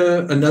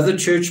pastor, another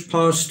church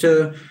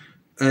pastor,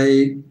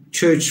 a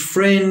church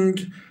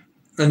friend,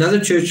 another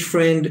church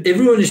friend.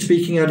 Everyone is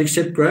speaking out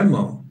except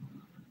Grandma.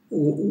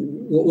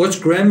 What's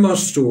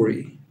grandma's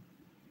story?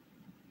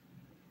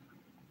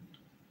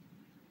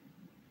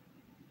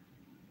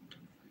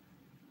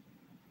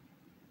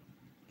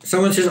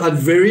 Someone says, I'd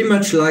very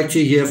much like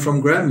to hear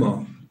from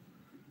grandma.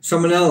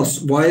 Someone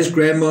else, why is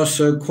grandma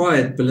so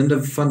quiet? Belinda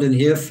van den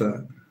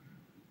Heefer.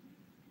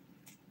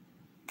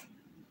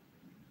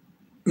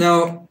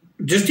 Now,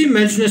 just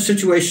imagine a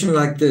situation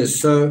like this.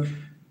 So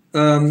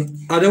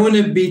I don't want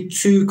to be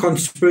too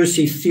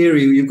conspiracy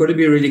theory. You've got to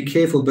be really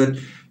careful. But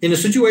in a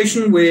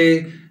situation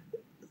where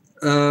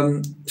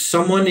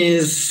someone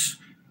is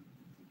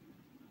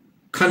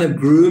kind of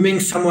grooming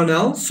someone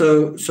else,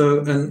 so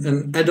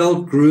an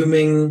adult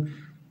grooming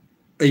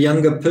a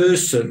younger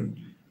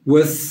person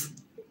with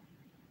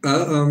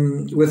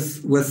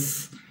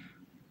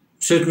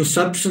certain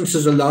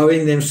substances,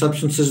 allowing them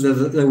substances that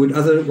they would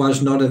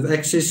otherwise not have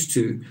access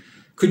to.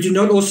 Could you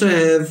not also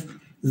have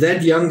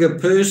that younger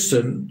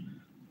person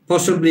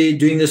possibly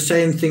doing the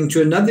same thing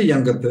to another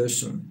younger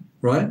person,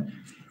 right?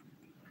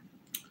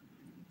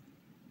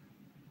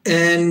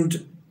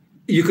 And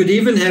you could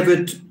even have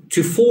it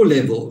to 4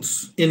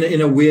 levels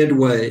in a weird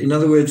way. In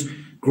other words,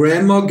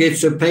 grandma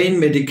gets a pain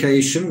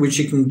medication which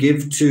she can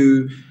give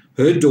to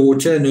her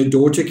daughter, and her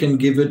daughter can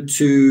give it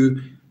to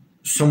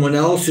someone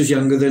else who's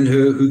younger than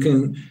her who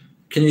can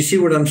you see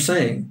what I'm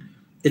saying?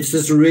 It's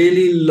this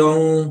really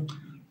long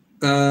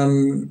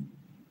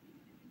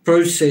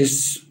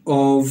process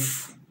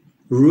of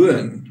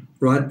ruin,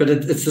 right? But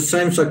it's the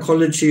same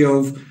psychology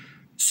of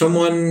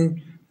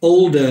someone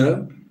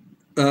older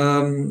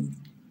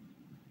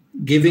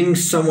giving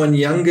someone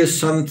younger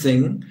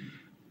something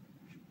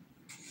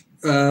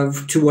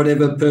to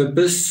whatever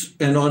purpose,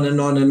 and on and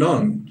on and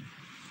on.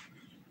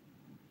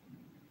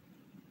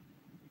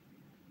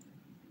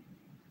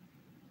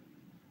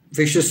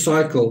 Vicious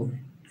cycle,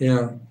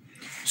 yeah.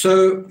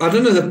 So, I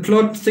don't know, the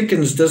plot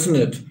thickens, doesn't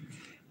it?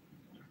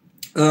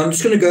 I'm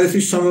just going to go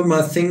through some of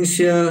my things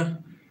here.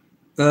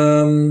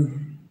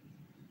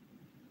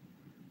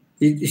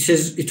 He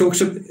says, he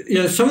talks of,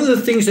 some of the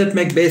things that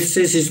Macbeth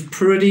says is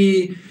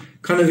pretty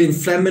kind of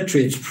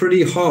inflammatory. It's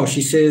pretty harsh.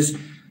 He says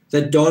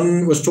that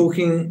Don was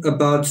talking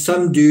about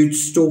some dude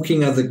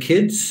stalking other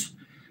kids,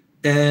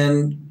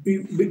 and he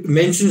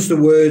mentions the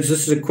words,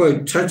 this is a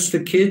quote, touch the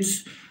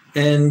kids,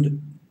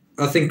 and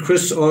I think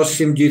Chris asks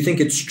him, do you think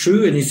it's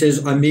true? And he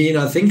says, I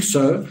think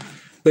so.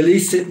 Billy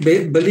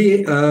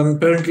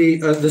apparently,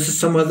 this is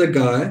some other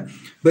guy,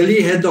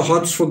 Billy had the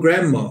hots for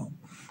grandma.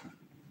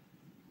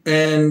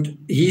 And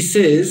he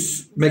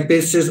says,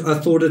 Macbeth says, I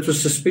thought it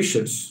was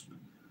suspicious.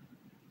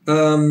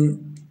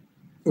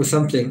 Or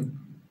something.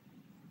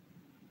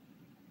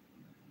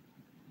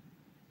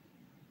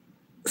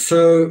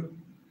 So,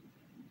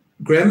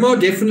 grandma,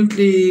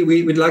 definitely,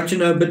 we'd like to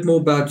know a bit more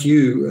about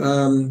you.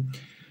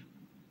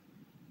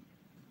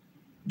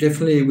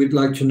 Definitely, we'd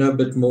like to know a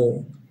bit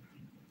more.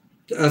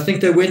 I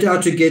think they went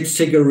out to get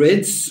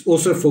cigarettes,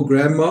 also for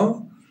grandma.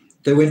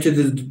 They went to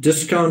the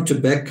discount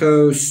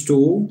tobacco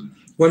store.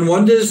 One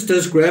wonders,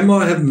 does grandma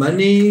have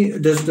money?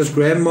 Does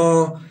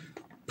grandma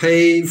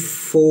pay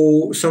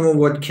for some of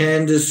what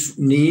Candus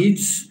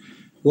needs?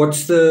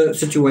 What's the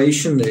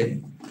situation there?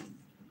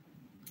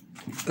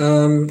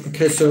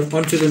 Okay, so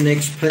on to the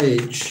next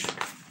page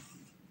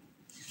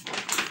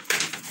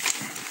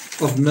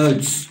of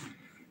notes.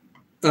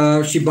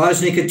 She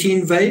buys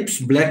nicotine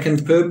vapes, black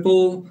and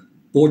purple,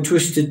 bought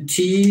twisted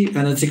tea,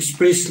 and it's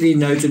expressly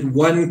noted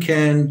 1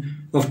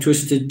 can of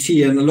twisted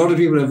tea. And a lot of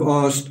people have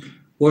asked,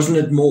 wasn't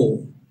it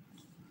more?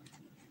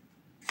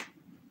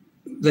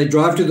 They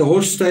drive to the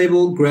horse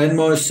stable.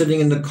 Grandma is sitting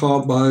in the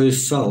car by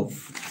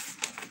herself.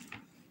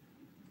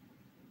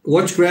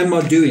 What's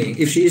grandma doing?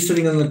 If she is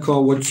sitting in the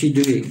car, what's she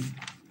doing?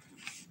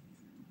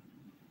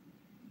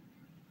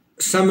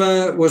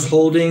 Summer was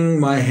holding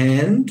my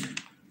hand.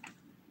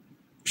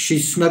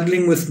 She's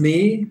snuggling with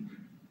me.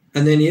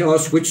 And then he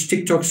asked, which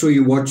TikToks were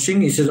you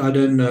watching? He says, I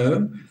don't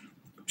know.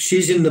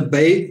 She's in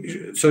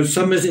the so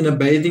Summer's in a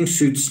bathing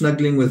suit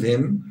snuggling with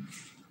him.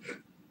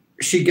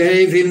 She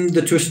gave him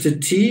the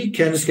twisted tea.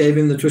 Candus gave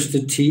him the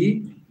twisted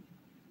tea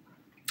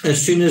as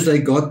soon as they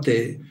got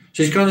there.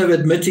 So he's kind of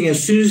admitting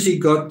as soon as he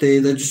got there,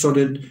 they just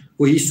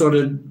he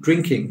started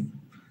drinking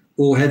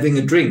or having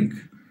a drink.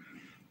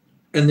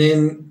 And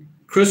then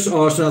Chris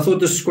asked, and I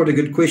thought this is quite a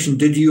good question,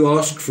 did you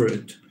ask for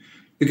it?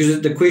 Because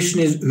the question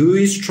is, who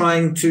is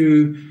trying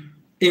to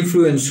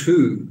influence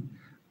who?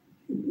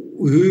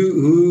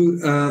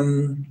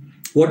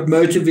 What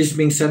motive is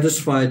being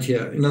satisfied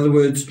here? In other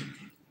words,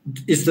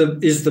 is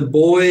the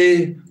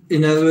boy,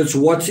 in other words,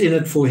 what's in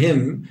it for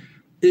him?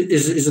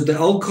 Is it the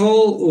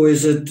alcohol, or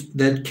is it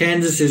that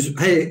Candus says,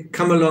 hey,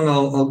 come along,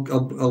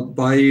 I'll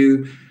buy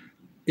you?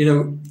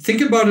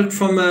 Think about it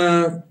from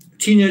a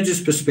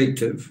teenager's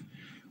perspective.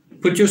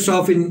 Put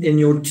yourself in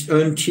your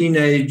own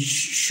teenage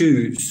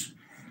shoes.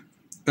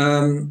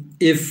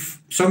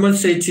 If someone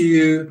said to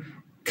you,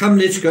 come,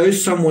 let's go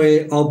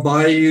somewhere, I'll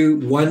buy you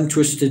 1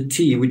 twisted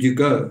tea, would you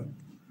go?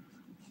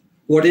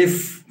 What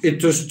if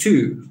it was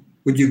 2?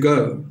 Would you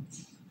go?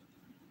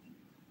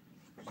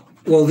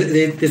 Well,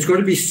 there's got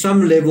to be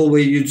some level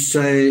where you'd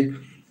say,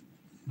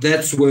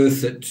 that's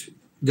worth it.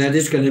 That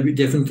is going to be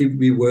definitely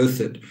be worth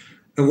it.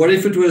 And what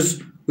if it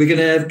was, we're going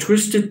to have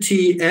twisted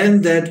tea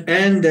and that,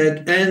 and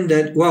that, and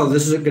that. Wow,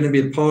 this is going to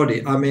be a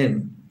party. I'm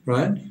in,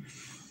 right?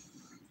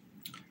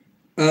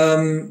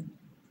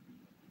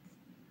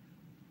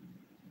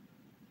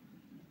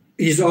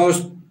 He's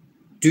asked,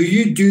 do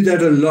you do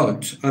that a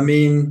lot? I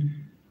mean,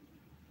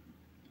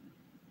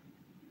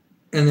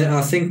 and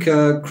I think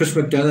Chris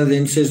McDonough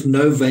then says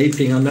no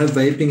vaping. I know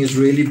vaping is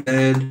really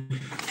bad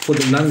for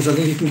the lungs. I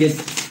think you can get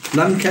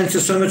lung cancer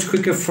so much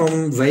quicker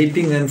from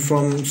vaping than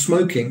from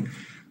smoking.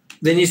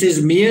 Then he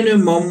says, me and her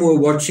mom were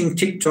watching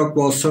TikTok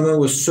while Summer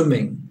was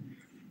swimming,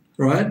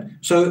 right?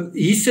 So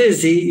he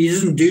says he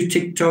doesn't do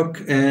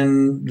TikTok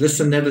and this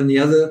and that and the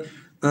other.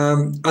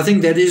 I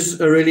think that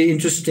is a really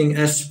interesting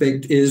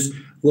aspect, is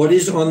what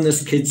is on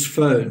this kid's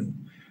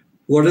phone?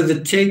 What are the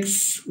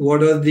texts?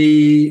 What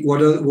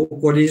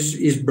is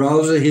his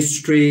browser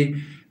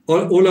history?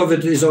 All of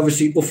it is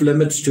obviously off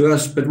limits to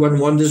us, but one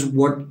wonders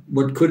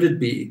what could it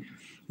be?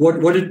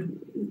 What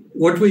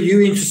were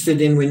you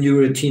interested in when you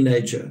were a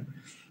teenager?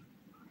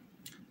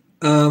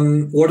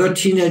 What are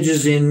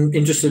teenagers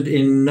interested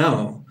in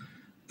now?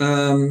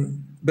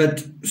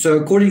 But so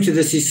according to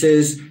this, he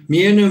says,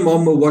 me and her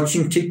mom were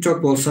watching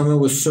TikTok while Summer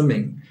was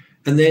swimming.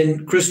 And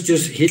then Chris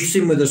just hits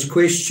him with this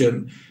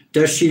question,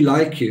 does she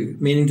like you?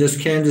 Meaning, does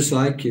Candus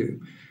like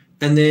you?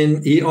 And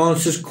then he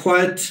answers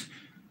quite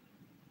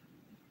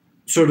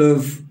sort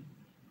of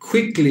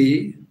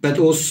quickly, but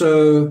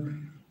also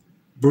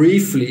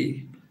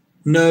briefly,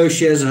 no,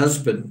 she has a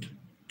husband,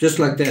 just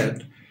like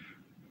that.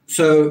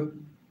 So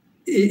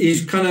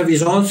his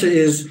answer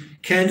is,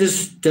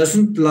 Candus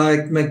doesn't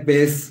like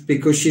Macbeth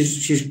because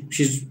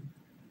she's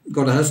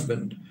got a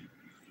husband.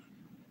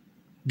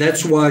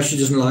 That's why she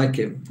doesn't like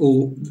him,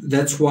 or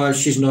that's why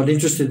she's not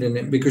interested in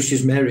him, because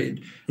she's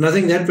married. And I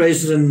think that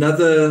raises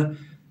another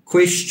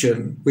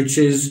question, which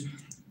is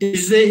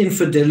there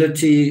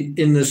infidelity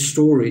in this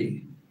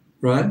story,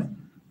 right?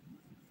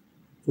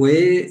 Where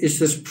is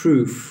this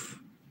proof?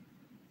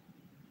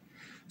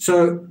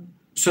 So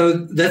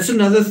that's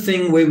another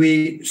thing where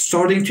we're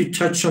starting to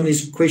touch on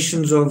these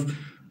questions of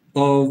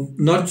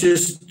not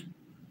just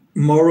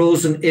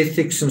morals and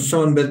ethics and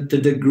so on, but the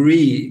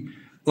degree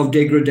of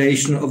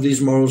degradation of these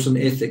morals and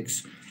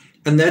ethics.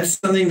 And that's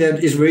something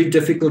that is very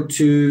difficult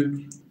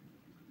to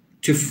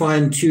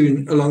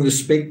fine-tune along the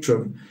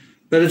spectrum.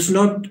 But it's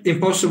not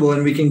impossible,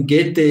 and we can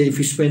get there if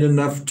we spend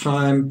enough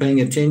time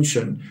paying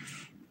attention.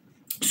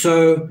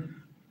 So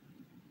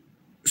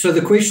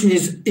the question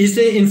is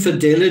there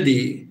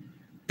infidelity?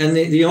 And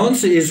the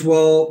answer is,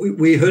 well,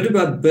 we heard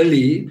about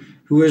Billy,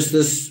 who was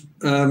this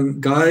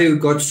guy who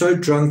got so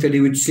drunk that he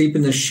would sleep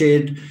in the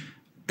shed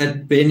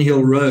at Ben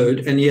Hill Road,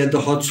 and he had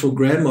the hots for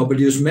grandma, but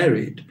he was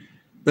married.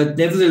 But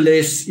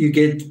nevertheless,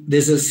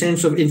 there's a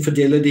sense of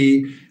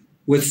infidelity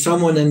with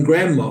someone and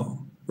grandma,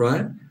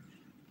 right?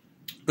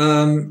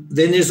 Then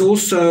there's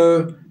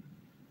also,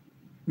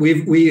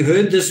 we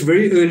heard this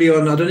very early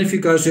on. I don't know if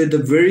you guys heard the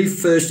very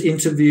first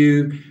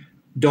interview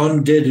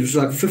Don did. It was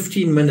like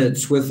 15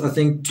 minutes with, I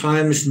think,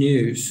 Times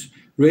News.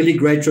 Really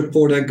great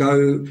reporter guy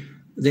who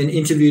then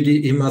interviewed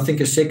him, I think,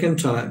 a second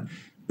time.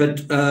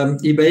 But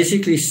he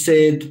basically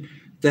said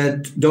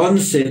that, Don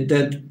said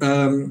that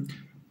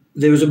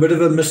there was a bit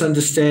of a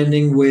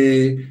misunderstanding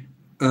where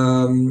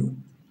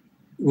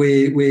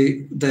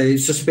they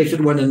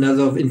suspected one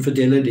another of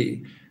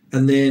infidelity,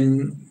 and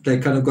then they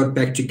kind of got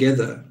back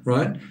together,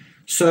 right?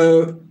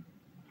 So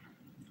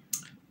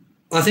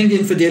I think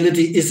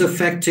infidelity is a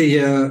factor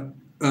here,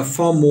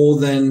 far more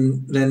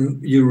than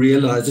you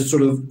realize. It's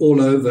sort of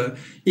all over.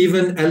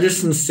 Even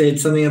Alison said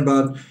something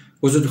about,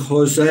 was it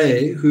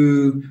Jose,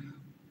 who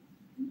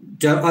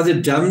either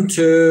dumped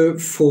her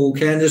for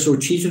Candus or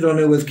cheated on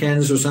her with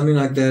Candus or something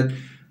like that.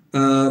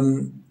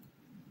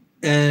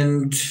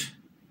 And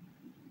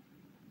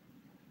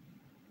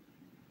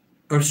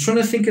I was trying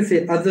to think if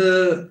there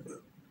are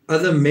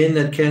other men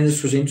that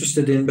Candus was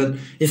interested in, but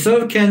in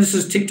some of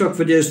Candus's TikTok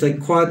videos, they're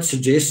quite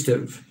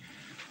suggestive.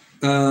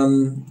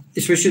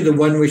 Especially the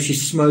one where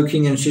she's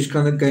smoking and she's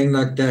kind of going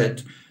like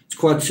that. It's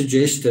quite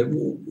suggestive.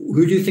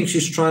 Who do you think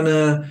she's trying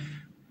to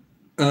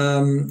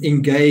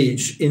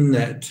engage in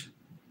that?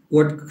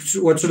 What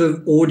sort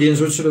of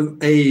audience, what sort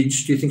of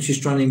age do you think she's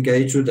trying to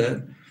engage with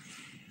that?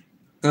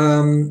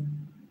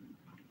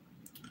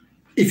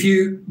 If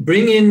you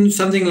bring in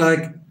something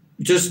like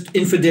just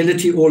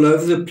infidelity all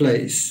over the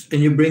place,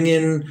 and you bring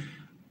in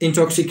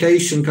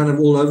intoxication kind of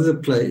all over the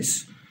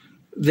place,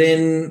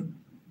 then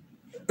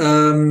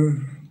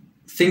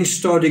things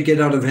start to get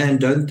out of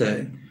hand, don't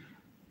they?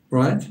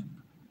 Right?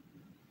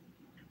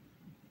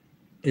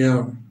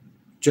 Yeah,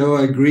 Joe,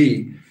 I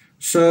agree.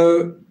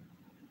 So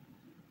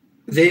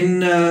then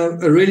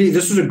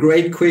this was a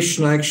great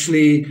question. I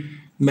actually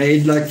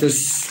made like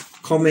this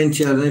comment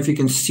here. I don't know if you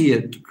can see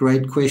it.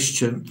 Great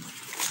question.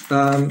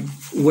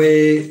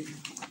 Where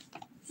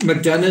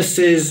McDonough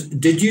says,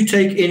 did you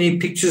take any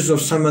pictures of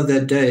Summer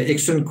that day?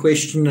 Excellent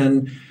question.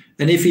 And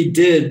if he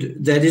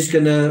did, that is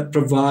going to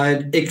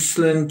provide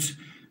excellent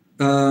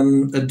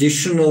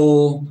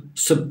additional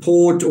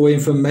support or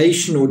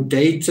information or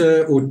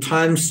data or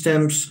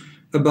timestamps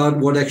about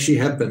what actually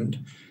happened.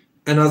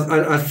 And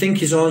I think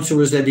his answer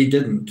was that he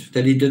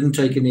didn't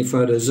take any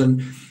photos.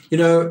 And, you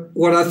know,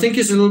 what I think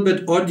is a little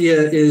bit odd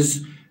here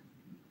is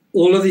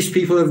all of these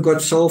people have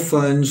got cell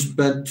phones,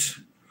 but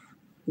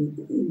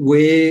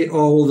where are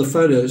all the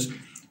photos?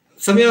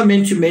 Something I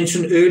meant to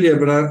mention earlier,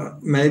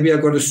 but maybe I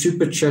got a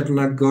super chat and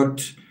I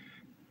got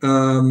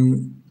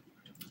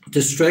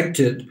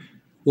distracted,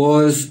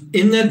 was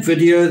in that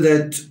video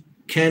that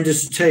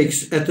Candus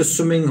takes at the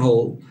swimming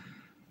hole.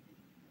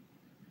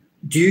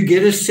 Do you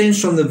get a sense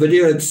from the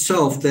video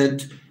itself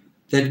that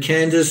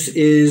Candus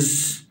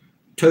is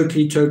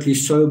totally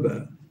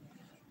sober,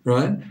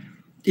 right?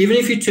 Even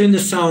if you turn the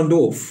sound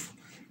off,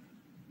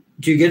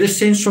 do you get a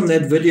sense from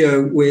that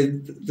video where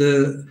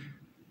the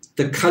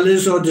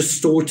colors are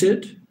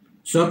distorted?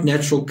 It's not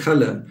natural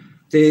color.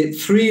 There are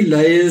 3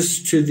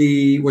 layers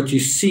to what you're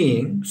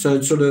seeing, so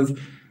it's sort of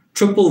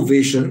triple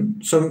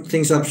vision, some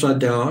things upside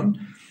down,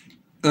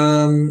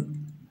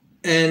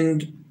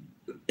 and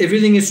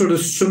everything is sort of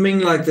swimming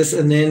like this,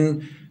 and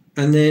then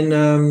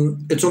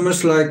it's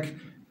almost like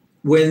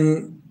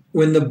when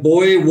the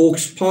boy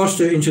walks past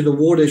her into the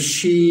water,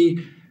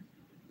 she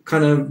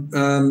kind of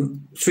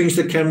swings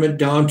the camera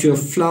down to a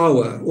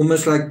flower,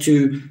 almost like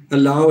to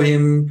allow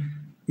him,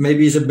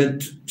 maybe he's a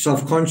bit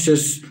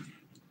self-conscious,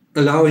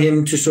 allow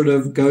him to sort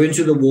of go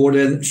into the water,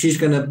 and she's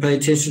going to pay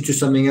attention to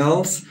something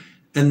else,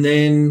 and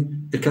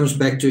then it comes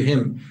back to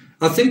him.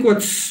 I think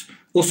what's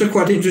also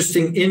quite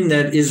interesting in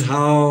that is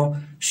how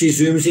she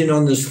zooms in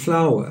on this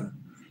flower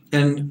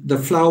and the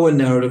flower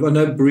narrative. I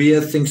know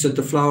Bria thinks that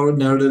the flower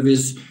narrative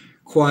is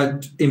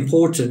quite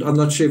important. I'm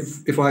not sure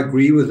if I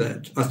agree with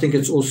that. I think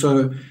it's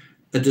also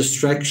a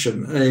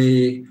distraction,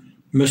 a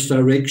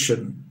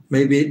misdirection.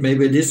 Maybe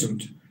it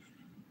isn't.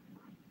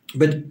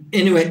 But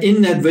anyway,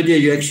 in that video,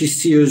 you actually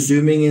see her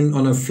zooming in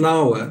on a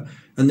flower,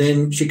 and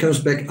then she comes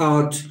back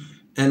out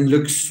and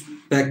looks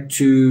back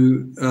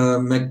to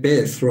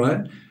Macbeth,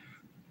 right?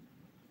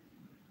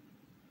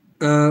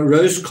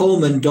 Rose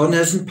Coleman, Don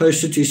hasn't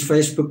posted to his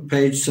Facebook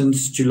page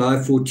since July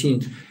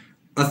 14th.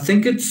 I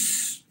think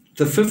it's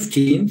the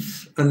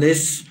 15th,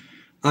 unless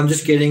I'm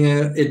just getting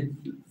it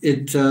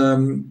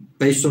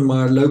based on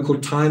my local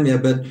time here.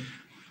 But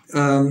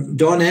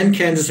Don and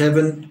Candus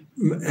haven't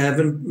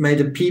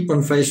made a peep on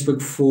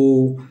Facebook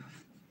for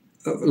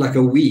like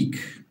a week,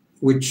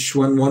 which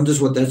one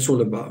wonders what that's all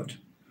about.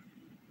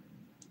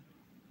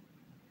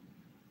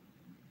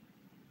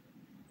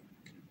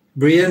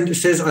 Brian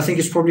says, I think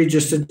it's probably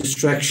just a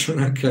distraction.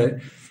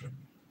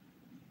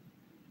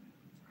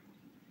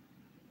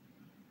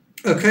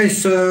 Okay,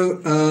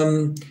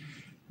 so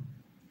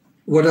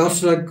what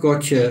else did I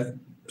got here?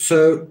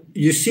 So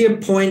you see a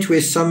point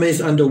where Summer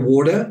is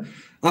underwater.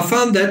 I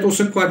found that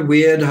also quite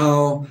weird,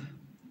 how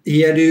he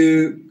had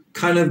to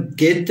kind of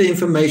get the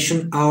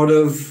information out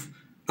of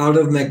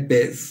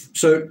Macbeth.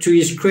 So to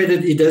his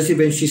credit, he does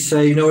eventually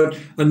say, you know what,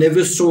 I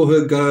never saw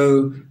her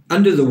go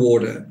under the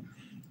water.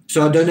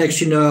 So I don't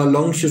actually know how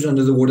long she was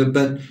under the water,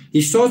 but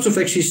he starts off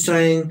actually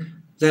saying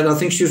that I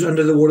think she was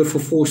under the water for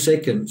 4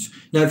 seconds.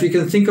 Now, if you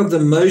can think of the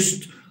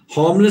most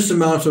harmless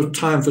amount of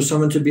time for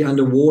someone to be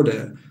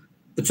underwater,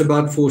 it's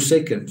about 4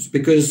 seconds,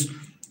 because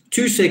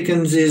 2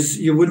 seconds is,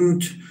 you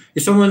wouldn't,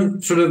 if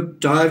someone sort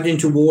of dived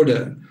into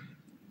water,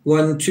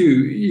 1, 2,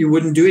 you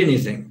wouldn't do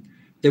anything.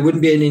 There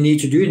wouldn't be any need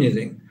to do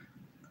anything.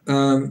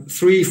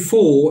 3,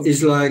 4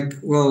 is like,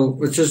 well,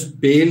 it's just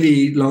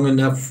barely long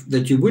enough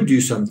that you would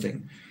do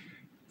something.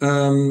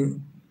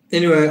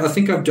 Anyway, I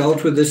think I've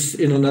dealt with this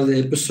in another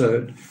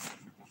episode.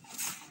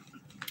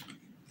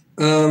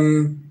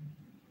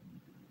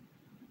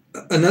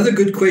 Another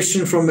good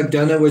question from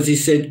McDonough was, he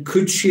said,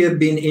 could she have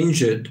been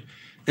injured?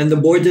 And the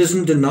boy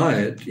doesn't deny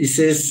it. He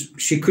says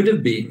she could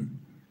have been.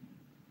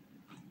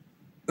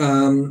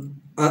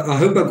 I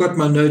hope I've got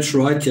my notes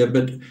right here,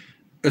 but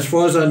as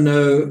far as I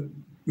know,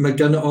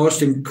 McDonough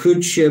asked him,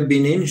 could she have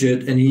been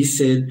injured? And he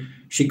said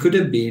she could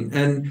have been.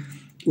 And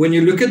when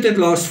you look at that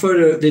last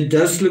photo, it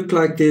does look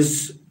like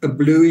there's a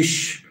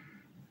bluish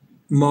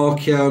mark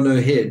here on her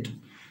head.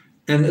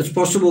 And it's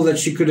possible that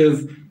she could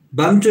have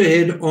bumped her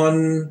head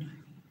on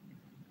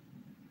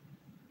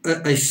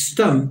a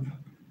stump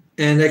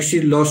and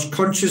actually lost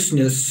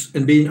consciousness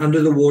and been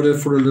under the water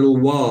for a little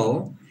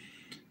while.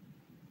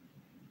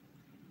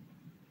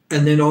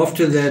 And then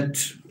after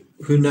that,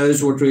 who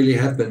knows what really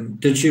happened?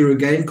 Did she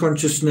regain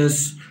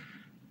consciousness?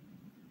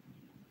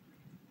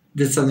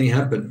 Did something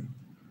happen?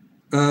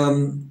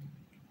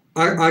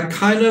 I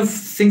kind of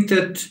think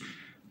that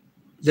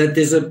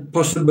there's a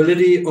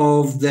possibility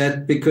of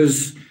that,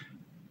 because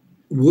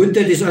wood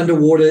that is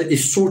underwater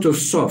is sort of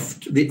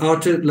soft. The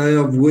outer layer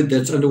of wood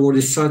that's underwater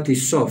is slightly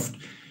soft.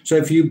 So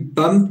if you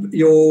bump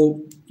your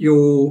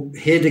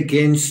head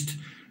against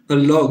a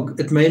log,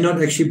 it may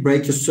not actually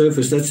break the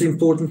surface. That's the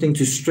important thing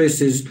to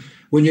stress, is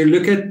when you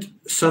look at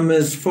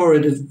Summer's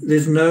forehead,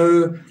 there's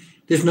no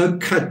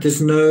cut,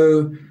 there's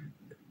no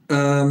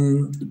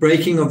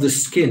breaking of the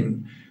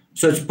skin.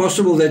 So it's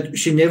possible that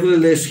she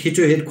nevertheless hit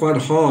her head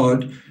quite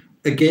hard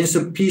against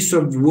a piece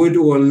of wood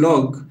or a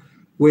log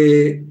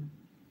where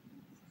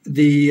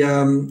the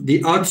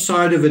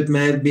outside of it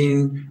may have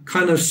been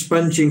kind of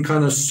spongy and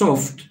kind of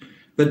soft,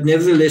 but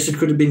nevertheless it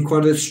could have been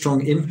quite a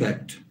strong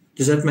impact.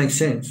 Does that make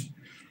sense?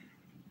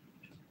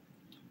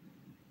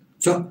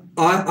 So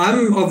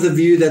I'm of the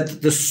view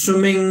that the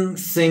swimming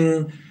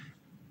thing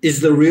is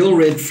the real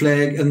red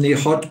flag, and the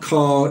hot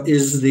car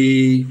is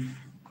a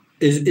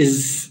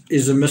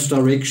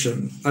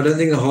misdirection. I don't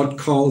think the hot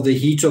car, the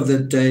heat of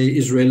that day,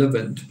 is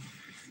relevant.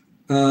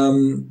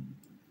 Then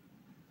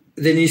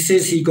he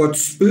says he got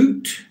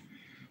spooked,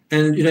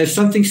 and if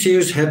something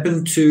serious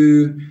happened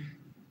to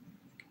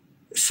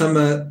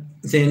Summer,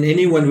 then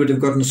anyone would have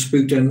gotten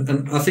spooked,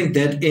 and I think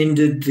that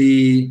ended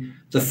the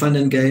fun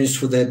and games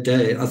for that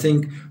day. I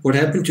think what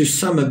happened to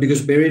Summer,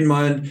 because bear in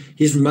mind,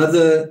 his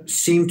mother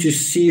seemed to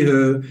see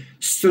her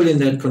still in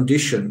that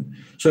condition.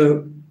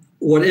 So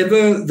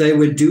whatever they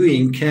were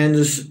doing,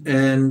 Candus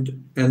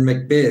and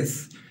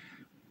Macbeth,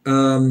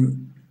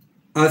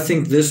 I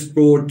think this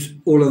brought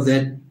all of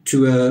that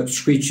to a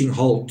screeching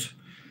halt,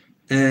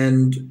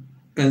 and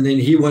then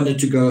he wanted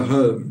to go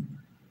home.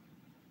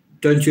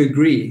 Don't you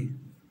agree?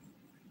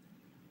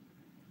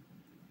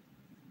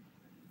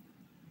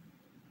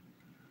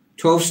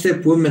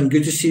 "12-step woman,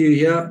 good to see you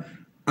here.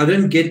 I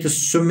don't get the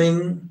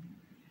swimming."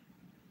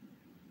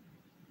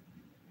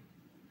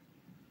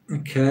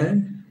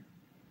 Okay.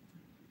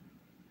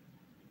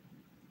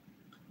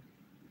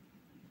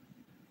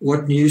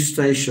 What news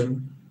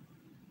station?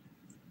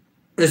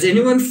 Has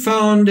anyone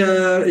found,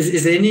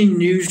 is there any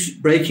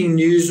breaking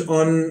news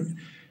on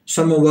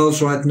Summer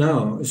Wells right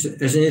now?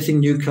 Has anything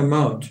new come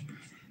out?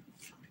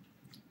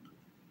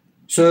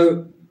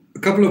 So a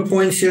couple of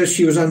points here.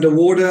 She was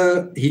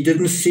underwater. He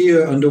didn't see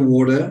her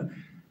underwater.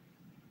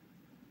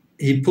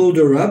 He pulled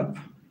her up.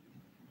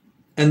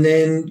 And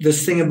then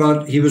this thing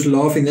about he was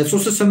laughing. That's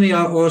also something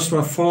I asked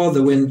my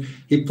father when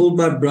he pulled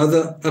my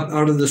brother up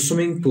out of the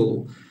swimming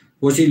pool.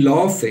 Was he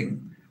laughing?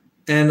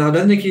 And I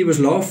don't think he was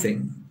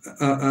laughing.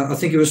 I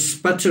think he was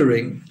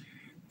sputtering.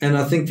 And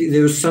I think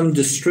there was some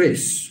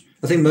distress.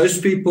 I think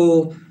most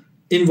people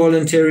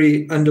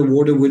involuntary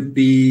underwater would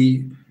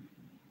be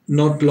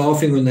not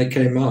laughing when they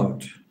came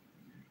out.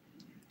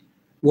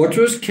 What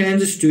was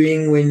Candus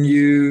doing when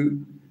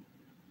you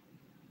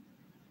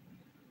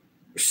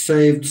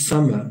saved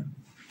Summer?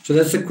 So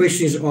that's the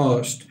question he's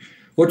asked.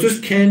 What was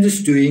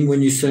Candus doing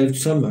when you saved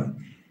Summer?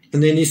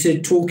 And then he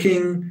said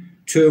talking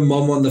to her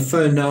mom on the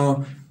phone.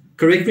 Now,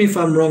 correct me if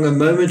I'm wrong, a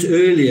moment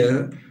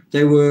earlier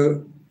they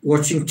were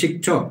watching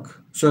TikTok.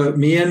 So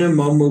me and her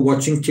mom were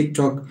watching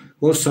TikTok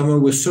while Summer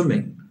was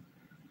swimming.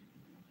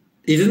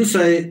 He didn't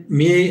say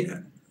me.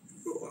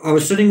 I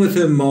was sitting with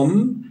her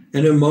mom,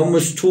 and her mom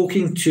was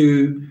talking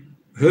to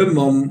her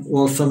mom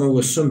while Summer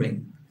was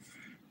swimming.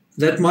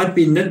 That might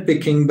be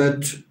nitpicking,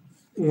 but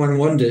one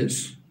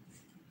wonders.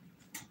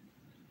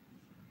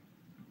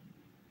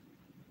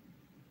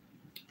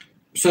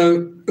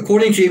 So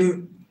according to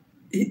him,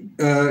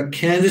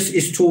 Candus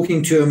is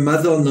talking to her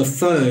mother on the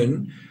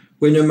phone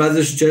when her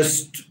mother's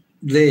just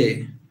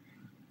there,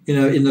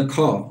 in the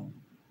car.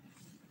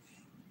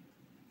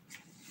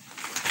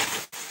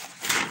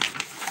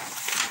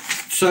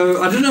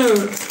 So I don't know.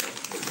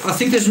 I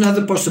think there's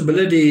another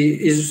possibility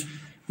is,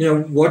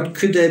 what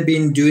could they have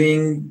been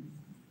doing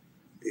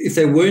if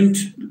they weren't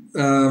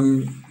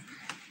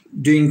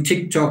doing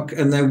TikTok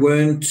and they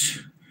weren't,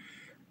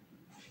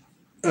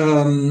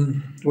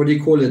 what do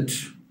you call it?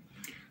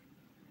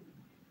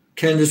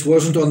 Candus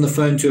wasn't on the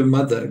phone to her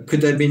mother. Could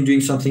they have been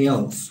doing something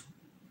else?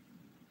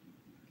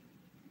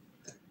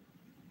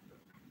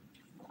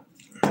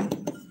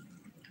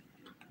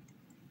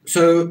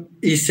 So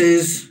he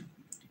says,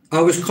 I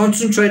was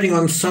concentrating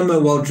on Summer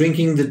while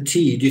drinking the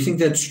tea. Do you think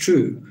that's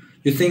true?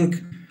 You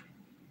think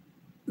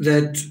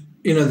that,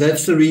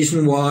 that's the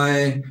reason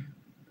why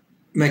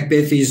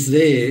Macbeth is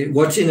there?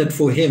 What's in it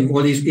for him?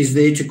 Well, he's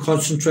there to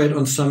concentrate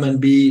on Summer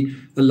and be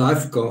a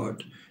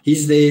lifeguard.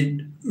 He's there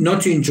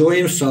not to enjoy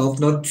himself,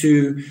 not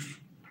to,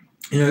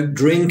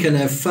 drink and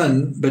have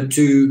fun, but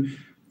to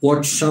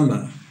watch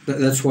Summer.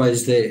 That's why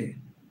he's there.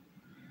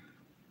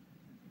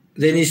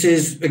 Then he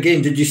says,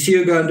 again, did you see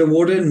her go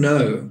underwater?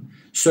 No.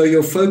 So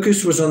your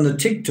focus was on the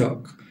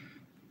TikTok.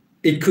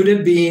 It could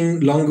have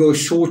been longer or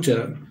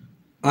shorter.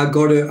 I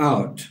got her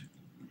out.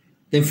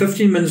 Then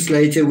 15 minutes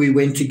later, we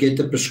went to get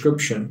the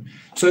prescription.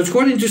 So it's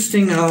quite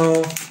interesting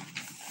how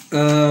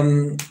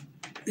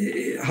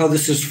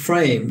this is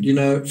framed,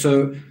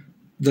 So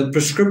the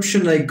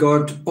prescription they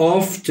got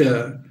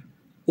after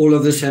all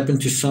of this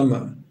happened to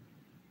Summer.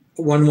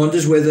 One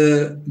wonders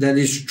whether that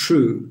is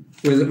true,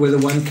 whether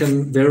one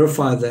can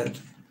verify that.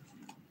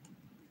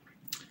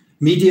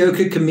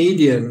 Mediocre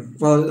comedian.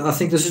 Well, I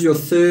think this is your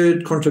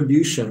third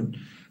contribution.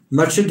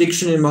 Much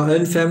addiction in my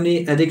own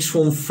family. Addicts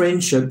form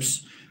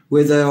friendships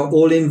where they are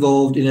all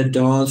involved in a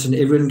dance and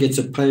everyone gets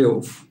a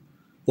payoff.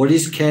 What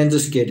is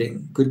Candus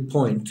getting? Good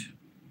point.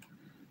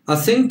 I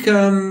think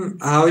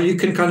how you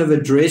can kind of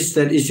address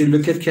that is you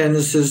look at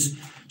Candus's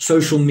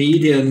social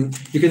media, and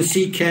you can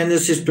see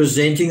Candus is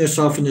presenting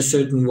herself in a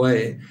certain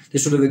way.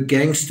 There's sort of a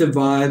gangster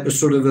vibe, a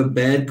sort of a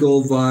bad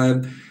girl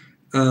vibe,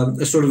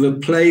 a sort of a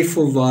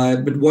playful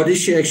vibe, but what is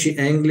she actually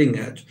angling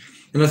at?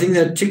 And I think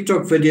that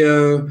TikTok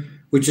video,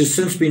 which has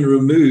since been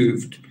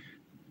removed,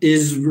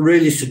 is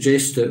really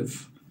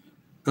suggestive.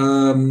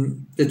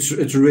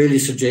 It's really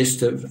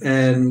suggestive,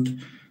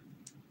 and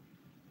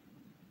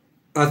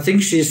I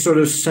think she's sort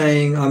of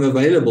saying, I'm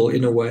available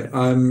in a way.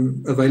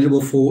 I'm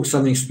available for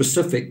something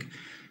specific.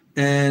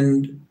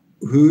 And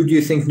who do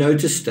you think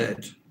noticed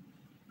that?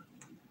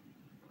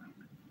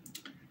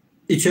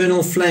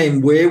 Eternal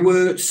Flame, where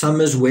were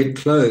Summer's wet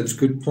clothes?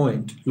 Good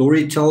point.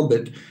 Laurie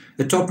Talbot,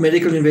 a top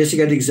medical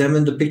investigator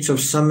examined the picture of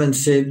Summer and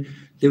said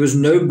there was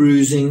no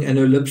bruising and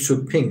her lips were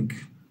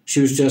pink.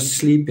 She was just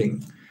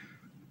sleeping.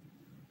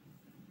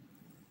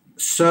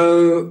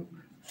 So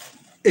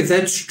if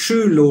that's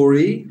true,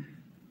 Laurie,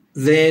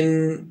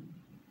 then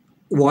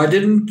why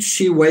didn't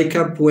she wake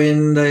up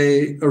when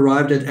they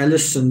arrived at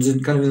Allison's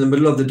and kind of in the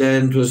middle of the day,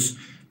 and it was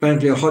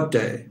apparently a hot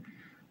day?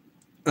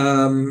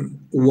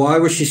 Why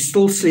was she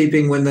still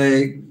sleeping when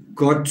they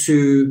got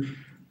to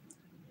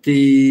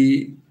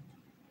the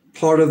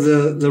part of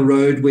the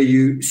road where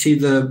you see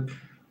the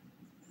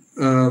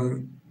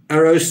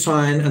arrow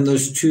sign and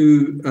those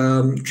two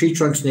tree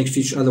trunks next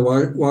to each other?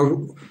 Why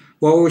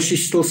was she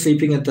still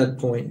sleeping at that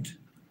point?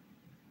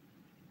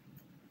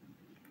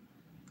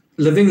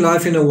 Living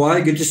life in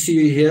Hawaii, good to see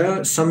you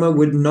here. Summer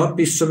would not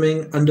be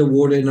swimming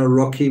underwater in a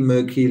rocky,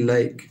 murky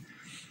lake.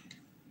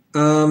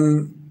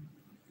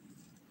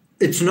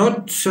 It's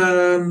not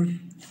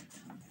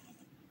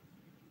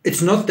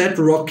that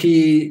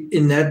rocky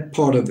in that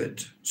part of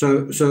it.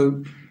 So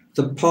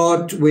the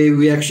part where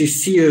we actually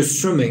see her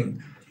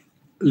swimming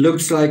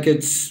looks like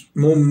it's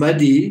more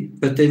muddy,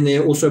 but then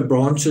there are also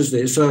branches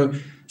there. So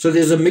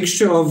there's a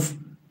mixture of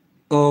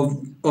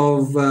so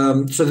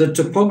the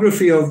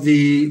topography of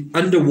the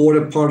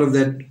underwater part of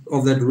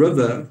that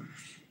river,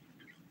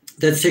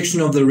 that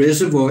section of the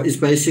reservoir, is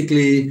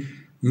basically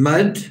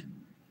mud,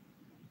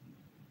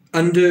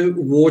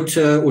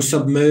 underwater or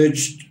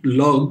submerged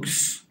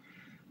logs,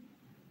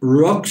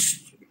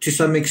 rocks to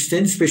some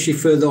extent, especially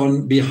further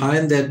on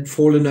behind that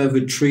fallen over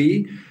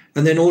tree,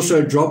 and then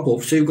also a drop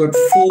off. So you've got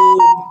four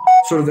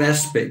sort of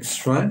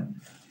aspects, right?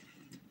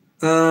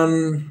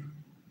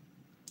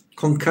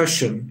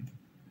 Concussion.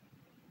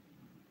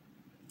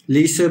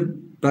 Lisa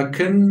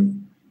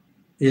Buchan,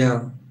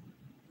 yeah,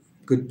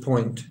 good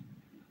point.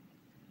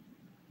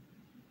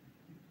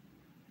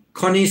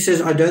 Connie says,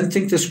 I don't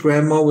think this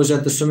grandma was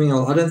at the swimming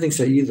hole. I don't think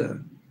so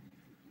either.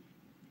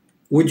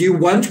 Would you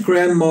want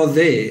grandma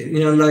there?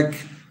 You know,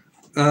 like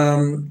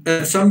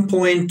at some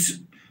point,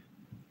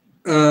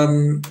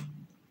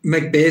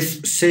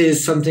 Macbeth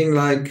says something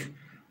like,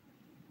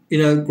 you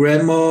know,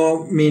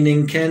 grandma,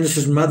 meaning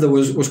Candus's mother,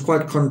 was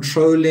quite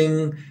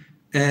controlling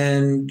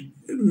and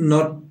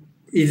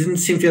he didn't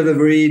seem to have a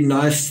very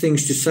nice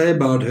things to say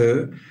about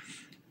her.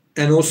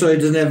 And also he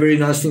didn't have very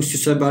nice things to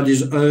say about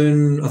his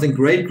own, I think,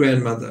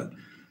 great-grandmother.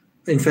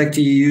 In fact,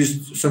 he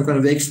used some kind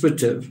of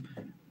expletive.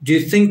 Do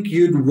you think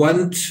you'd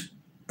want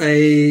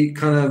a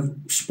kind of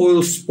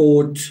spoil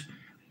sport?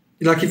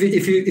 Like if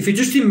you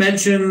just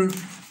imagine,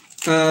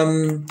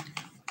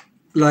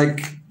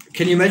 like,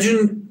 can you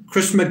imagine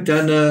Chris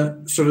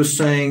McDonough sort of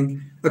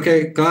saying,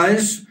 okay,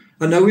 guys,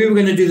 I know we were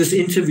going to do this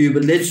interview,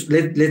 but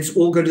let's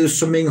all go to the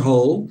swimming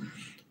hole.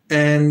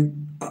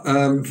 And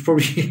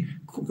probably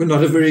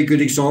not a very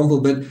good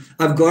example, but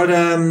I've got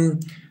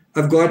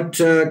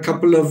a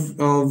couple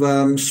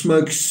of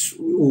smokes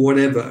or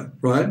whatever,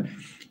 right?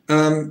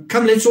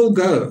 Come, let's all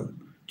go.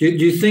 Do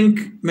you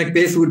think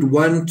Macbeth would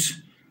want?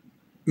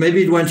 Maybe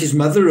he'd want his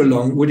mother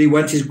along. Would he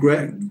want his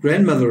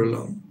grandmother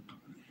along?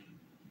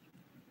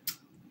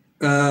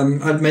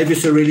 Maybe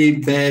it's a really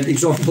bad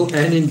example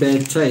and in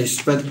bad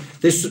taste, but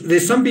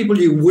there's some people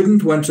you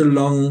wouldn't want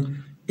along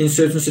in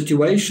certain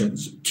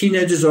situations.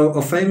 Teenagers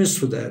are famous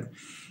for that.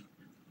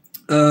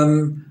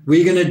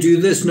 We're going to do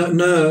this.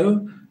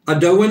 No, I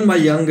don't want my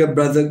younger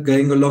brother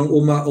going along,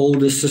 or my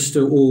older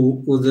sister,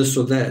 or this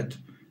or that,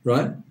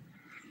 right?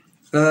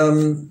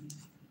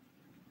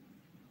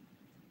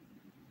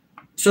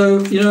 So,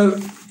 you know,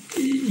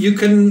 you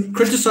can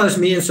criticize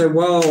me and say,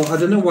 well, I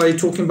don't know why you're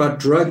talking about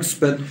drugs,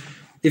 but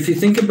if you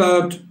think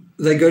about,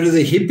 they go to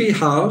the hippie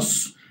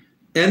house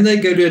and they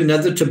go to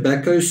another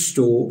tobacco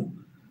store,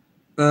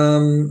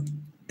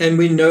 and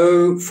we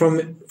know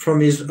from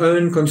his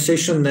own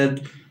concession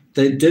that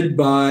they did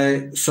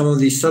buy some of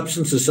these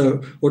substances.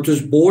 So what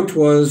was bought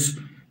was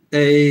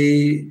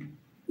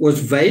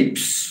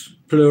vapes,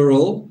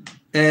 plural,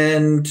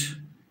 and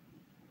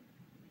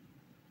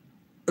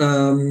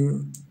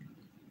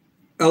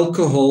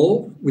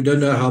alcohol. We don't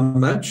know how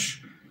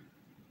much,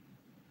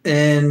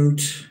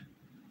 and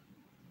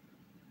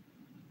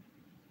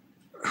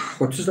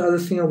what was the other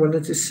thing I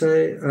wanted to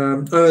say?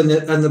 And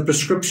the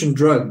prescription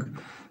drug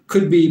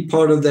could be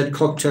part of that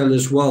cocktail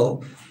as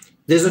well.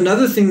 There's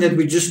another thing that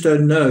we just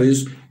don't know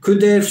is,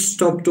 could they have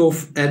stopped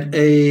off at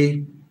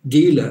a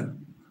dealer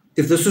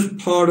if this was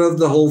part of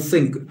the whole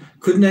thing,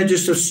 couldn't they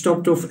just have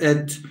stopped off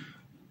at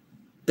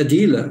a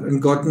dealer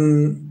and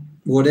gotten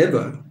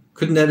whatever?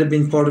 Couldn't that have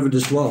been part of it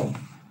as well?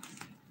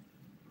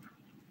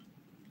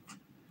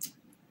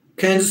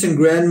 Candus and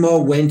Grandma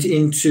went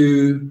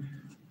into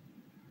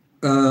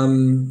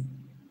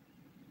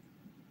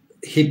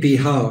hippie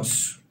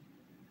house.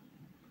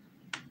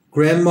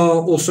 Grandma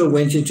also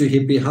went into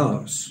hippie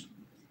house.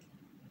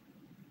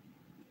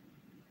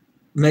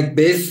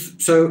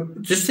 Macbeth, so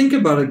just think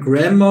about it.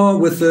 Grandma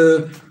with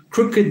a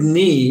crooked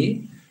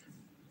knee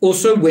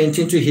also went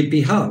into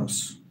hippie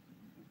house.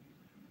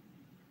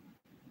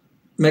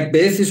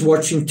 Macbeth is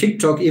watching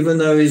TikTok even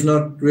though he's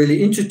not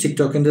really into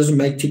TikTok and doesn't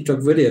make TikTok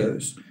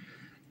videos.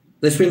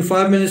 They spent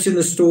 5 minutes in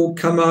the store,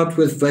 come out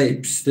with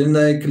vapes. Then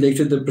they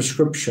collected the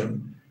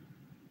prescription.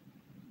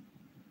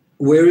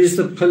 Where is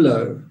the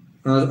pillow?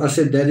 I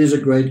said, that is a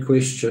great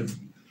question.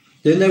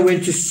 Then they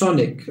went to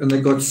Sonic and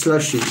they got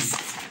slushies.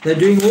 They're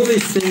doing all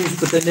these things,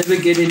 but they never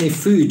get any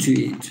food to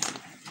eat.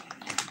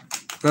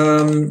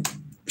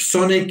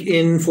 Sonic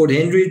in Fort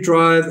Henry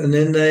Drive, and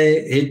then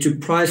they head to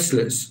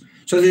Priceless.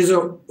 So there's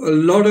a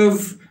lot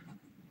of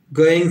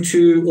going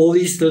to all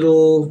these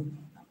little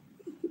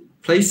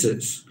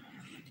places.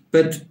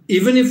 But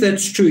even if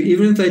that's true,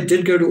 even if they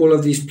did go to all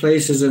of these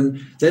places,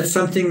 and that's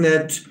something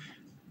that,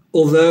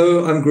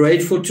 although I'm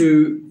grateful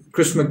to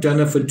Chris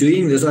McDonough for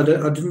doing this, I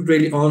didn't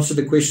really answer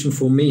the question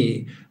for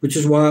me, which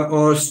is why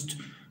I asked,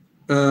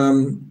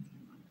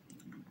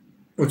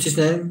 what's his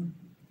name?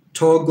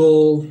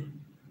 Toggle,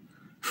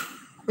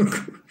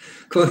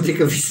 can't think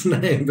of his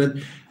name, but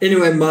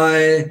anyway,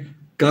 my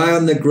guy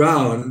on the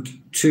ground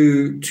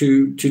to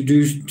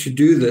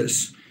do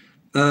this.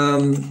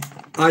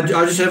 I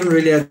just haven't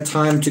really had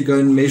time to go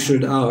and measure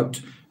it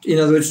out. In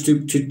other words,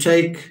 to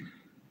take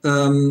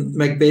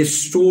Macbeth's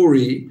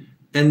story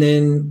and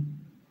then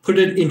put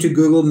it into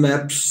Google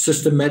Maps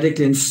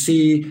systematically and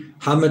see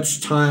how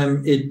much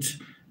time it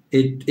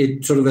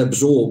sort of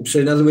absorbs. So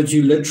in other words,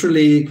 you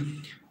literally,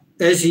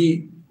 as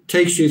he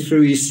takes you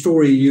through his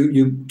story,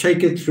 you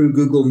take it through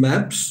Google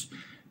Maps,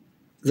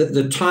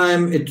 the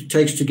time it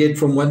takes to get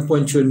from one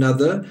point to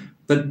another.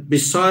 But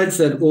besides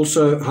that,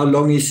 also how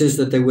long he says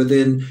that they were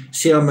then,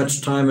 see how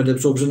much time it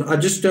absorbs. And I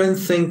just don't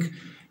think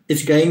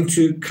it's going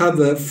to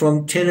cover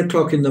from 10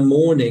 o'clock in the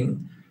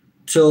morning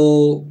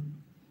till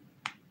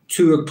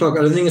 2 o'clock.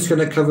 I don't think it's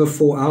going to cover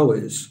 4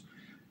 hours.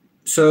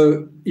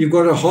 So you've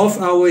got a half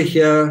hour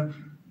here,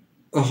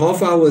 a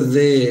half hour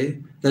there.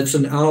 That's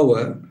an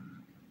hour.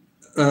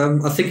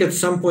 I think at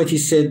some point he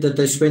said that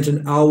they spent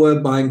an hour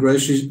buying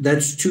groceries.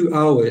 That's 2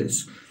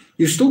 hours.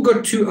 You've still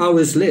got 2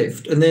 hours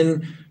left. And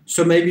then,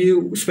 so maybe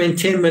you spend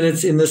 10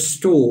 minutes in the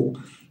store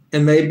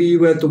and maybe you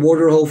were at the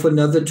water hole for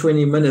another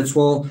 20 minutes.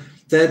 Well,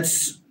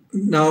 that's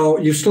now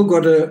you've still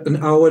got an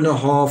hour and a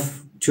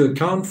half to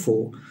account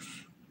for.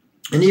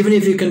 And even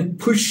if you can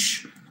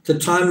push the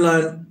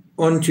timeline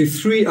on to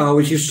 3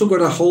 hours, you've still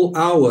got a whole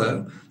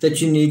hour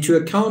that you need to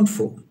account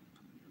for.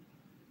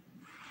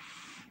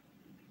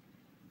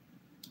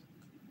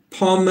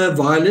 Palmer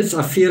Violets,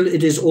 I feel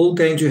it is all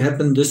going to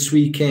happen this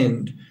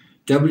weekend.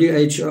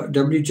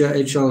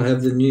 WJHL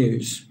have the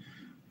news.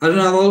 I don't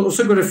know, I've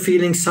also got a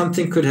feeling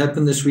something could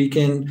happen this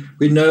weekend.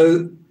 We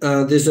know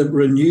there's a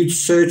renewed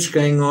search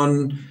going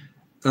on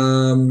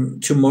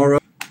tomorrow.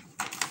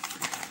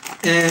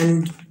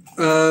 And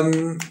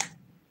I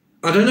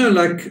don't know,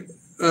 like,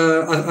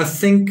 I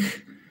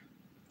think,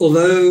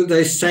 although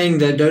they're saying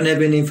they don't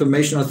have any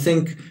information, I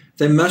think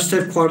they must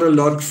have quite a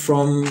lot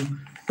from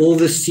all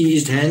the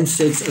seized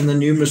handsets and the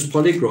numerous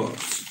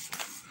polygraphs.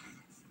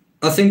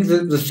 I think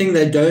that the thing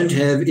they don't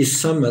have is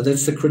summer.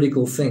 That's the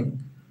critical thing.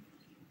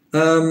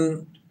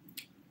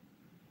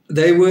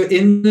 They were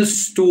in the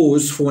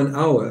stores for an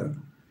hour.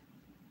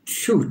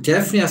 Phew,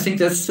 Daphne, I think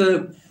that's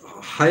the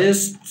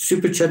highest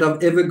super chat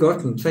I've ever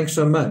gotten. Thanks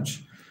so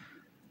much.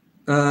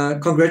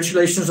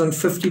 Congratulations on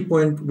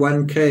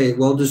 50.1K.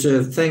 Well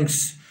deserved.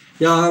 Thanks.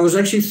 Yeah, I was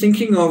actually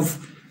thinking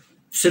of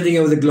sitting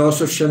here with a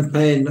glass of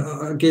champagne.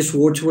 I guess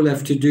water will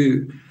have to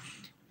do.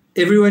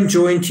 Everyone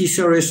join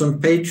TCRS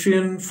on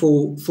Patreon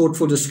for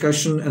thoughtful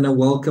discussion and a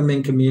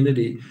welcoming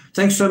community.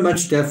 Thanks so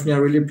much, Daphne. I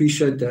really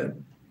appreciate that.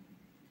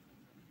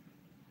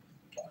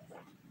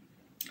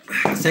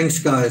 Thanks,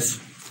 guys.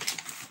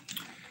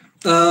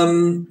 They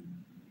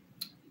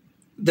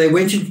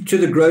went into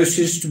the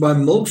groceries to buy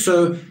milk.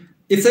 So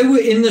if they were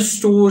in the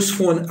stores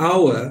for an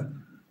hour,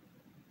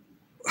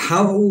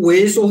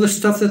 where's all the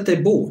stuff that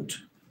they bought?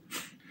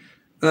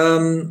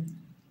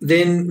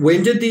 Then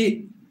when did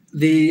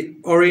the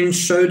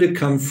orange soda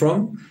come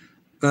from?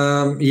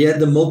 He had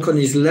the milk on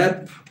his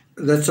lap.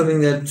 That's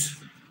something that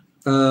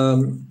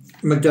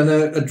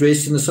McDonough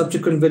addressed in the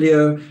subsequent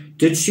video.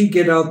 Did she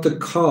get out the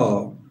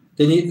car?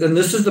 And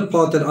this is the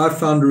part that I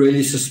found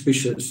really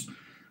suspicious.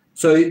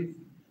 So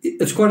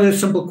it's quite a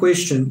simple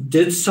question.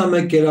 Did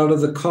Summer get out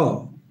of the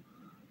car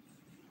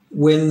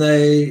when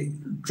they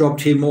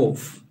dropped him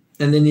off?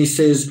 And then he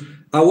says,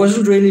 I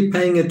wasn't really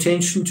paying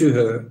attention to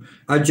her.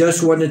 I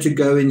just wanted to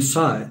go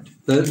inside.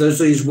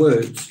 Those are his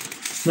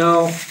words.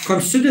 Now,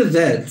 consider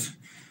that.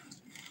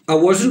 I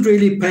wasn't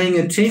really paying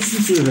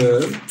attention to her.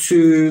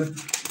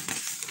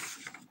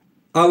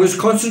 I was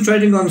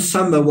concentrating on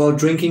Summer while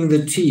drinking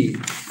the tea.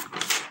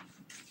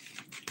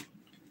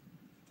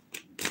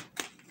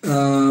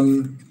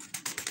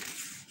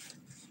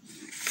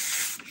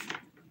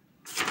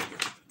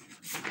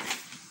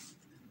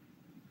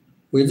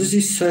 Where does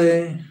he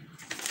say?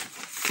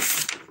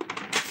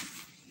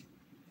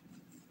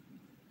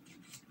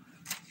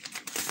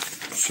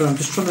 So I'm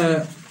just trying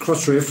to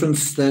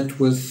cross-reference that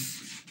with.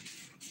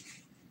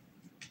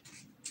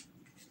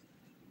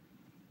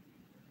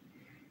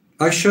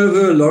 I show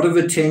her a lot of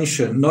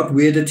attention, not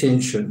weird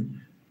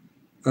attention.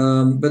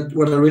 But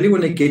what I really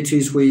want to get to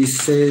is where he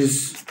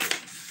says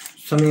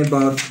something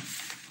about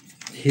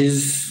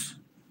his.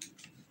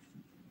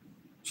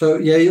 So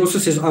yeah, he also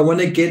says, I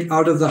want to get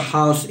out of the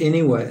house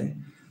anyway.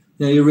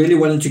 You know, he really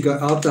wanted to go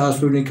out the house,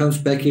 but when he comes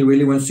back, he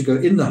really wants to go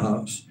in the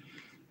house.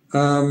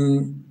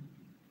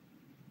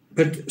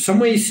 But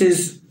somewhere he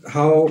says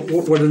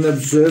what an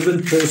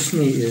observant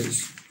person he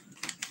is.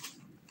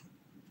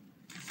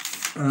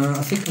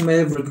 I think I may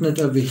have written it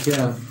over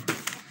here.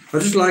 I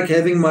just like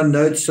having my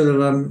notes so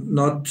that I'm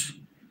not.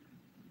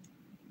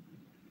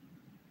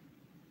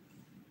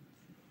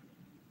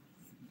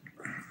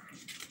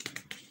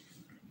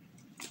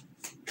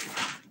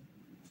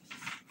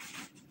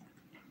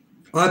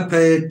 I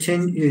pay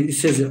attention. He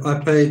says, I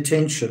pay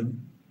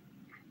attention.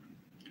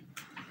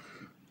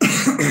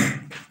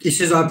 He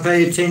says, I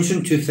pay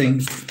attention to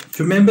things.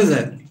 Remember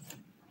that.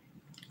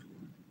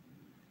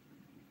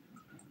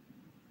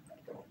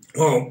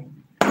 Well,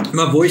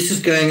 my voice is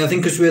going, I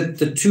think, because we're at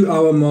the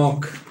 2-hour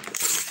mark.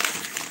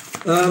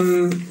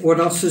 What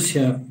else is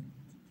here?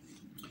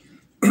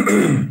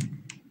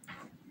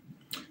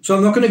 So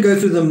I'm not going to go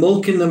through the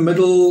milk in the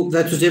middle.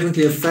 That was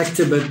definitely a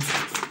factor, but a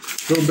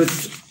little bit,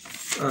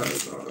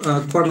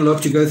 quite a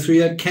lot to go through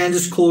here.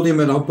 Candus called him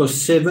at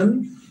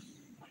 7:30.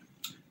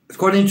 It's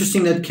quite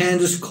interesting that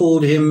Candus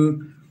called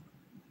him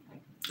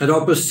at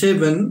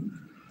 7:30.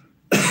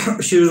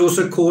 She was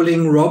also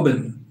calling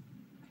Robin.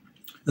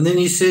 And then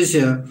he says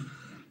here,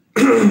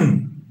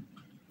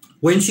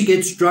 when she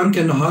gets drunk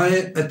and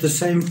high at the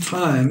same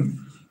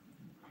time,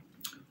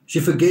 she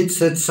forgets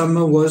that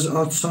Summer was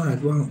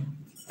outside. Wow.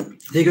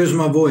 There goes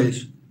my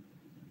voice.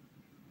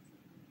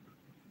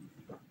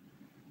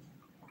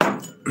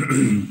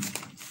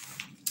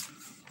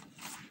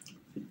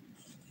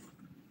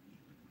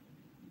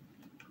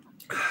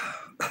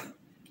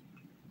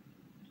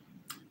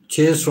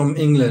 Cheers from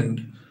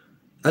England.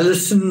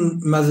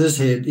 Alison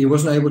Mothershead, he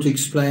wasn't able to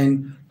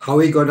explain how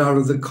he got out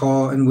of the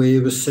car and where he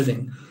was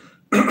sitting.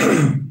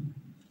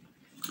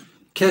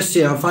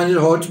 Cassia, I find it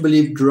hard to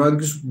believe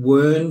drugs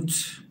weren't.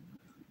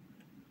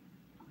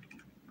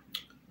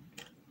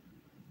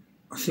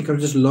 I think I've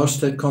just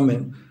lost that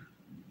comment.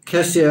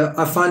 Cassia,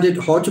 I find it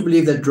hard to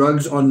believe that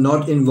drugs are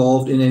not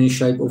involved in any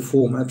shape or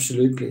form.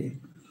 Absolutely.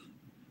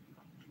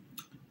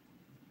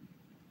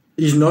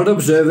 He's not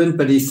observant,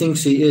 but he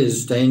thinks he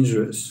is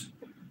dangerous.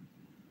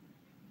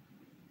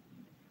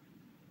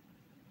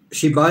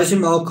 She buys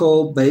him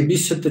alcohol,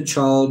 babysit the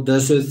child,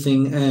 does her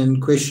thing,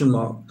 and question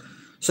mark.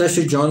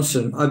 Sasha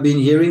Johnson, I've been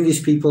hearing these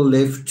people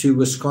left to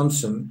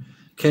Wisconsin.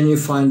 Can you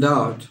find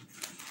out?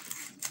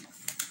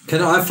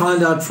 Can I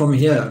find out from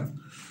here?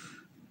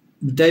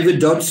 David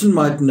Dodson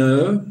might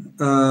know.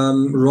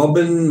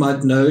 Robin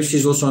might know.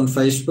 She's also on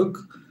Facebook.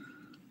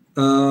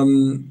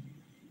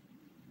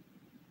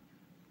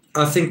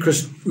 I think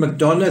Chris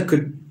McDonough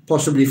could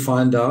possibly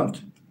find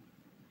out.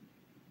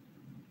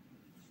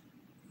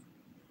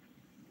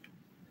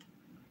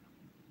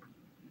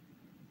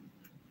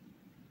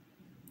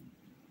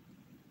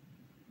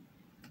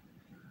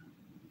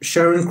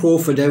 Sharon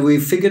Crawford, have we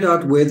figured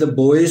out where the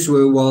boys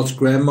were whilst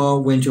Grandma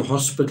went to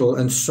hospital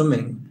and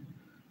swimming?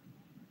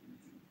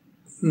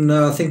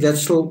 No, I think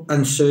that's still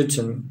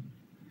uncertain.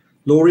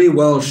 Laurie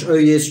Welsh, oh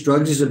yes,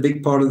 drugs is a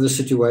big part of the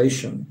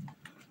situation.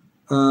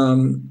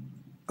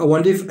 I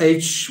wonder if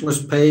H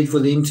was paid for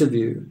the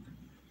interview.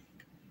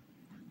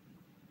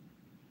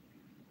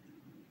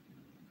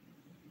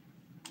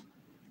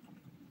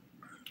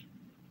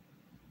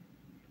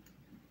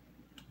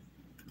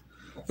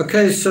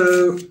 Okay,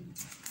 so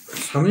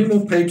how many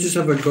more pages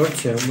have I got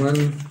here?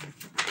 1,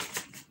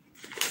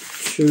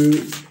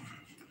 2,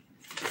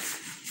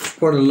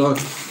 quite a lot.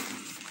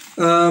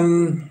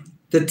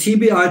 The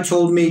TBI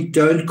told me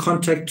don't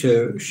contact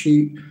her.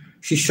 She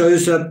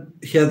shows up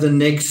here the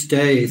next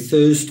day,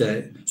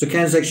 Thursday. So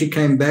Candus actually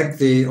came back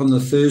there on the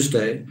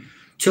Thursday.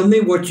 Tell me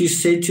what you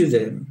said to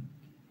them.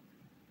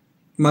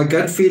 My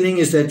gut feeling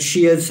is that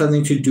she had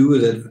something to do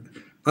with it.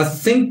 I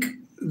think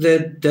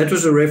that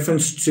was a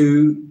reference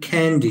to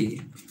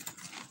Candy.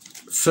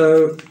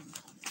 So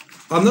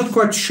I'm not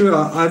quite sure.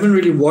 I haven't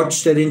really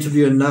watched that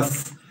interview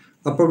enough.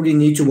 I probably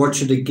need to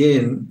watch it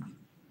again.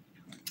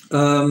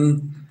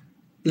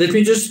 Let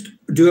me just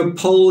do a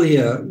poll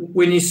here.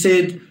 When he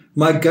said,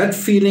 my gut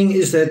feeling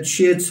is that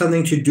she had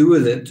something to do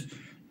with it,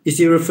 is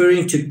he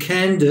referring to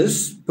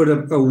Candus? Put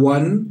a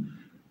 1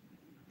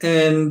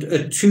 and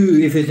a 2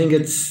 if you think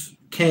it's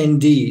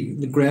Candy,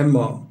 the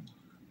grandma.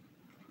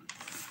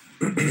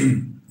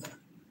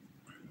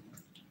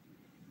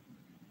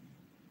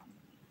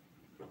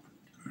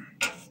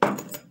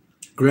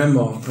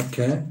 Grandma,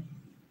 okay.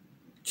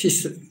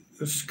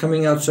 It's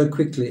coming out so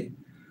quickly.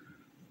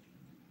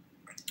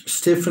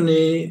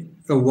 Stephanie,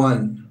 a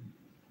 1.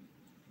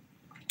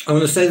 I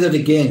want to say that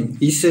again.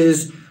 He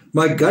says,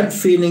 my gut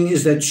feeling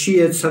is that she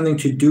had something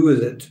to do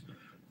with it.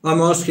 I'm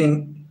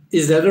asking,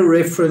 is that a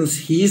reference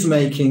he's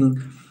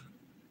making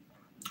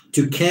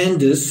to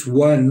Candus,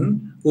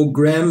 1, or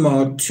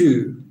Grandma,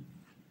 2?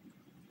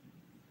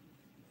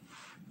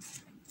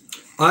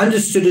 I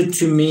understood it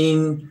to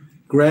mean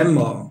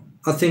Grandma.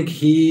 I think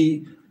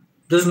he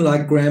doesn't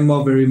like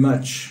Grandma very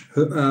much,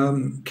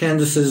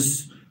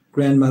 Candus's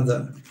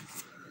grandmother.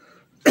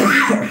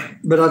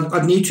 But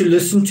I'd need to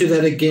listen to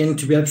that again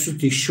to be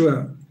absolutely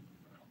sure.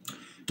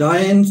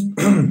 Diane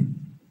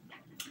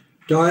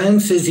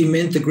says he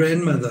meant the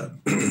grandmother.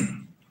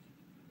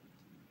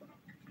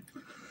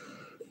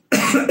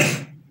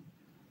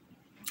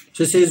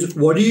 So he says,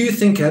 what do you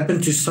think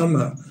happened to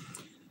Summer?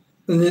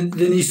 And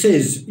then he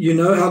says, you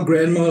know how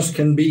grandmas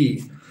can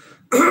be.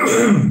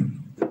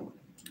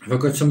 Have I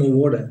got some more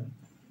water?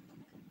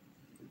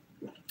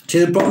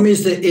 See, the problem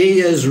is the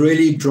air is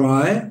really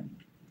dry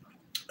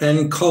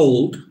and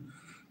cold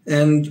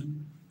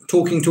and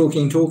talking.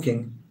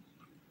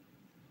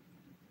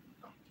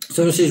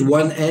 So it says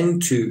 1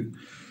 and 2.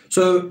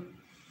 So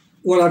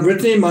what I've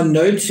written in my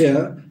notes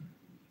here,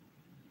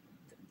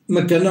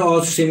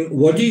 McDonough asks him,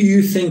 what do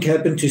you think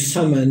happened to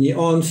Summer? And he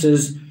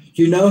answers,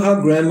 you know how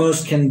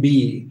grandmas can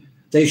be.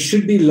 They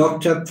should be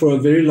locked up for a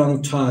very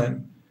long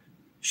time.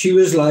 She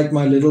was like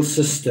my little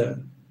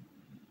sister.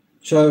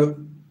 So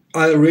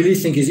I really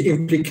think he's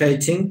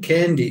implicating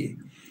Candy.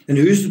 And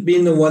who's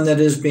been the one that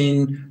has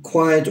been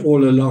quiet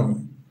all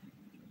along?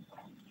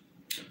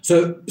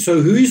 So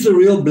who's the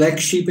real black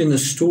sheep in the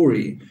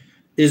story?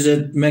 Is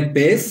it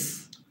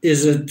Macbeth?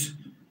 Is it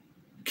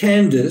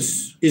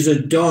Candus? Is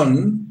it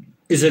Don?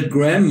 Is it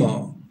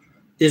Grandma?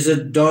 Is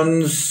it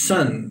Don's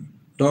son?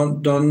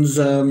 Don's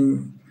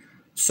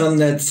son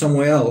that's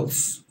somewhere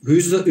else?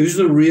 Who's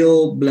the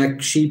real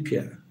black sheep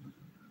here?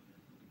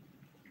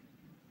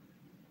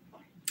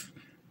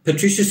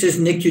 Patricia says,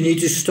 Nick, you need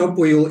to stop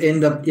or you'll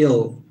end up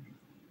ill.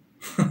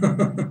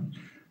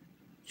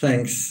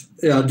 Thanks.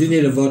 Yeah, I do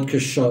need a vodka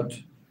shot.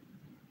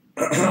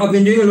 I've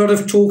been doing a lot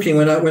of talking.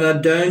 When I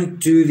don't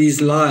do these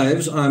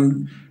lives,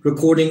 I'm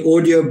recording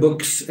audio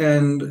books,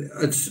 and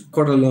it's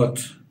quite a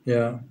lot.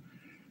 Yeah.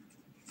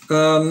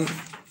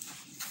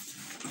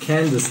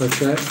 Candus,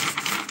 okay.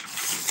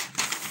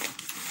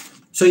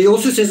 So he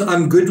also says,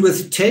 I'm good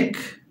with tech.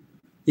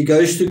 He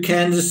goes through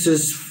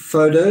Candus's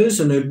photos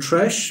and her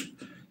trash.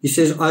 He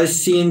says, I've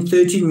seen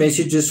 13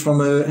 messages from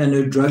her and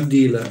her drug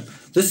dealer.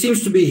 This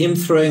seems to be him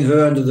throwing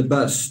her under the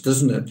bus,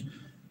 doesn't it?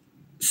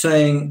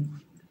 Saying,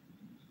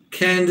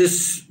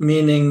 Candus,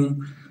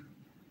 meaning,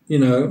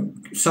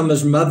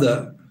 Summer's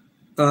mother,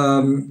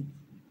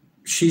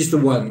 she's the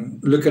one.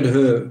 Look at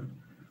her.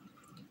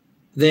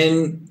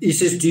 Then he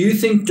says, do you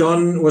think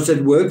Don was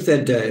at work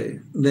that day?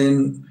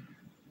 Then,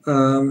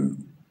 I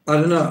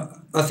don't know.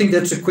 I think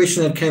that's a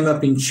question that came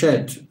up in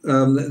chat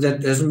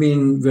that hasn't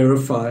been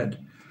verified.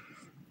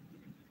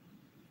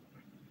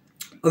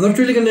 I'm not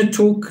really going to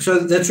talk, so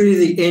that's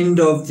really the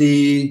end of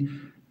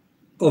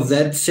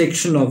that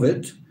section of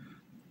it.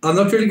 I'm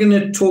not really going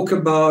to talk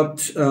about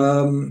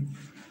the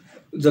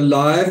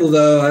live,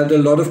 although I had a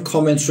lot of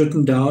comments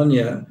written down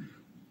here.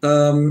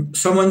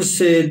 Someone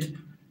said,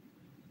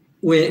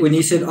 when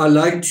he said, I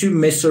like to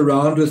mess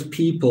around with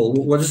people,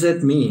 what does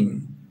that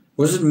mean?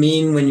 What does it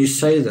mean when you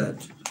say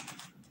that?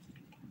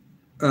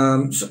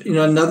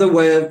 Another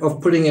way of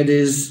putting it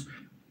is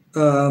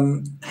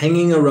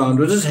hanging around.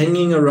 What does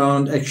hanging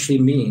around actually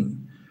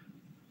mean?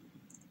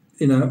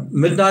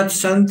 Midnight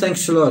Sun,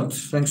 thanks a lot.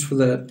 Thanks for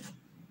that.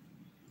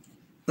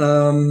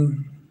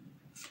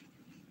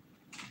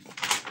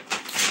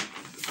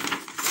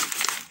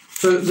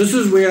 So this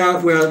is where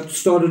I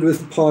started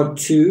with part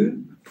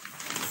 2.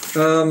 I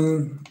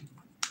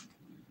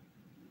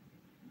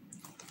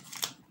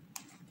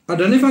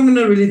don't know if I'm going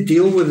to really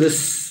deal with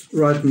this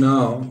right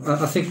now.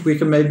 I think we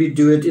can maybe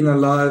do it in a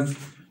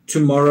live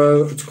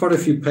tomorrow. It's quite a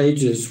few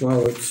pages. Wow,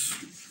 it's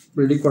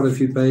really quite a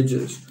few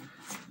pages.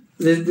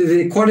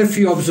 There are quite a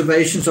few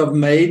observations I've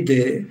made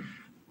there.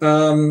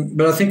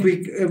 But I think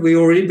we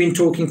already been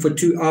talking for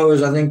 2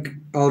 hours. I think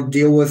I'll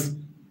deal with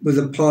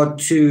a part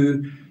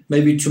 2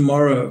 maybe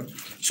tomorrow.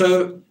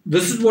 So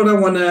this is what I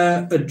want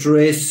to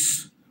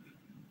address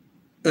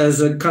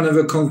as a kind of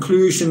a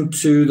conclusion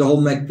to the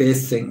whole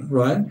Macbeth thing,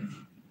 right?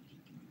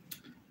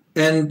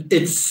 And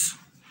it's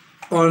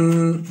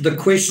on the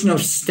question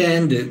of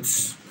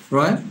standards,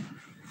 right?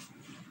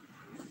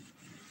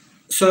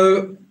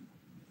 So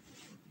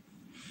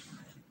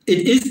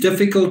it is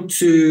difficult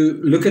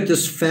to look at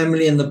this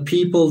family and the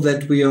people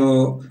that we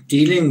are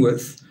dealing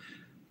with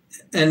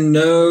and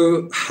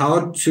know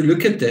how to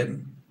look at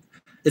them.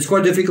 It's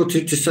quite difficult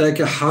to say,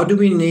 okay, how do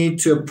we need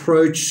to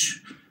approach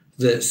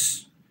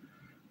this?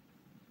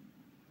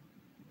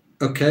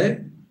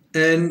 Okay,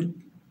 and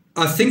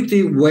I think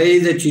the way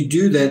that you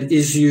do that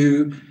is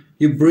you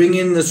bring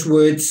in this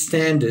word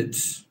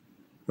standards,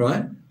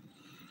 right?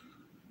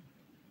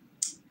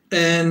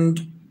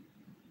 And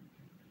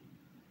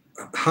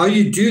how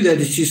you do that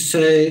is you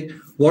say,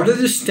 what are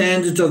the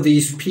standards of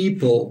these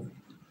people,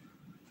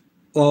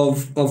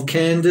 of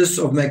Candus,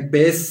 of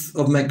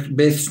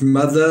Macbeth's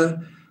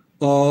mother,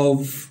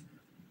 of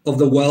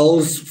the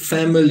Wells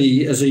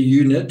family as a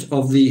unit,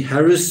 of the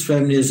Harris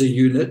family as a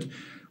unit?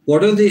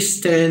 What are their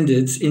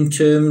standards in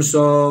terms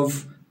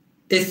of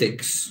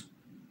ethics?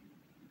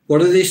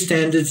 What are their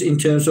standards in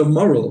terms of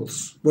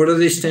morals? What are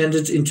their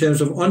standards in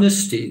terms of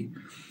honesty?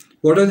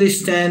 What are their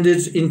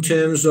standards in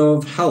terms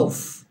of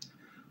health?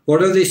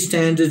 What are their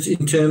standards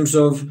in terms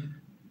of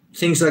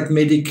things like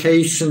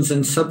medications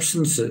and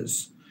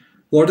substances?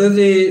 What are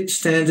their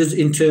standards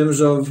in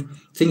terms of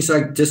things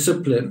like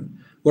discipline?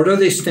 What are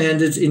their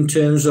standards in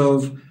terms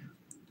of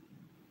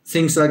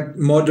things like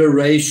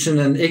moderation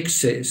and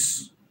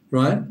excess,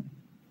 right?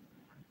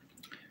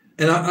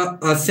 And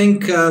I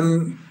think,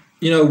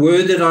 a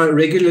word that I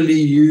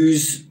regularly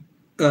use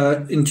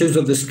in terms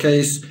of this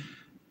case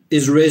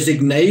is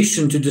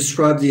resignation to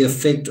describe the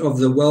effect of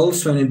the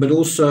Wells family, but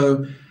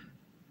also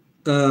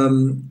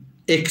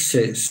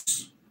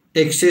excess.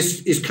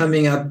 Excess is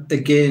coming up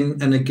again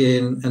and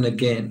again and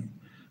again,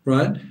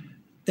 right?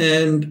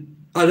 And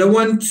I don't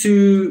want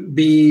to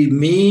be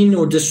mean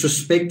or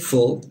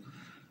disrespectful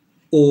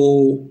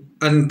or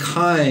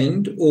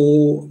unkind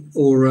or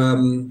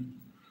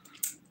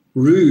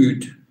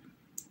rude,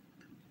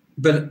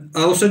 but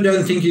I also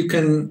don't think you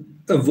can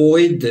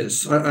avoid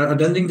this. I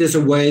don't think there's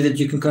a way that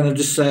you can kind of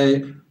just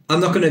say,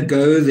 I'm not going to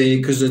go there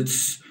because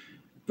it's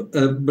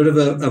a bit of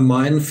a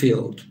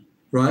minefield,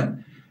 right?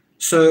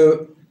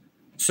 So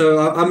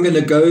I'm going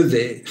to go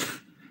there,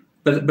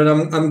 but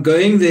I'm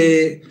going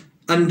there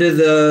under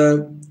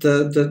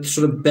the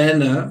sort of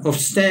banner of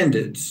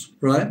standards,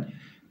 right?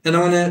 And I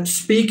want to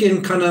speak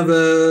in kind of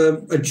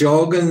a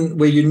jargon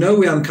where you know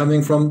where I'm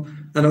coming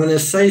from, and I'm going to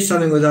say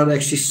something without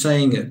actually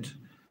saying it.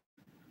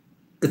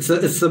 It's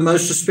the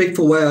most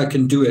respectful way I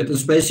can do it.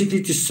 It's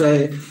basically to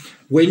say,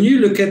 when you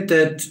look at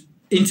that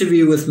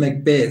interview with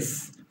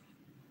Macbeth,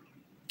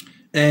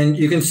 and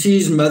you can see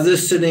his mother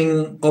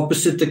sitting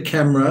opposite the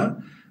camera,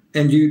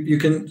 and you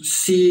can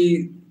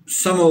see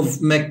some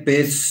of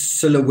Macbeth's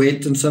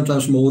silhouette and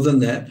sometimes more than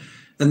that.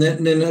 And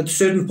then at a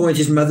certain point,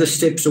 his mother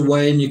steps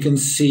away and you can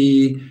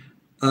see,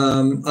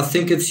 I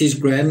think it's his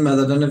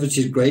grandmother. I don't know if it's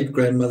his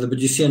great-grandmother, but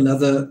you see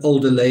another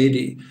older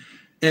lady.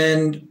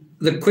 And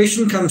the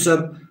question comes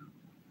up,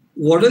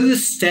 what are the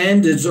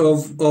standards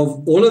of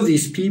all of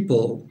these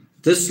people,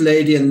 this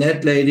lady and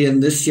that lady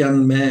and this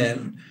young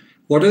man?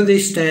 What are their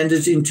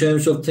standards in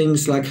terms of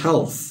things like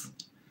health?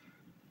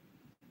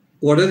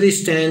 What are their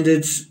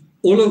standards,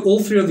 all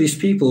three of these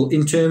people,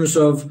 in terms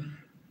of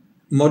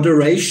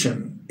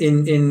moderation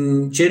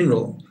in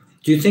general?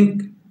 Do you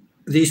think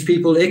these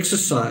people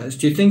exercise?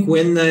 Do you think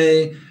when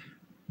they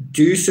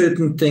do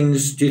certain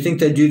things, do you think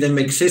they do them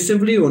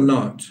excessively or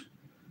not?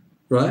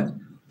 Right?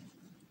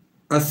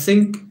 I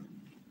think,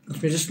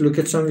 let me just look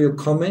at some of your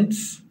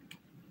comments.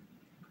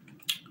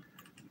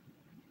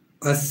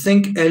 I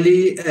think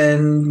Ellie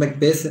and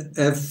Macbeth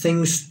have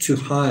things to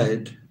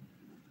hide.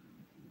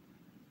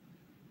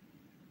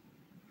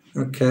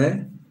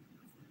 Okay.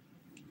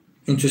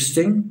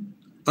 Interesting.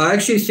 I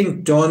actually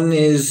think Don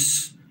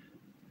is,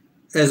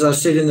 as I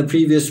said in the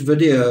previous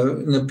video,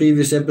 in the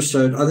previous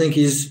episode, I think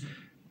he's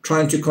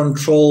trying to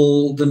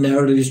control the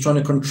narrative. He's trying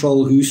to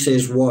control who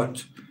says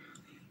what.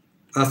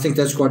 I think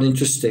that's quite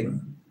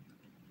interesting.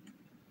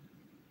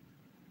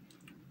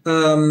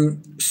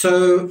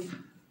 So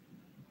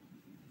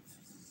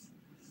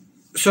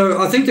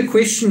I think the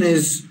question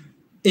is,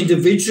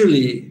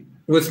 individually,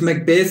 with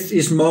Macbeth,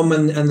 his mom,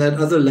 and that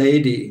other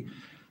lady,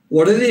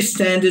 what are their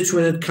standards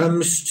when it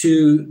comes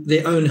to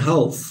their own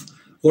health?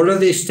 What are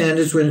their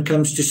standards when it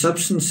comes to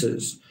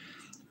substances?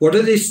 What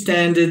are their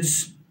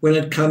standards when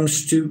it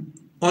comes to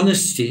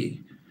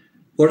honesty?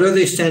 What are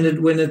their standards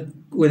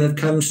when it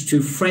comes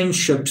to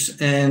friendships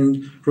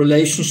and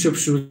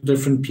relationships with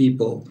different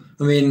people?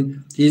 I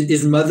mean,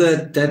 his mother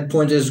at that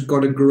point has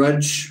got a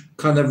grudge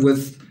kind of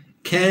with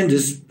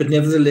Candus, but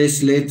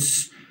nevertheless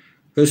lets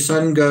her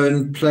son go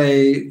and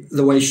play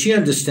the way she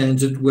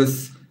understands it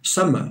with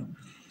Summer.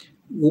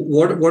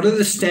 What are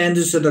the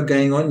standards that are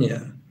going on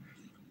here?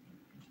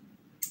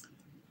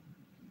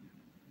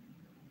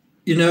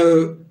 You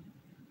know,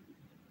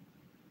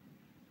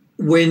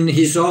 when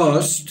he's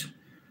asked,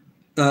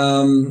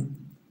 when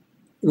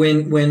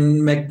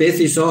Macbeth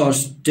is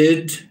asked,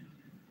 did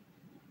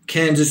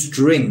Candus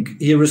drink?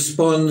 He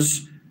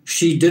responds,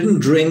 she didn't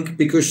drink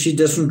because she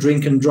doesn't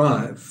drink and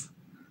drive.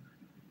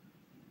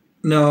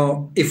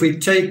 Now, if we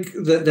take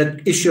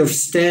that issue of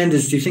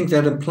standards, do you think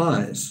that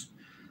applies?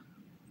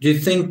 Do you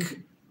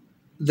think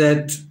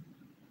that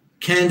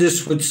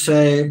Candus would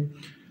say,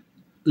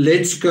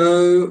 let's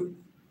go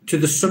to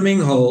the swimming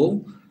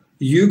hole,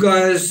 you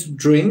guys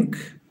drink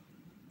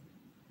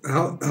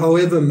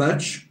however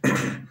much,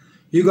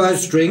 you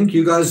guys drink,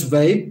 you guys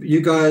vape, you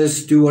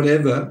guys do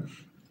whatever,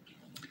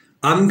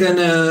 I'm going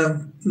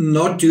to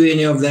not do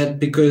any of that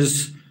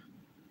because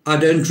I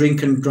don't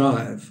drink and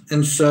drive.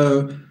 And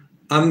so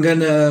I'm going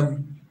to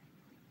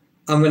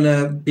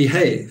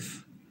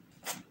behave.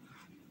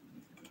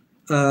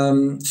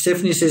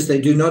 Stephanie says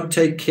they do not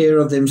take care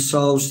of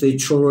themselves, their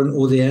children,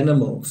 or the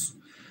animals.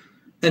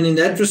 And in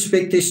that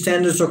respect, their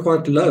standards are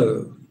quite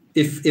low,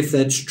 if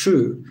that's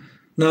true.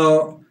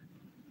 Now,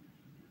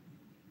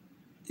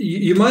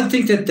 you might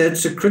think that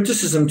that's a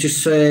criticism to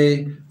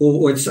say,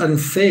 or it's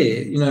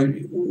unfair. You know,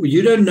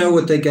 you don't know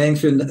what they're going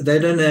through, and they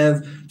don't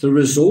have the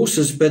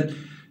resources. But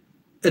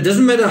it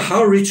doesn't matter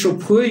how rich or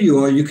poor you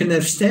are, you can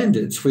have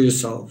standards for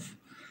yourself.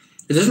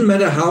 It doesn't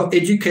matter how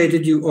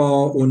educated you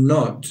are or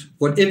not.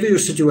 Whatever your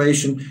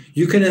situation,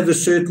 you can have a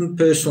certain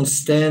personal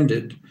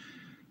standard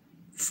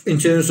in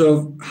terms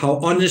of how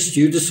honest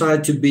you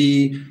decide to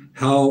be,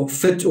 how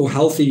fit or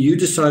healthy you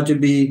decide to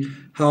be,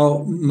 how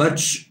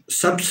much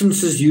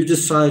substances you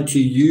decide to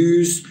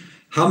use,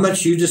 how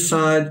much you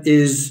decide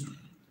is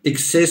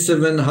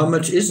excessive and how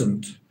much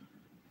isn't,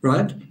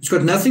 right? It's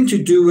got nothing to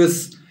do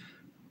with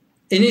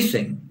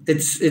anything.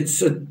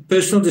 It's a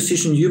personal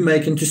decision you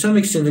make, and to some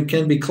extent it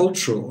can be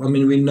cultural. I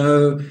mean, we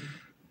know,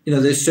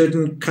 there's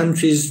certain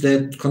countries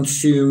that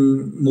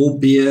consume more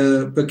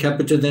beer per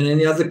capita than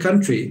any other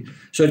country.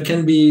 So it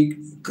can be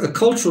a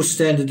cultural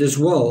standard as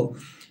well.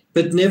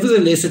 But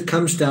nevertheless, it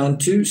comes down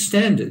to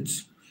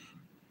standards.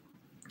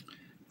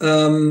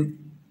 And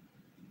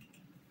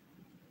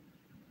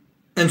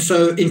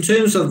so in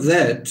terms of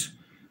that,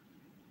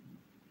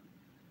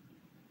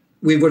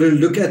 we've got to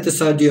look at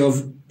this idea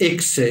of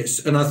excess.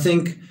 And I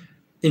think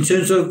in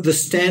terms of the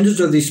standards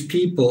of these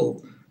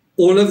people,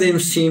 all of them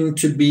seem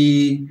to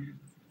be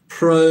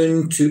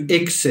prone to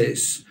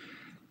excess.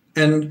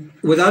 And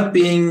without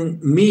being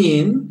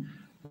mean,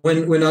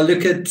 when I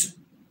look at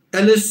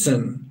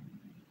Alison,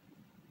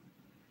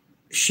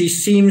 she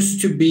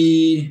seems to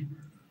be,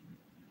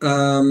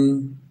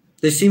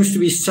 there seems to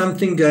be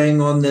something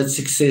going on that's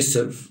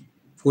excessive,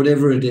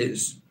 whatever it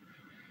is.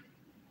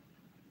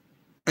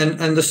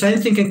 And the same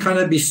thing can kind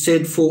of be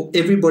said for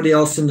everybody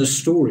else in the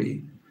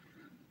story.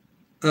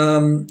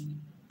 And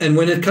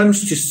when it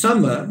comes to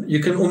Summer, you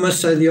can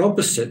almost say the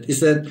opposite, is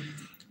that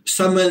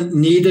Summer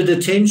needed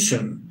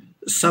attention.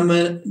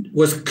 Summer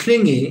was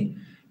clingy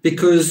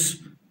because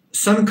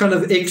some kind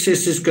of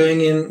excess is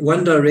going in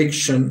one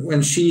direction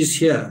when she's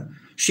here.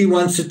 She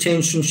wants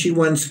attention, she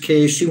wants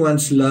care, she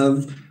wants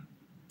love,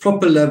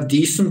 proper love,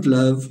 decent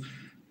love,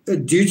 a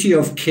duty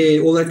of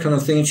care, all that kind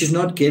of thing, and she's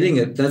not getting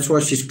it. That's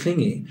why she's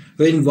clingy.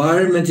 Her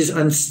environment is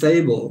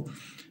unstable.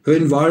 Her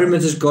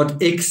environment has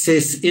got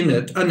excess in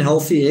it,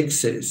 unhealthy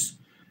excess.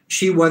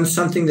 She wants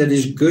something that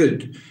is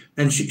good,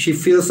 and she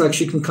feels like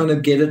she can kind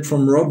of get it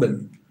from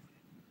Robin,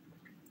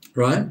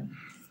 right?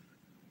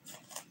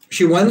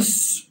 She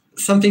wants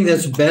something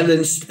that's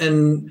balanced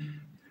and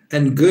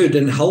good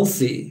and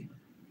healthy,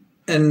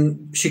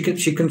 and she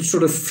can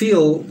sort of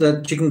feel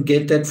that she can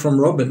get that from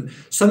Robin.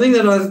 Something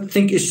that I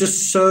think is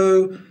just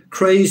so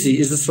crazy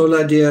is this whole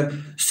idea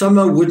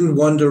Summer wouldn't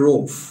wander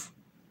off.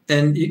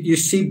 And you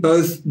see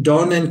both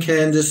Don and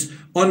Candus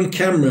on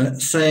camera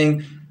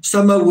saying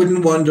Summer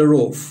wouldn't wander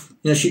off.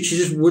 She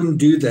just wouldn't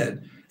do that.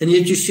 And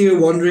yet you see her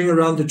wandering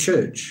around the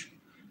church.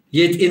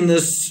 Yet in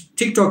this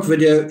TikTok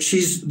video,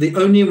 she's the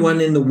only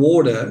one in the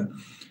water.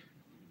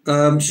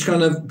 She's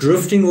kind of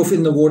drifting off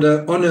in the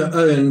water on her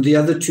own. The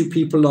other two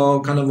people are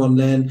kind of on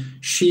land.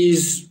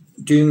 She's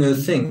doing her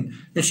thing.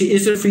 And she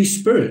is a free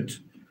spirit.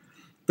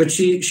 But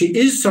she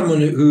is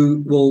someone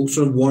who will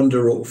sort of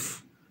wander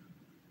off,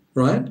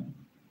 right?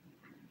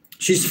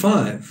 She's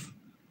 5.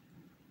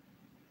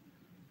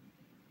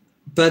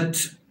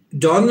 But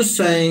Don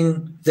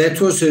saying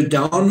that was her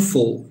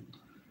downfall,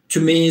 to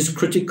me, is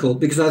critical,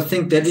 because I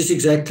think that is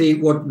exactly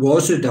what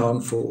was her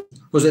downfall,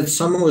 was that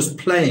someone was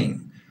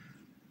playing.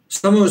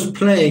 Someone was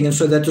playing, and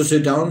so that was her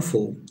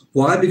downfall.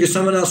 Why? Because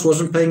someone else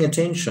wasn't paying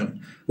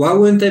attention. Why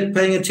weren't they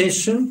paying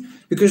attention?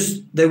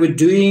 Because they were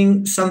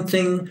doing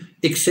something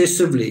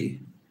excessively.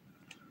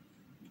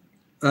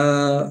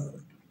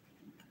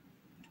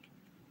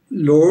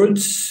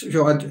 Lords,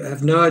 I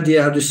have no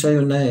idea how to say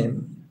your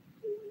name.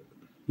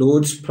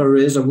 Lords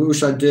Perez, I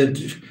wish I did,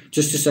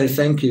 just to say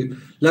thank you.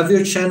 Love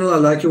your channel. I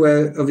like your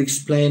way of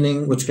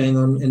explaining what's going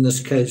on in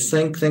this case.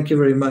 Thank you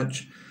very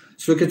much.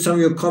 Let's look at some of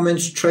your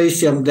comments.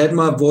 Tracy, I'm glad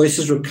my voice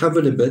has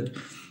recovered a bit.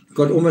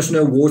 Got almost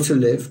no water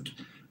left.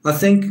 I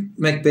think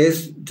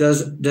Macbeth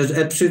does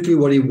absolutely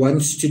what he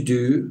wants to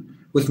do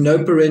with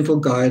no parental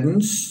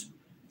guidance,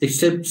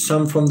 except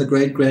some from the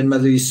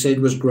great-grandmother he said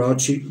was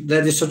grouchy.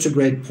 That is such a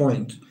great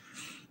point.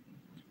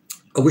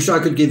 I wish I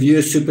could give you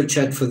a super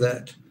chat for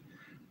that.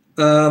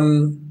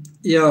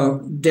 Yeah,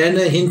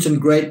 Dana Hinton,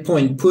 great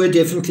point. Poor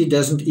definitely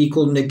doesn't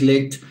equal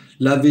neglect.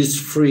 Love is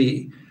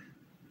free.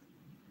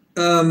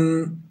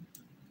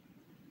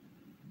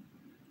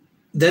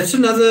 That's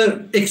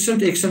another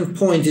excellent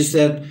point, is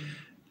that,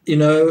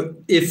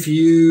 if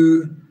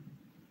you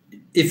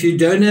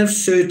don't have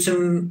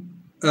certain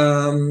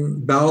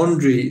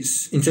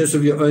boundaries in terms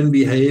of your own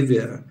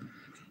behavior,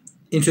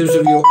 in terms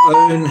of your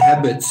own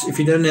habits, if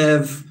you don't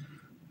have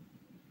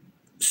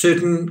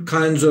certain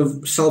kinds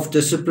of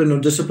self-discipline or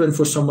discipline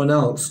for someone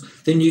else,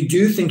 then you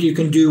do think you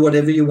can do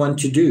whatever you want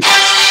to do.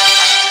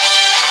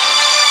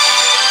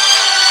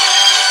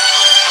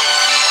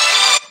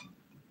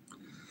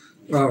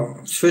 Wow,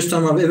 it's the first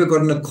time I've ever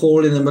gotten a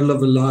call in the middle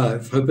of a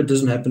live. Hope it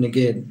doesn't happen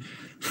again.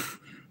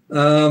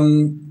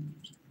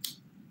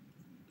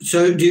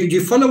 So do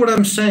you follow what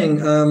I'm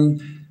saying?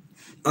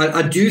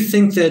 I do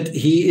think that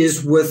he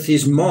is with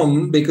his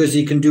mom because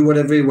he can do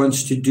whatever he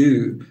wants to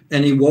do,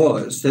 and he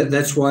was.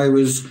 That's why he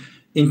was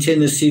in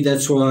Tennessee.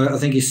 That's why I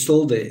think he's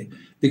still there,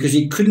 because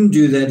he couldn't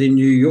do that in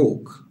New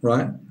York,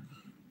 right?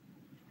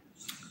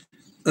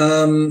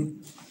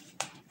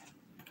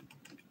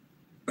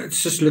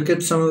 Let's just look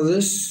at some of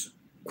this.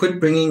 Quit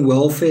bringing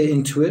welfare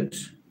into it.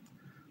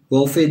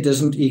 Welfare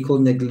doesn't equal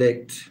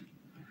neglect.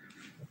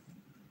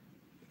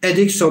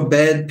 Addicts are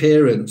bad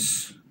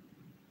parents.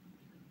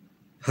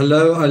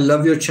 Hello, I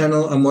love your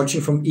channel. I'm watching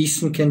from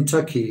Eastern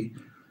Kentucky.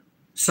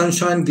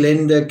 Sunshine,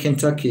 Glenda,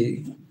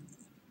 Kentucky.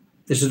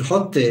 Is it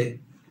hot there?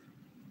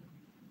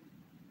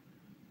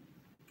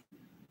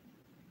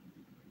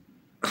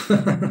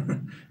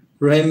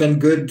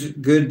 Raymond, good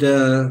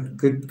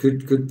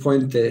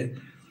point there.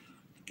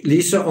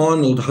 Lisa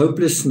Arnold,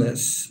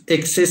 hopelessness,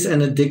 excess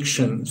and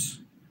addictions.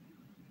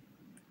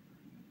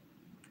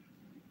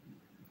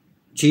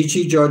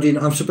 Gigi Jardine,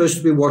 I'm supposed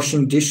to be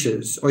washing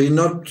dishes. Are you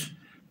not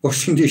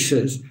washing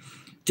dishes?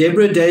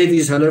 Deborah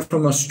Davies, hello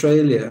from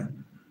Australia.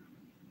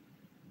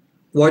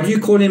 Why do you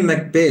call him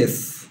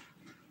Macbeth?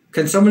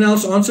 Can someone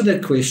else answer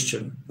that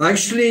question?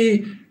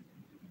 Actually,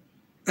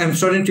 I'm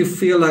starting to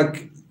feel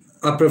like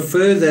I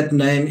prefer that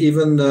name,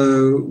 even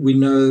though we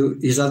know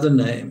his other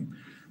name.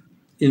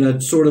 You know,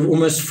 it sort of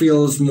almost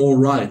feels more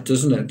right,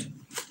 doesn't it?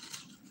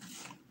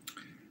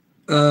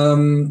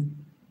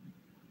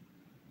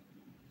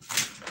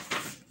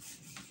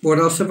 What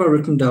else have I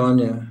written down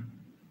here?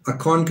 I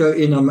can't go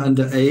in, I'm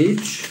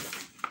underage.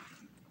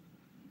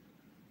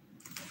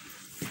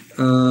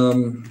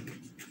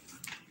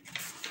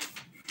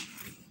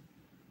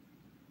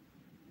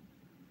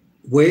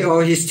 Where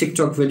are his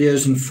TikTok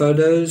videos and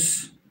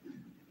photos?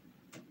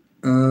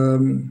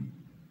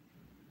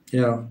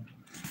 Yeah.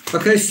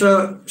 Okay,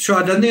 so sure,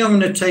 I don't think I'm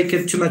going to take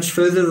it too much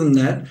further than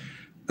that.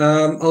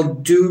 I'll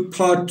do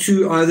part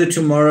 2 either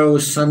tomorrow or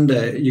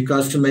Sunday. You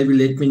guys can maybe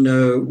let me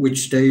know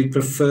which day you'd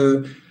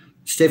prefer.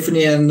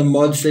 Stephanie and the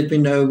mods, let me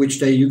know which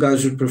day you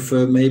guys would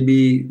prefer.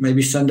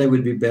 Maybe Sunday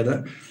would be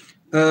better.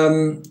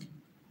 So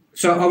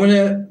I want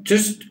to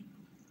just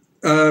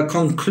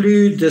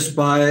conclude this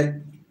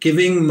by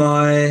giving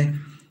my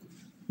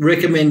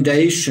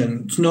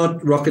recommendation. It's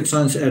not rocket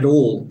science at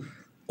all,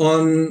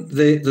 on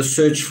the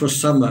search for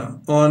summer,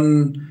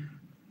 on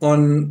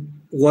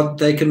what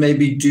they can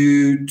maybe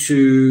do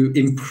to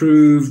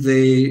improve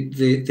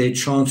their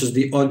chances,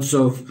 the odds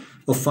of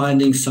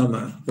finding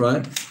summer,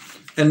 right?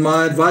 And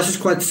my advice is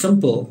quite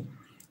simple.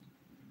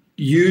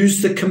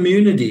 Use the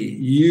community,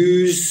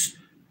 use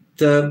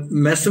the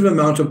massive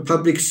amount of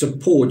public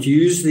support,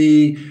 use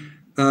the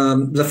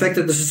fact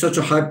that this is such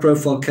a high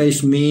profile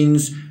case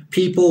means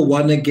people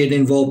want to get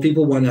involved,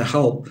 people want to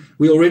help.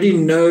 We already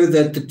know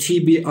that the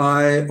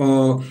TBI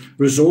are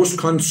resource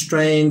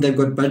constrained, they've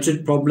got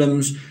budget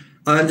problems.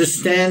 I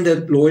understand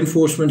that law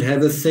enforcement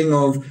have a thing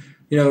of,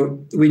 you know,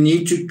 we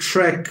need to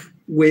track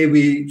where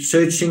we're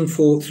searching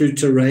for through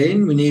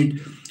terrain. We need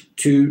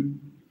to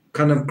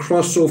kind of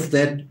cross off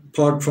that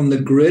part from the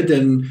grid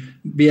and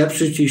be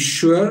absolutely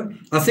sure.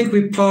 I think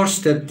we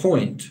passed that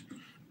point.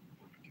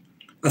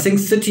 I think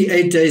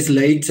 38 days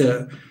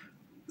later,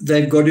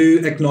 they've got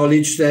to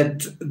acknowledge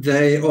that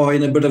they are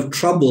in a bit of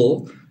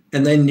trouble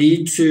and they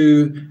need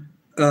to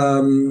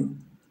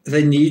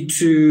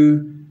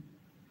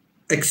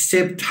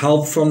accept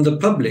help from the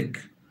public.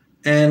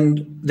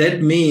 And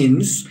that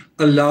means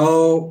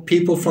allow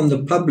people from the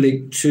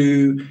public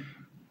to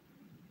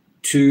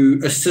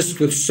assist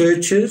with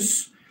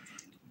searches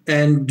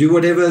and do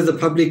whatever the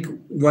public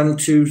want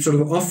to sort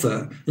of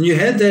offer. And you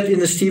had that in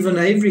the Stephen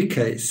Avery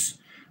case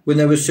when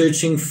they were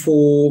searching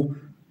for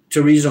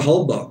Teresa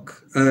Holbach.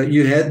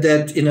 You had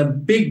that in a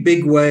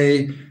big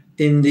way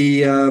in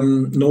the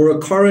Nora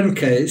Corrin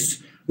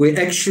case, where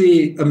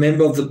actually a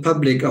member of the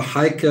public, a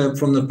hiker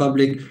from the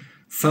public,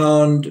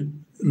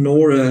 found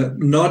Nora,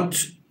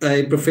 not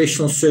a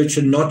professional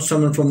searcher, not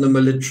someone from the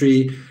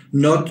military,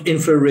 not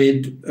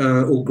infrared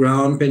or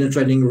ground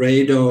penetrating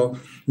radar,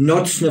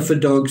 not sniffer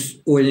dogs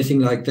or anything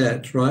like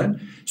that, right?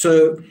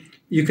 So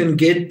you can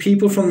get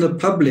people from the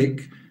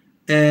public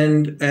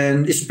and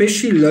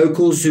especially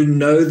locals who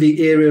know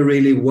the area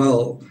really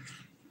well.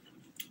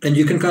 And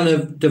you can kind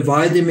of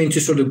divide them into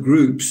sort of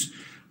groups.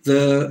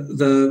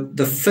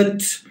 The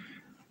fit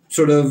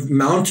sort of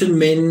mountain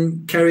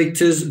men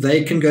characters,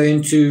 they can go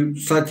into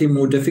slightly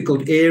more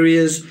difficult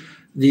areas.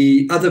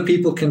 The other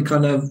people can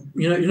kind of,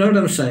 you know what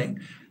I'm saying?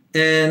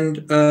 And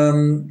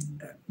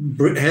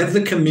have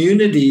the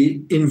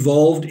community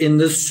involved in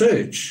this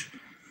search.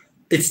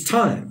 It's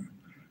time.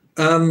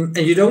 And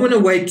you don't want to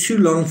wait too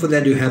long for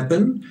that to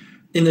happen.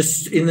 In a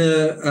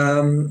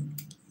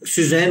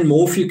Suzanne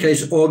Morphew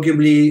case,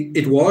 arguably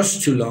it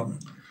was too long.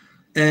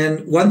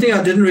 And one thing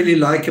I didn't really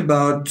like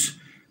about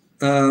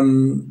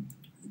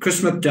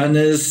Chris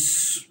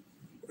McDonough's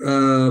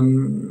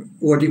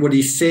what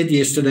he said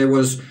yesterday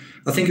was,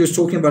 I think he was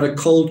talking about a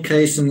cold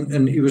case,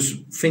 and he was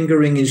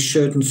fingering his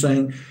shirt and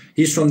saying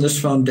he's from this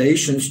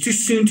foundation. It's too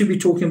soon to be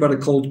talking about a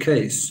cold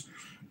case.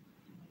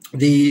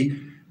 The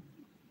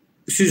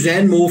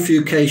Suzanne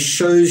Morphew case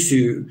shows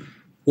you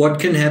what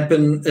can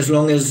happen as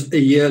long as a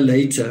year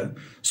later.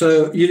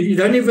 So you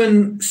don't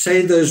even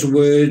say those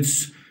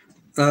words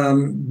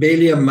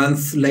barely a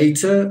month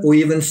later or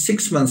even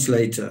 6 months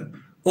later.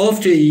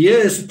 After a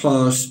year has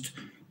passed,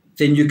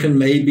 then you can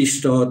maybe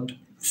start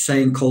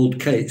saying cold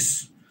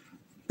case.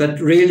 But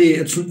really,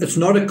 it's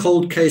not a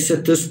cold case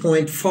at this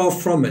point, far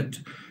from it.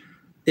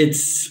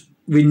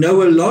 We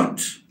know a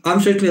lot. I'm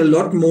certainly a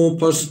lot more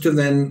positive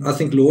than I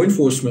think law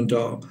enforcement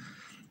are.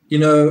 You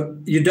know,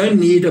 you don't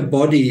need a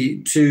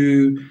body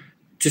to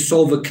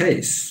solve a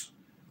case.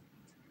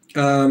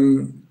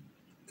 The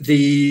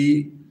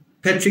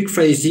Patrick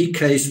Frazee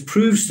case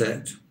proves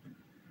that.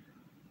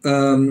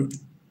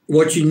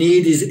 What you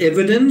need is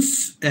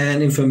evidence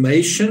and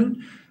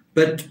information,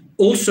 but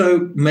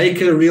also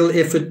make a real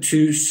effort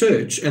to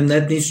search, and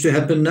that needs to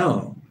happen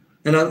now.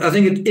 And I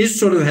think it is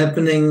sort of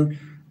happening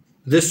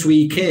this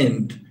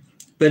weekend.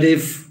 But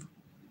if,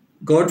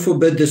 God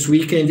forbid, this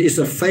weekend is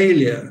a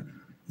failure,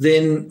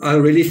 then I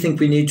really think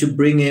we need to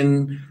bring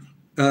in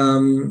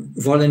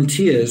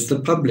volunteers, the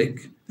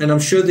public. And I'm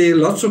sure there are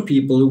lots of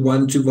people who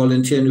want to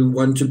volunteer and who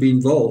want to be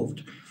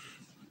involved.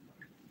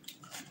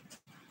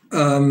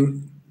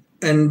 And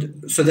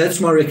so that's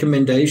my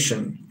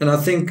recommendation. And I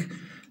think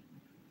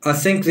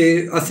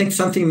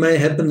something may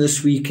happen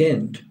this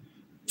weekend.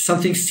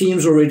 Something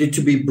seems already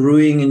to be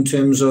brewing in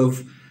terms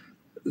of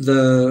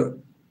the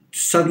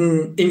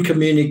sudden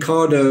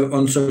incommunicado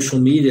on social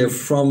media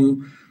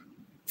from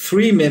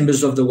 3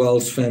 members of the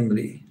Wells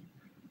family.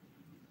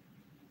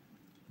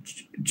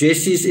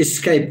 Jesse's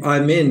escape,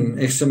 I'm in, !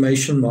 Evelyn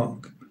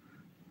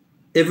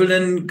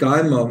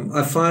Guymom,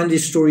 I find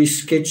his story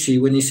sketchy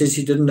when he says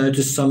he didn't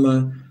notice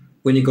Summer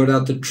when he got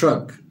out the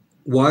truck.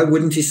 Why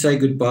wouldn't he say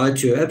goodbye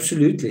to her?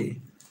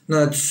 Absolutely.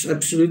 No, it's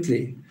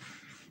absolutely.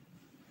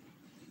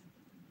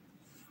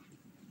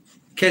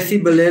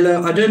 Kathy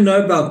Balella, I don't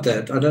know about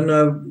that. I don't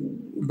know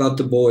about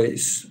the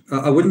boys.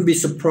 I wouldn't be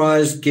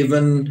surprised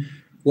given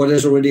what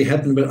has already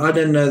happened, but I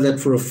don't know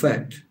that for a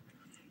fact.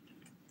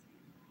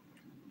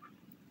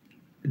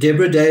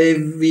 Deborah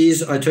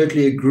Davies, I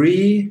totally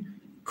agree.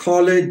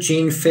 Carla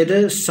Jean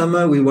Feder,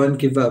 Summer, we won't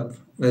give up.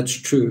 That's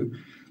true.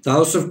 The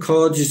House of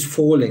Cards is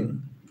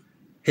falling.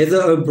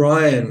 Heather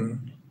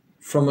O'Brien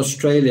from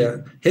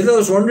Australia. Heather, I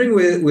was wondering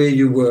where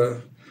you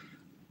were.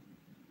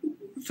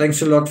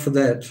 Thanks a lot for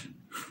that.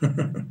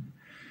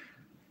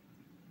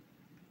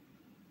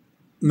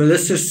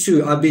 Melissa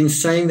Sue, I've been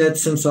saying that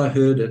since I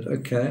heard it.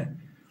 Okay.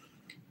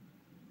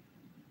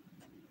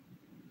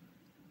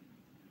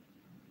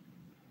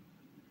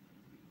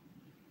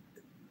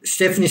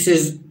 Stephanie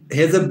says,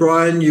 Heather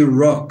Bryan, you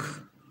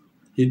rock.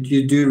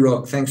 You do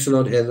rock. Thanks a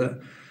lot,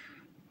 Heather.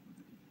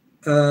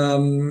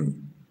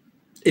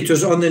 It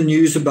was on the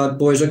news about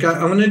boys. Okay,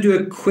 I'm going to do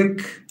a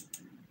quick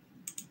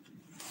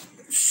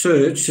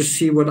search to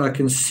see what I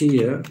can see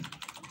here.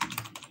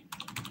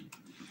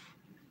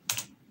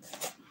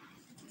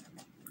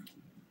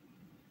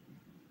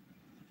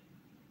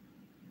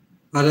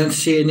 I don't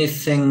see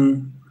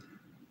anything.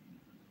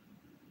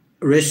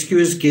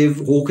 Rescuers give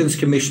Hawkins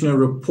Commissioner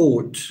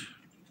report.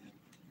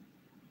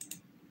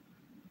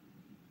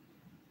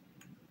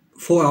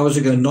 4 hours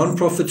ago,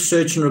 non-profit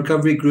search and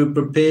recovery group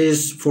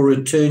prepares for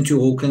return to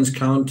Hawkins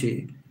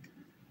County.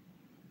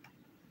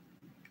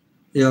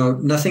 Yeah,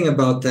 nothing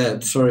about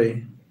that,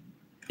 sorry.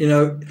 You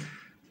know,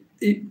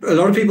 a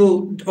lot of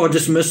people are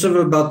dismissive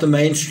about the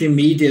mainstream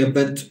media,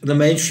 but the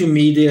mainstream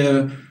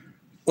media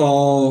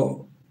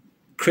are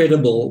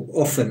credible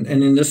often.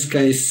 And in this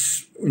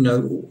case, you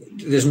know,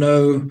 there's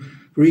no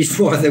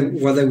reason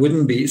why they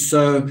wouldn't be.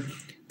 So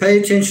pay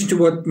attention to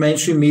what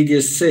mainstream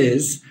media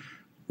says.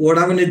 What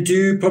I'm going to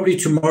do probably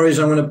tomorrow is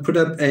I'm going to put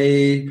up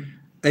a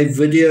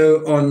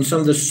video on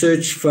some of the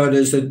search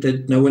photos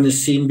that no one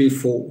has seen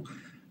before,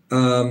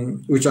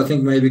 which I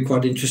think may be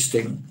quite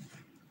interesting.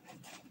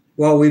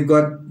 Well, we've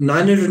got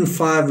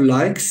 905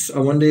 likes. I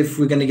wonder if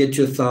we're going to get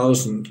to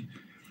 1,000.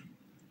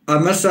 I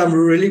must say I'm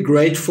really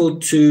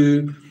grateful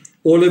to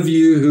all of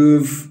you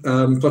who've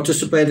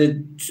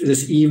participated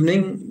this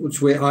evening, which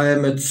is where I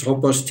am at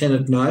 10:30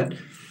 at night.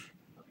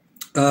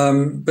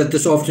 But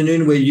this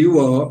afternoon where you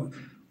are,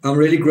 I'm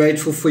really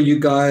grateful for you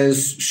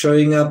guys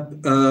showing up.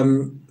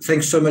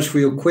 Thanks so much for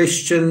your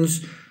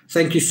questions.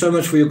 Thank you so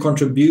much for your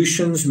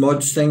contributions.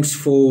 Mods, thanks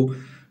for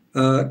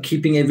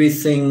keeping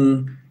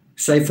everything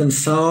safe and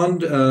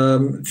sound.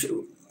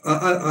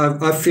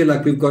 I feel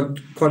like we've got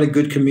quite a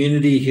good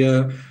community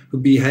here who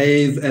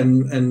behave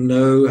and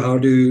know how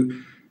to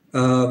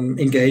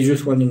engage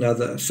with one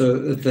another.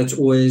 So that's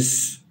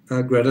always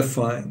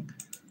gratifying.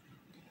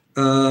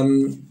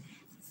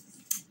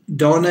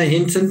 Donna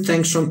Hinton,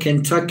 thanks from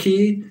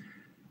Kentucky.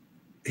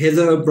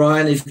 Heather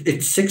O'Brien, it's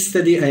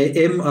 6:30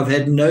 a.m. I've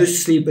had no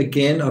sleep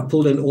again. I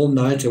pulled an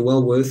all-nighter,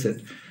 well worth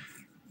it.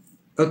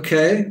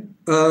 Okay,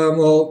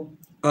 well,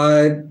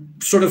 I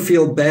sort of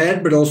feel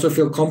bad, but also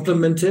feel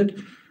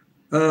complimented.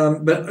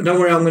 But don't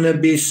worry, I'm going to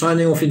be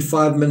signing off in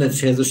 5 minutes,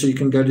 Heather, so you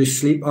can go to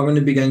sleep. I'm going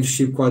to be going to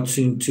sleep quite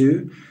soon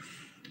too.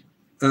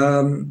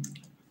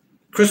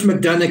 Chris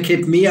McDonough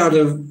kept me out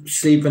of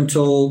sleep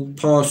until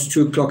past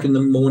 2 o'clock in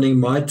the morning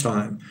my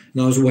time,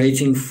 and I was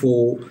waiting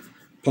for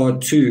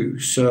part 2.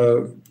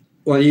 So,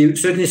 well, he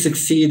certainly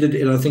succeeded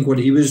in, I think, what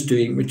he was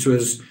doing, which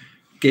was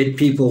get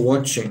people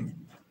watching.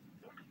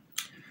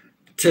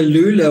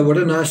 Tallulah, what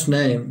a nice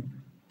name.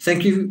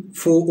 Thank you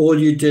for all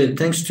you did.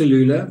 Thanks,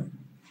 Tallulah.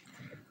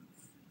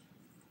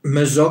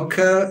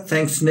 Mazoka,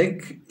 thanks,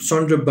 Nick.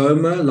 Sandra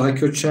Boma,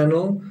 like your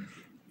channel.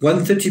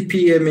 1:30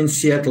 p.m. in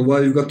Seattle.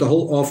 Well, you've got the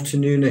whole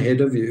afternoon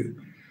ahead of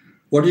you.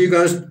 What are you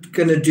guys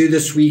going to do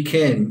this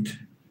weekend?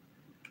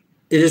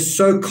 It is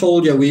so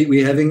cold. Yeah,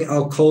 we're having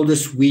our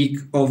coldest week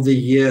of the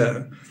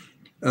year.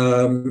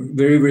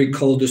 Very, very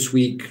cold this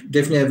week.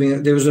 Definitely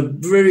there was a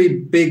very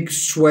big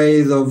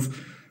swathe of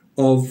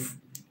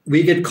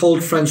we get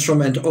cold fronts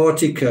from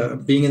Antarctica,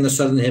 being in the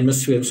southern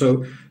hemisphere.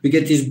 So we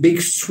get these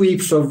big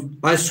sweeps of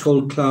ice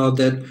cold cloud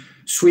that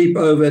sweep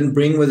over and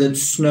bring with it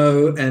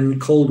snow and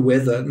cold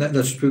weather. And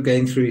that's what we're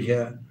going through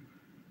here.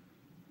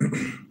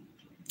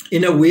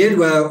 In a weird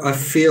way, I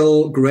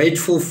feel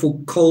grateful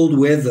for cold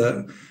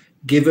weather,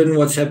 given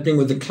what's happening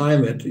with the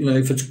climate. You know,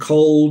 if it's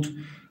cold,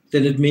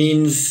 then it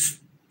means,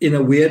 in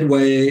a weird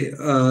way,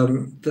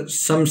 that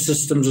some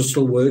systems are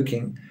still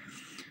working.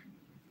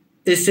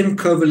 SM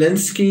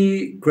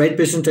Kovalensky, great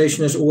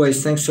presentation as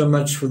always. Thanks so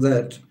much for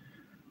that.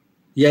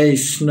 Yay,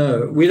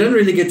 snow. We don't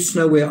really get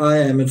snow where I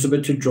am. It's a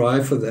bit too dry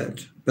for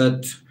that,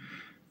 but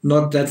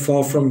not that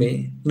far from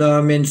me. No,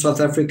 I'm in South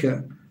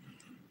Africa.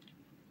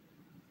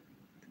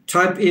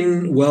 Type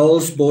in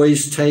Wells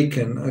Boys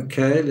Taken.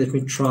 Okay, let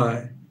me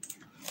try.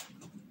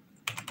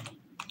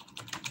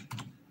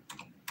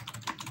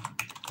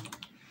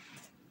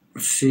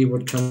 Let's see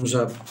what comes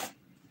up.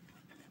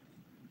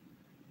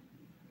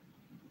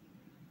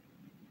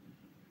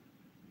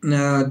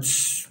 No,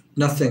 it's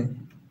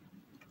nothing.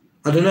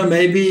 I don't know,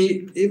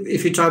 maybe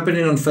if you type it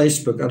in on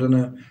Facebook, I don't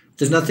know.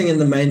 There's nothing in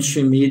the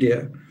mainstream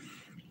media.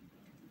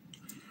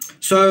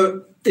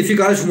 So if you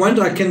guys want,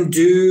 I can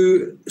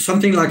do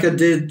something like I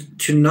did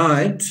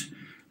tonight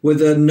with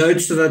the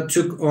notes that I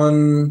took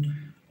on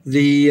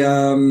the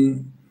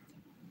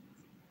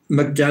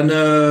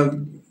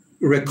McDonough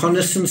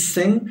reconnaissance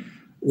thing.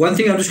 One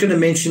thing I'm just going to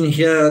mention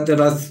here that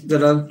I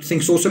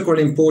think is also quite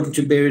important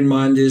to bear in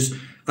mind is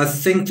I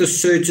think the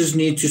searchers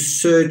need to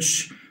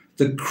search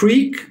the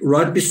creek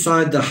right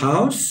beside the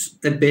house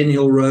at Ben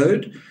Hill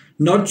Road,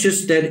 not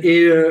just that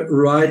area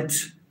right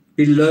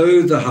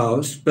below the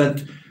house,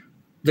 but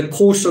the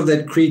course of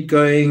that creek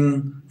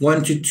going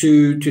 1 to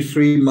 2 to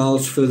 3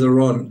 miles further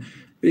on.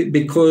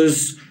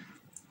 Because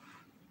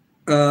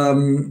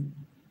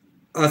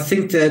I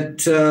think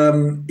that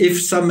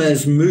if Summer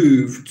has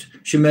moved,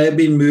 she may have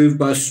been moved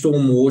by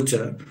storm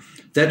water.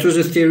 That was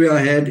a theory I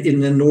had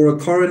in the Nora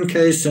Corrin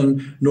case,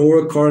 and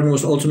Nora Corrin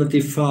was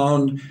ultimately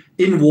found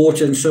in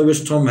water, and so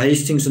was Tom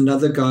Hastings,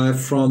 another guy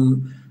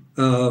from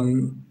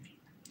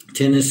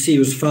Tennessee,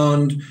 was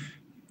found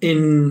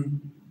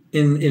in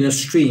a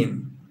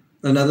stream,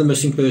 another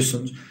missing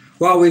person.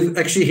 Wow, we've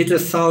actually hit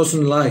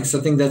 1,000 likes. I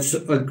think that's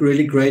a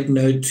really great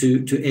note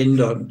to end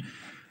on.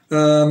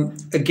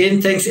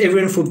 Again, thanks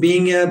everyone for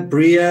being here.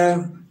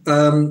 Bria,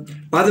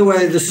 by the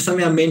way, this is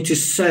something I meant to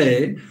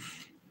say.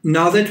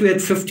 Now that we're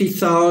at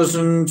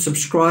 50,000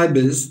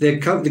 subscribers, there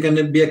are going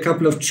to be a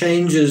couple of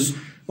changes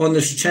on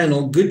this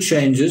channel, good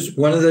changes.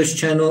 One of those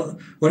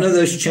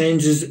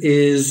changes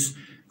is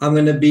I'm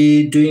going to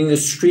be doing the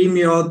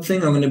StreamYard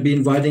thing. I'm going to be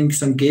inviting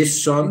some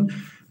guests on.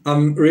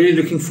 I'm really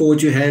looking forward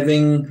to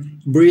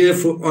having Bria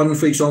on,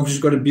 for example.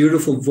 She's got a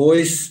beautiful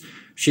voice.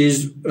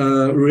 She's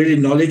really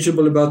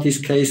knowledgeable about these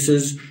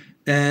cases.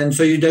 And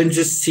so you don't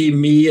just see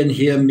me and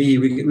hear me.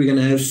 We're going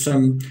to have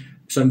some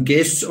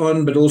guests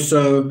on, but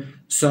also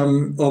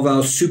some of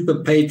our super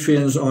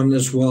Patreons on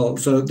as well.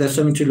 So that's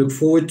something to look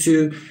forward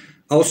to.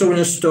 I also want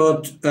to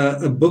start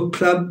a book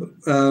club,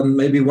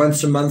 maybe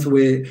once a month,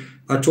 where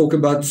I talk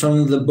about some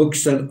of the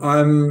books that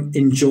I'm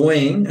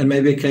enjoying and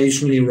maybe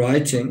occasionally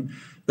writing,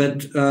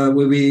 but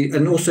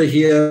and also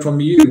hear from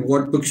you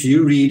what books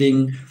you're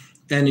reading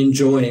and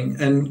enjoying.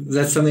 And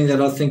that's something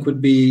that I think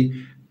would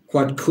be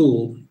quite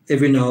cool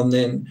every now and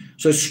then.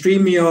 So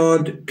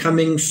StreamYard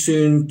coming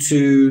soon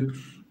to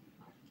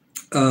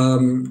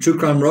True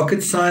Crime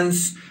Rocket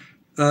Science.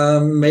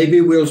 Maybe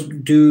we'll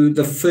do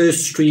the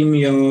first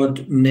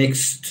StreamYard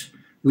next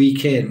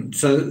weekend.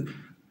 So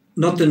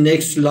not the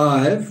next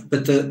live,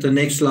 but the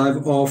next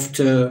live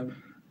after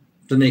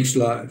the next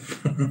live.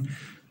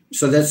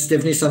 So that's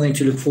definitely something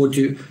to look forward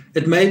to.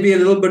 It may be a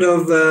little bit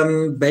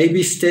of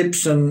baby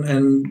steps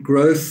and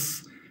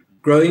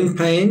growing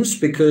pains,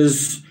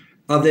 because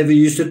I've never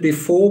used it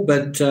before,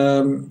 but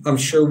I'm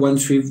sure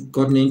once we've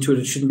gotten into it,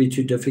 it shouldn't be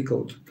too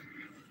difficult.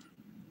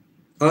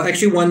 I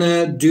actually want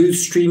to do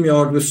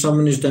StreamYard with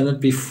someone who's done it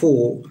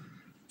before.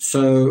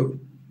 So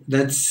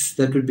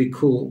that would be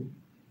cool.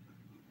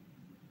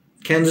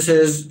 Candus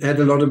has had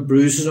a lot of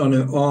bruises on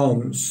her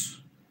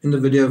arms in the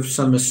video of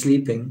Summer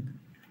sleeping.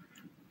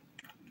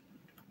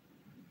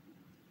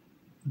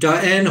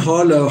 Diane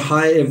Harlow,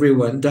 hi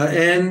everyone.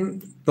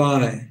 Diane,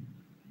 bye.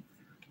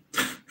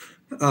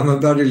 I'm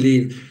about to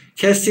leave.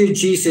 Cassia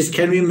G says,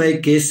 can we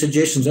make guest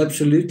suggestions?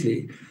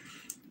 Absolutely.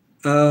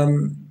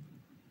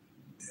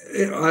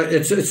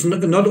 It's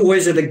not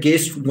always that a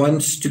guest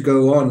wants to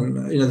go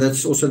on. You know,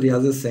 that's also the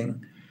other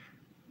thing.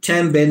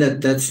 Tam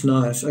Bennett, that's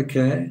nice.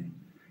 Okay.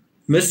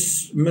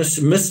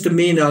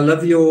 Misdemeanor, I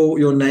love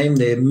your name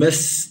there.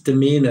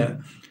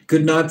 Misdemeanor.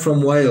 Good night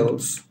from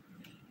Wales.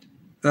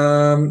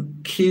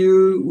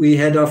 Q, we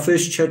had our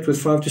first chat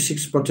with 5 to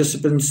 6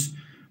 participants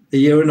a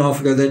year and a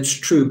half ago. That's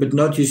true, but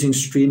not using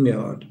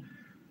StreamYard.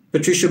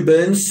 Patricia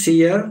Burns,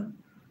 see ya.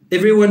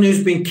 Everyone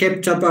who's been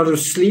kept up out of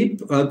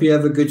sleep, I hope you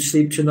have a good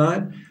sleep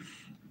tonight.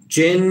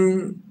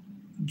 Jen,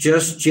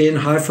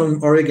 hi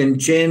from Oregon.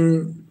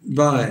 Jen,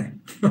 bye.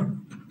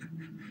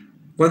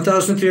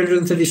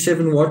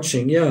 1,337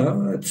 watching. Yeah,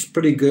 that's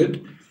pretty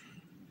good.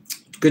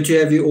 Good to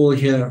have you all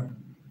here.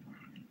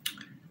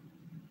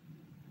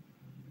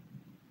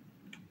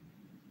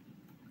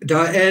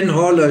 Diane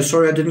Harlow,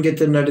 sorry I didn't get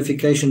the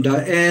notification.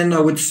 Diane, I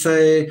would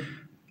say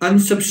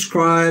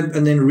unsubscribe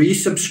and then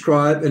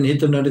resubscribe and hit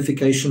the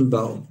notification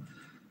bell.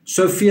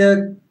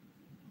 Sophia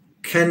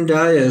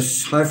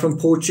Candus, hi from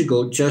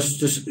Portugal, just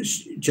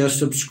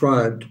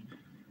subscribed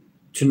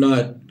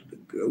tonight.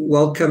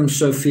 Welcome,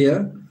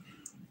 Sophia.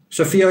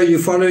 Sophia, are you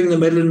following the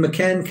Madeleine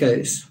McCann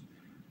case?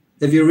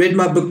 Have you read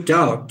my book,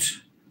 Doubt?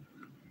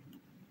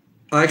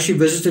 I actually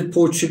visited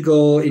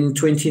Portugal in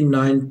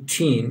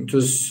 2019.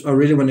 I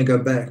really want to go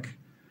back.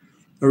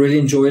 I really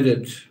enjoyed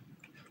it.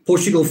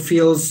 Portugal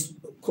feels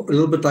a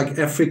little bit like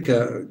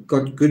Africa,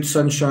 got good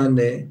sunshine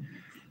there,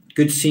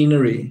 good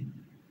scenery.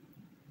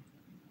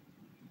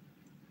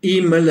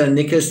 E. Miller,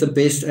 Nick has the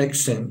best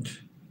accent.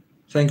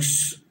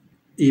 Thanks,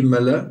 E.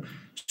 Miller.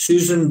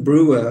 Susan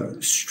Brewer,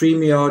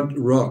 StreamYard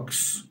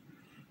rocks.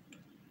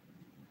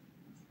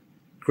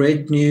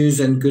 Great news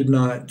and good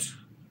night.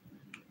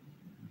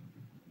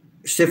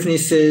 Stephanie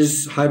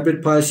says,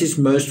 Hybrid Pisces,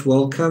 most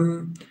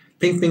welcome.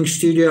 Pink Pink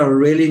Studio, I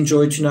really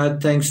enjoyed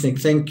tonight. Thanks, Nick.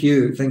 Thank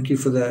you. Thank you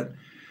for that.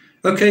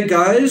 Okay,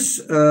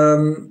 guys.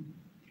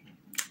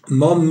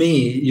 Mom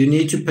me, you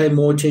need to pay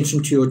more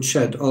attention to your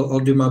chat. I'll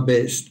do my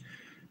best.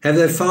 Have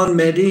they found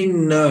Maddie?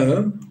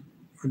 No.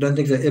 I don't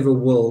think they ever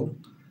will.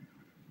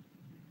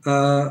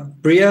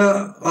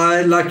 Bria,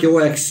 I like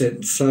your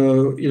accent.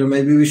 So,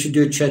 maybe we should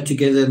do a chat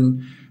together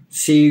and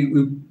see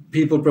who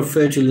people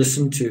prefer to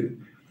listen to.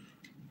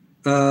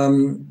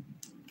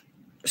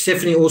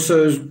 Stephanie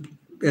also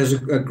has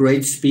a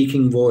great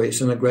speaking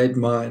voice and a great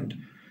mind.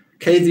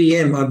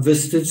 KVM, I've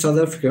visited South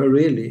Africa,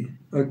 really?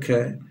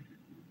 Okay.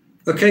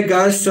 Okay,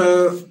 guys,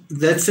 so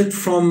that's it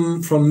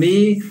from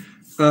me.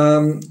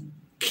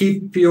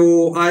 Keep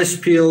your eyes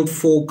peeled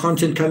for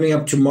content coming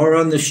up tomorrow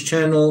on this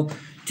channel,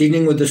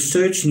 dealing with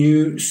the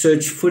new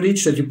search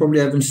footage that you probably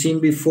haven't seen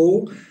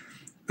before.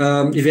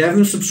 If you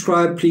haven't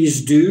subscribed,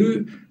 please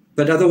do.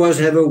 But otherwise,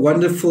 have a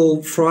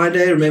wonderful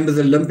Friday. Remember,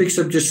 the Olympics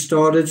have just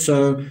started,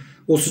 so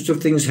all sorts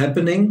of things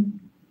happening.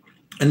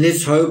 And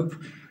let's hope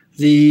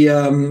the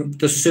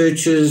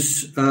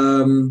searchers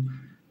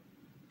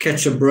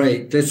catch a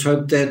break. Let's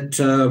hope that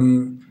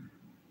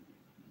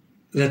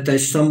that they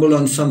stumble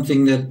on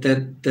something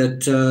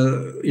that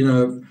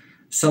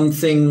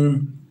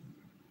something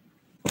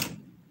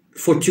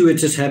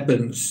fortuitous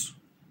happens.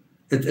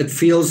 It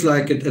feels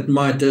like it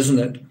might, doesn't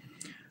it?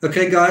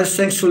 Okay, guys,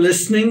 thanks for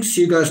listening.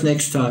 See you guys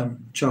next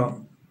time.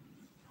 Ciao.